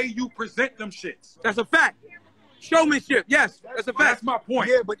the way you present them shits. That's a fact. Showmanship, yes, that's a fact. That's my point.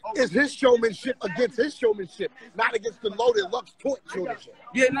 Yeah, but it's his showmanship against his showmanship, not against the loaded Lux point showmanship.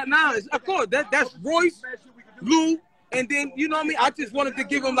 Yeah, of course. That's Royce, Lou, and then you know what I mean. I just wanted to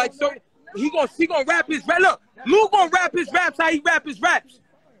give him like so he gonna rap his rap. Look, Lou gonna rap his raps how he rap his raps.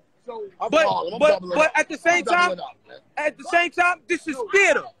 But at the same time, this is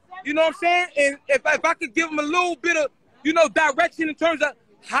theater. You know what I'm saying? And if I could give him a little bit of direction in terms of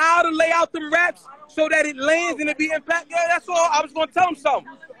how to lay out them raps so that it lands and it be impact. Yeah, that's all. I was gonna tell him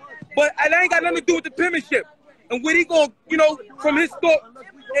something. But it ain't got nothing to do with the penmanship. And when he gonna, from his thought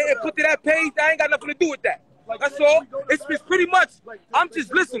and put to that page, that ain't got nothing to do with that. That's all. It's pretty much, I'm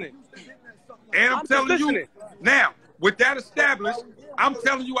just listening. And I'm telling you, now, with that established, I'm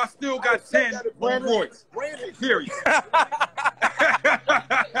telling you I still got 10 on Royce. Period.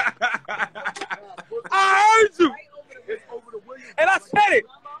 I heard you. And I said it.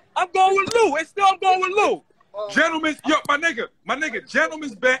 I'm going with Lou. And still I'm going with Lou. Gentlemen's, yo, my nigga,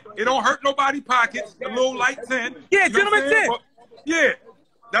 gentlemen's bet. It don't hurt nobody's pockets. A little light 10. Yeah, gentlemen's 10. Yeah,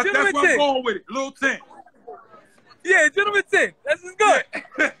 that's what I'm going with it. A little 10. Yeah, gentlemen's 10. This is good.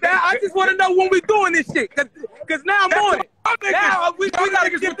 Now, I just want to know when we doing this shit. Because now I'm on it. Now we got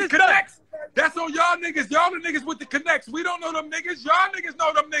to get this connects. That's on y'all niggas. Y'all the niggas with the connects. We don't know them niggas. Y'all niggas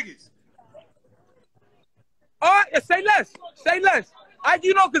know them niggas. All right, say less. Say less.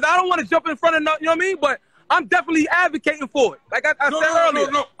 You know, because I don't want to jump in front of, you know what I mean? But I'm definitely advocating for it. Like I said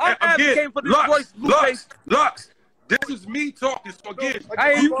earlier. No. I'm advocating for this Royce, Lupe. Lux, this is me talking. So again,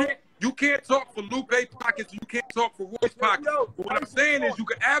 you can't talk for Lupe pockets. You can't talk for Royce pockets. But what I'm saying is you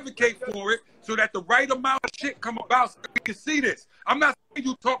can advocate for it so that the right amount of shit come about so we can see this. I'm not saying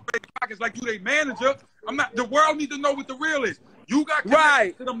you talk for their pockets like you their manager. I'm not. The world need to know what the real is. You got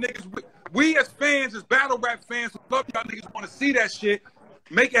connected to them niggas. We as fans, as battle rap fans who love y'all niggas want to see that shit.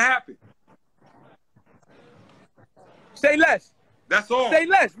 Make it happen. Say less. That's all. Say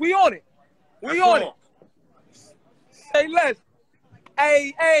less. We on it. We on it. Say less.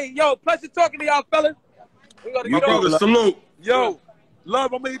 Hey, yo, pleasure talking to y'all, fellas. My brother, salute. Yo,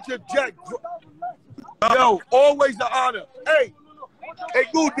 love, I'm gonna hit your jack. Yo, always an honor. Hey,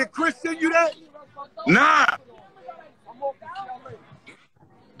 dude, did Chris send you that? Nah.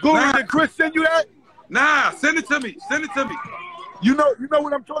 Dude, did Chris send you that? Nah, send it to me. Send it to me. You know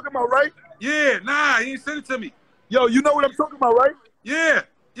what I'm talking about, right? Yeah, nah, he ain't send it to me. Yo, you know what I'm talking about, right? Yeah.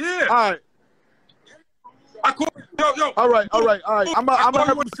 All right. Yo. All right. I'm gonna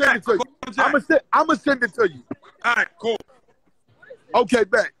have him send it to you. I'm gonna send it to you. All right, cool. Okay,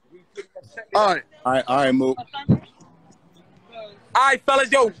 back. All right, Mook. All right, fellas,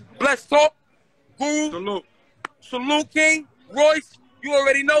 yo, blessed talk. Salute. Salute, King. Royce, you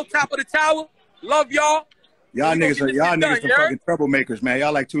already know, top of the tower. Love y'all. Y'all niggas some fucking troublemakers, man.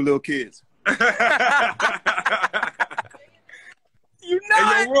 Y'all like two little kids. You know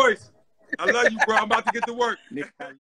Hey, yo, Royce, I love you, bro. I'm about to get to work.